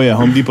that? Oh yeah,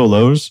 Home Depot,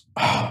 Lowe's.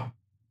 I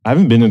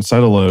haven't been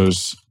inside a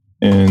Lowe's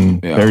in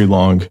very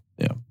long.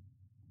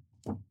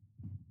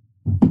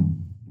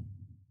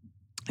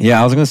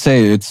 Yeah, I was gonna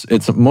say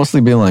it's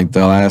mostly been like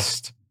the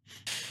last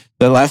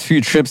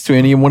few trips to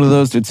any one of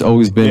those. It's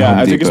always been Home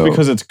I Depot. think it's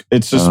because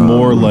it's just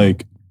more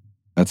like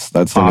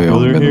That's the way all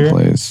the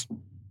plays.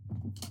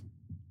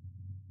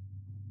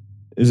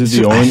 Is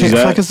it the orange? Is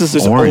that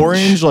this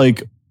orange?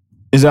 Like,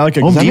 is that like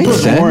a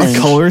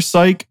color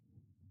psych?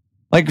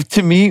 Like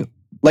to me,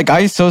 like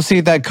I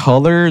associate that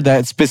color,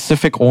 that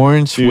specific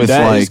orange, with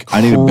like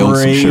I need to build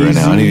some shit right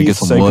now. I need to get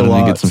some wood.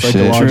 I need to get some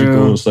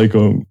shit.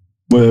 Psycho,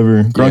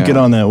 whatever. Grunt, get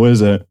on that. What is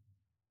that?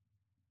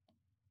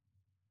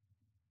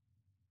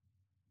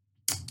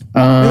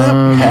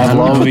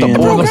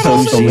 Pavlovian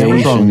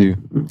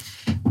association.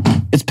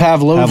 It's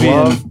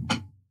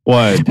Pavlovian.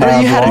 What?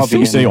 Pavlovian.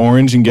 You say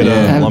orange and get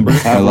a lumber.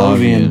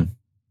 Pavlovian.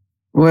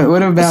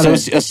 What about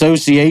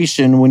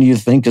association when you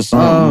think of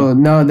something? Oh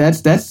no,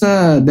 that's what's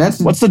the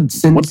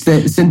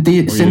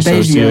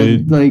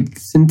synthesia, like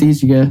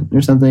synthesia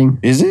or something.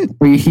 Is it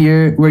where you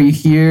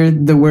hear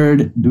the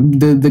word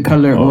the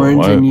color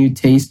orange and you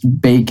taste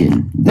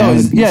bacon?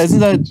 Isn't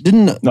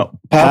that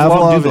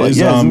Pavlov is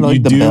you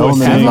do a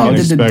thing and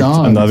expect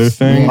another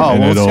thing. Oh,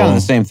 well, it's kind of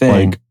the same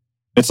thing. Like,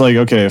 it's like,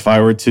 okay, if I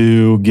were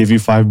to give you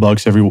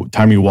 $5 every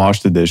time you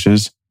wash the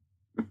dishes,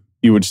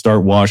 you would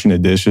start washing the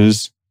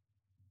dishes.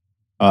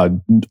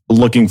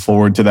 Looking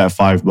forward to that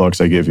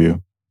 $5 I give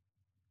you.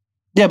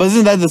 Yeah, but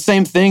isn't that the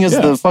same thing as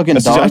the fucking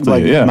dog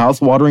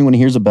mouth watering when he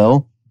hears a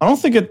bell? I don't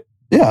think it.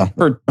 Yeah,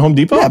 or Home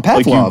Depot. Yeah,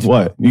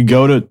 Pavlov. You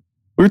go to.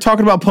 We were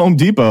talking about Home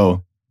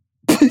Depot.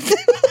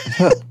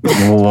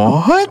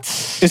 What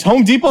is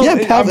Home Depot?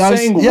 Yeah, I'm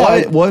saying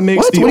what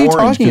makes the orange? What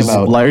are you talking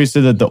about? Larry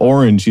said that the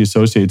orange he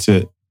associates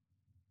it.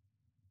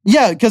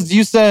 Yeah, because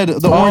you said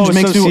the orange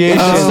makes you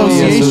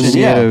association.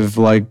 Yeah,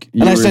 like,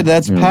 and I said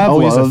that's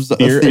Pavlov's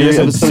theory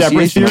of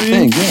association.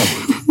 Thing.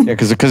 Yeah,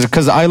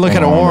 because I look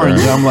at orange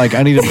and I'm like,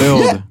 I need to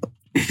build.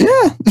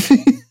 Yeah.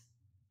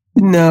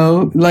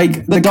 No,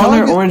 like the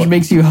color orange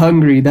makes you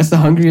hungry. That's the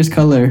hungriest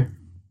color.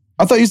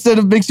 I thought you said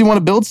it makes you want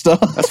to build stuff.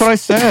 That's what I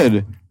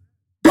said.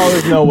 Oh,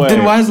 there's no way.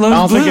 Then why is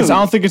Lowe's blue? I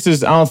don't think it's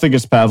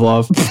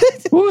Pavlov.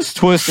 Who's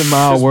twisting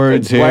my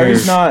words here?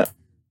 Larry's not.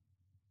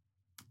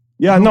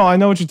 Yeah, no, I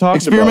know what you're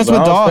talking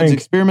about.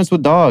 Experiments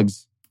with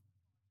dogs.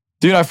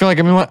 Dude, I feel like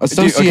I'm in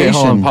association. Okay,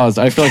 hold on, pause.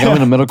 I feel like I'm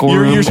in a medical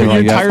room. Your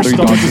entire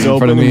stomach is open in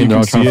front of me, and they're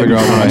all trying to figure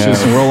out what I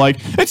have. And we're like,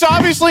 it's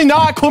obviously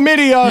not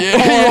chlamydia.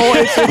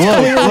 It's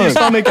clearly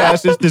stomach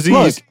acid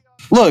disease.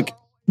 Look,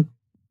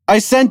 I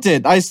sent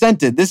it.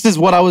 This is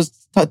what I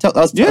was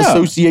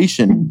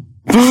association.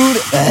 Food,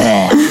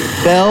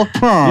 bell,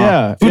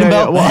 yeah, food and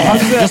bell. Well, how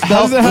does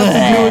that have to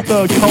do with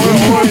the color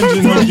orange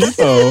in Home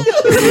Depot?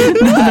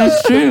 No,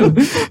 that's true.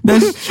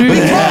 That's true.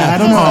 Yeah, I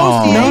don't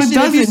know. No, it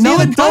doesn't.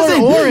 No, it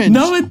doesn't. Orange.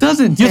 No, it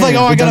doesn't. You're like,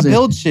 I gotta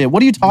build shit.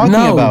 What are you talking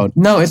about?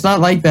 No, it's not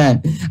like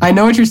that. I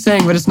know what you're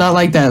saying, but it's not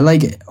like that.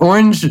 Like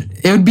orange,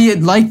 it would be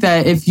like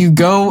that if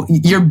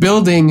you're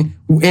building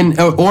in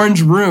an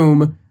orange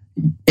room,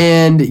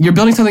 and you're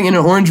building something in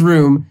an orange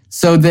room.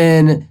 So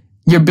then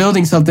you're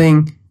building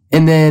something.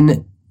 And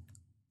then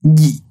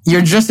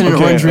you're just in an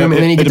orange room,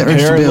 and then you get the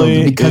urge to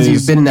build because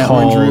you've been in that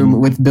orange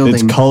room with building.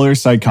 It's color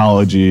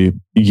psychology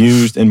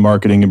used in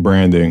marketing and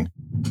branding.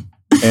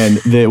 And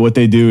what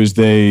they do is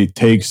they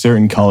take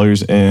certain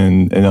colors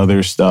and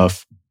other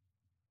stuff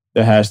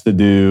that has to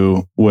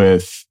do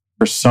with,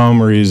 for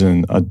some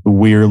reason, a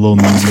weird little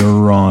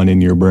neuron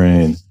in your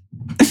brain.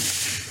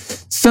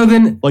 So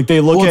then, like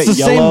they look at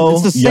yellow.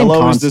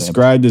 Yellow is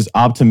described as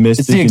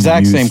optimistic. It's the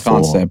exact same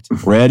concept.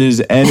 Red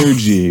is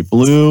energy.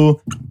 Blue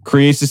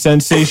creates a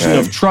sensation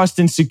of trust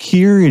and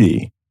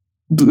security.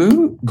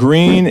 Blue.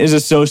 Green is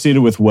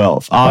associated with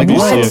wealth.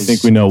 Obviously, I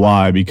think we know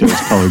why, because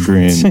it's color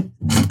green.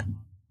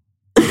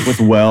 With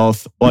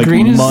wealth, like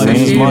green is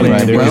money,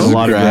 right? There's a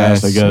lot of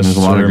grass, I guess. There's a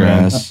lot of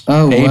grass.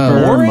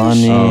 Paper,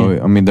 money. Oh,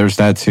 I mean, there's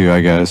that too,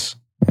 I guess.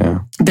 Yeah.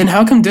 Then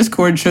how come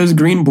Discord shows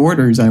green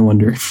borders, I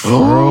wonder?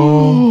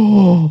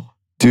 Oh,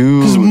 dude.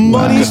 Because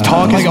money's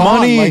talking like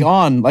money.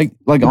 on. Money.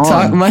 I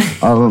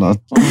don't know.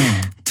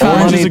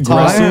 Orange is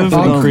aggressive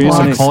and creates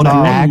a call to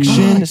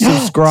action.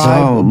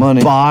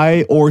 Subscribe,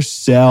 buy, or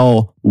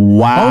sell.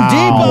 Wow.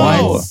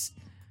 Home Depot.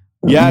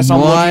 Yes, I'm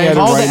looking at it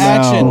right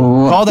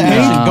now. Call to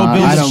action. Go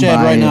build a shed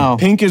right now.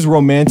 Pink is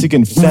romantic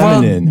and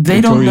feminine. Well,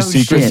 they don't know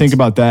Secret. shit. Think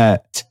about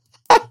that.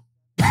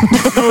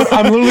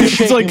 I'm literally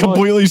it's like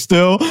completely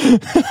still.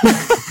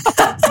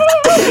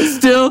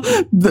 Still,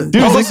 dude,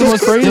 this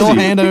is crazy.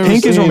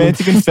 Pink is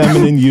romantic and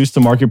feminine, used to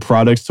market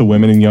products to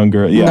women and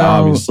younger. Yeah,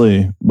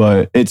 obviously,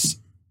 but it's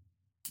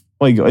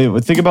like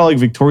think about like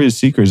Victoria's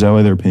Secret. Is that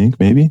why they're pink?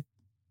 Maybe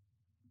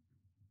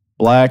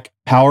black,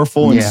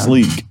 powerful and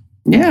sleek.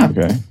 Yeah.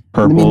 Okay.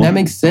 Purple. I mean, that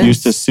makes sense.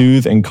 Used to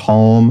soothe and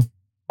calm,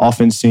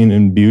 often seen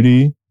in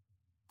beauty.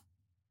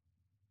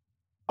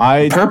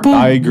 Purple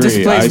I agree.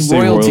 displays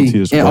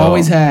royalty. As well. It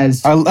always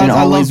has. I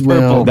love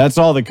purple. That's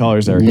all the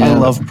colors there. Yeah. I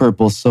love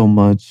purple so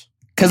much.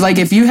 Because like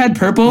if you had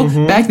purple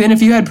back then,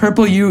 if you had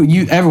ppurple,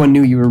 you everyone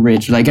knew you were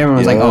rich. Like everyone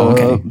was like,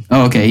 oh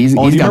okay, he's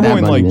got that money. You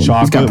remember when like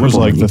chocolate was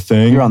like the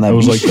thing? You're on that. It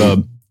was like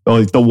the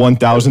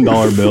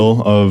 $1,000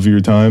 bill of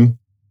your time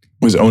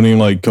was owning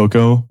like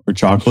cocoa or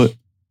chocolate.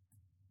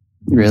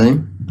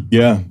 Really?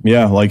 Yeah,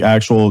 like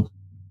actual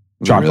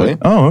Chocolate. Really?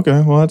 Oh,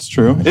 okay. Well, that's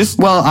true.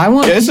 I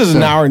want. This is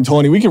an hour and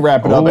 20. We can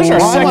wrap it up. It's our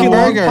second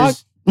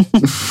burgers.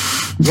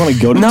 You want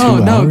to go to 2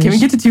 hours? No. Can we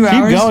get to 2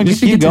 hours?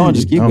 Keep going.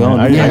 Just keep going.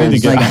 I need to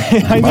get.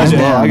 I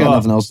got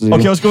nothing else to do.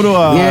 Okay, let's go to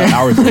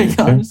hour 3. Like,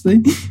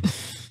 honestly,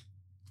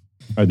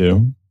 I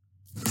do.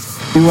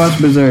 we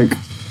watched Berserk.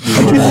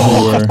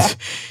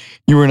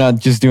 You were not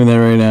just doing that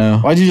right now.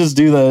 Why'd you just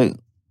do that?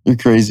 You're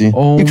crazy.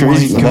 Oh You're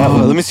crazy my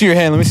God. Let me see your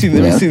hand. Let me see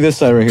this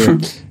side right here.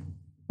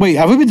 Wait,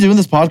 have we been doing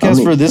this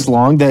podcast for this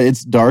long that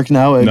it's dark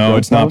now? No,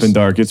 it's not been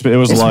dark. It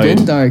was light.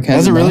 It's been dark.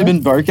 Has it really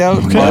been dark out?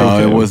 Okay. No,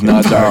 it was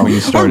not dark when you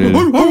started.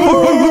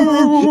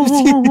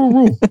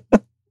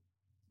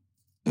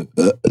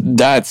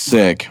 That's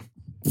sick.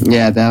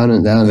 Yeah, that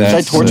one. Should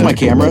I torch my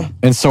camera?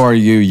 And so are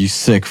you, you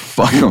sick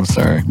fuck. I'm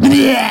sorry.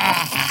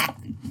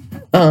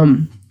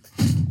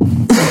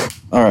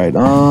 All right.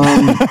 Well,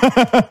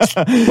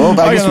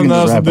 I guess we can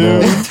just wrap it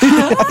up.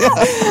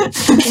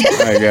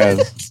 All right,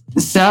 guys.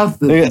 South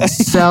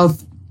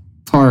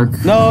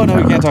Park. No,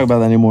 we can't talk about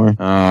that anymore.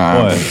 Where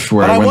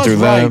I went through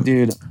that,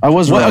 dude. I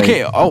was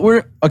right.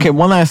 Okay.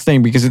 One last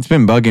thing because it's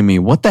been bugging me.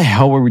 What the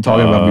hell were we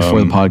talking about before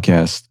the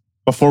podcast?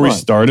 Before we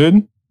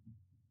started.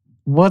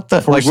 What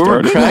the? Like we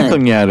were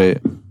crackling at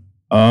it.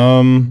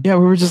 Yeah, we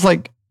were just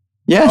like,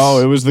 yes. Oh,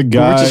 it was the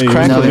guy. We were just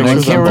crackling.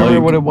 I can't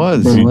remember what it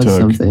was. There was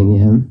something.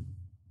 Yeah.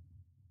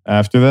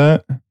 After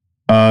that,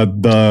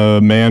 the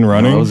man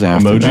running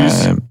emojis.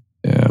 That.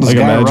 Yeah. Like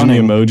imagine the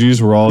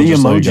emojis were all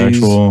just like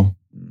actual.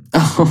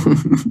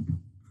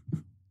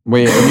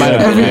 Wait, it might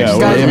have been.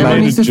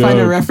 Everyone needs to find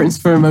a reference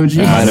for emoji.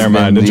 Never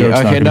mind. The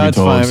joke's not no, it's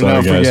told, fine.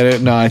 No, forget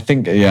it. No, I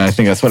think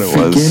that's what it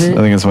was. I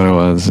think that's what it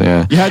was.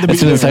 Yeah. You had to be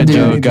an inside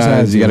joke,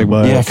 guys. You got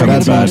to. Yeah,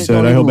 that's what I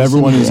said. I hope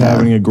everyone is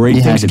having a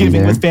great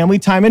Thanksgiving with family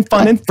time and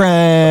fun and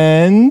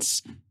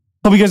friends.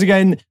 Hope you guys are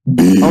getting.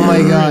 Oh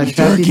my gosh!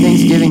 Happy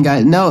Thanksgiving,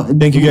 guys! No,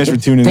 thank you guys for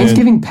tuning in.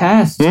 Thanksgiving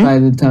passed by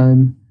the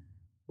time.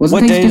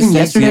 What day is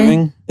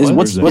Thanksgiving?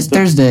 What's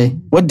Thursday?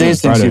 What day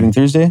is Thanksgiving?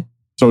 Thursday.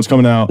 So it's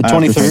coming out the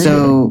 23rd.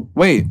 So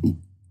wait.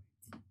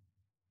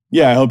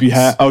 Yeah, I hope you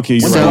had. Okay,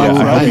 you're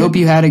right. I hope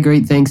you had a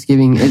great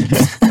Thanksgiving.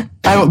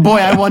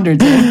 I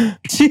wondered. Yeah.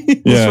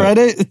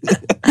 Friday.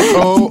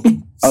 Oh.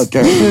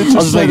 Okay. I was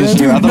just making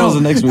sure. I thought it was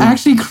the next week.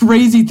 Actually,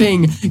 crazy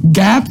thing.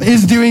 Gap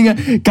is doing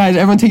guys,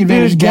 everyone take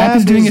advantage. Gap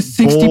is doing a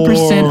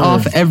 60%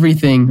 off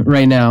everything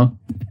right now.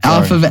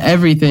 Off of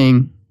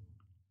everything.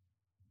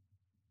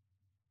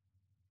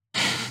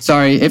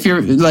 Sorry, if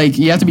you're like,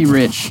 you have to be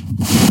rich.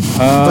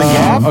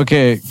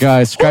 Okay,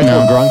 guys, scratch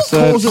what Grunk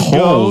said.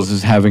 Kohl's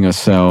is having a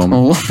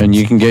sale, and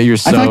you can get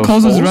yourself. I thought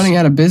Kohl's was running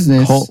out of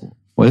business.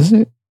 What is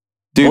it?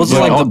 Dude, Kohl's is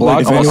like the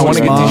block. I want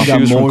to get these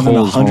shoes more than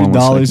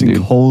 $100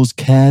 in Kohl's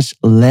cash.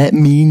 Let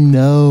me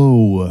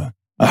know.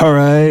 All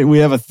right, we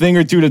have a thing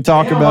or two to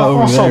talk about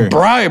over there. So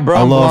bright, bro.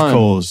 I love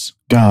Kohl's.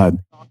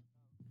 God.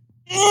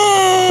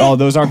 Oh,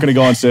 those aren't going to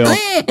go on sale.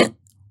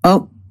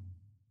 Oh,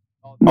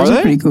 are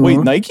they? Pretty cool. Wait,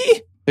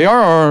 Nike? They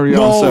are already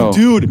on sale. No,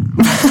 dude.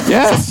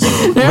 Yes.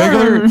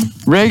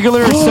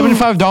 regular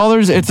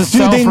 $75. It's a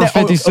sale for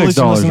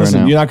 $56 right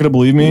now. You're not going to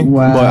believe me,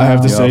 but I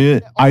have to say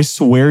it. I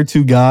swear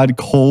to God,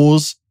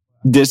 Kohl's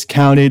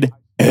discounted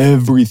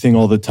everything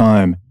all the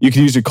time. You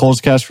can use your Kohl's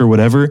cash for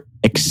whatever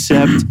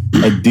except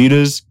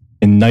Adidas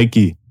and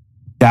Nike.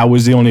 That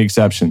was the only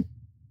exception.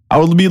 I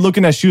would be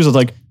looking at shoes. I was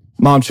like,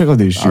 Mom, check out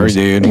these shoes.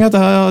 I got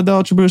the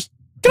Ultra Boost.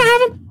 Can I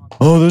have them?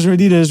 Oh, those are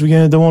Adidas. We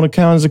don't want to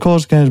count as a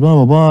Kohl's cash,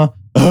 blah, blah, blah.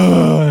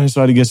 So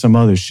I had to get some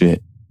other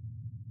shit.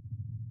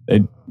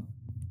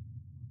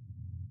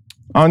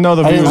 I know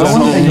the viewers at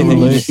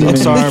home. I'm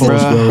sorry,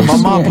 bro. My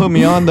mom put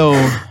me on though.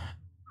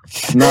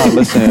 No,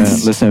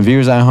 listen,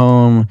 viewers at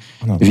home,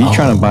 if you're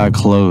trying to buy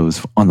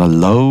clothes on the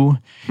low,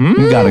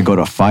 you gotta go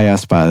to Fire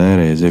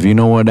Espaderes. If you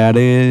know what that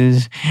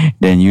is,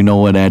 then you know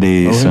what that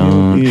is,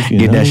 son.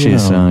 Get that shit,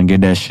 son. Get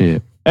that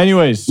shit.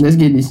 Anyways, let's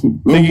get this.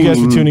 Thank you guys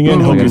for tuning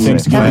in. Hope your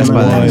Thanksgiving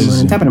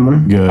was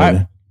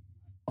good.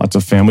 Lots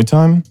of family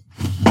time.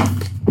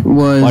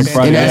 Black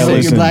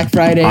Friday. Your Black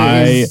Friday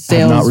I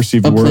sales have not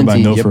received a word, but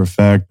I know for a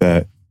fact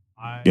that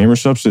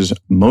GamerSubs is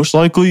most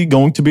likely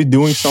going to be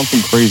doing something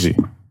crazy.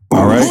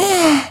 All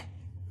right?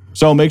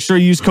 So make sure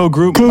you use code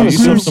GROUP. Get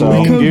yourself some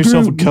lean, get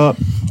yourself a cup,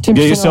 get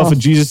yourself a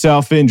Jesus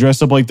outfit, and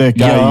dress up like that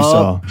guy you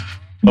saw.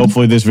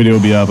 Hopefully this video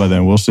will be out by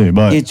then. We'll see.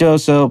 But get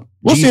yourself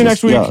we'll see you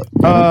next week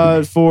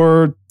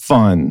for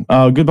fun.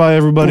 Goodbye,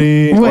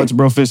 everybody. Let's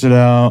bro fist it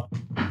out.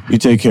 You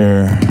take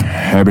care.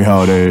 Happy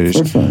holidays.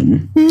 For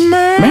fun.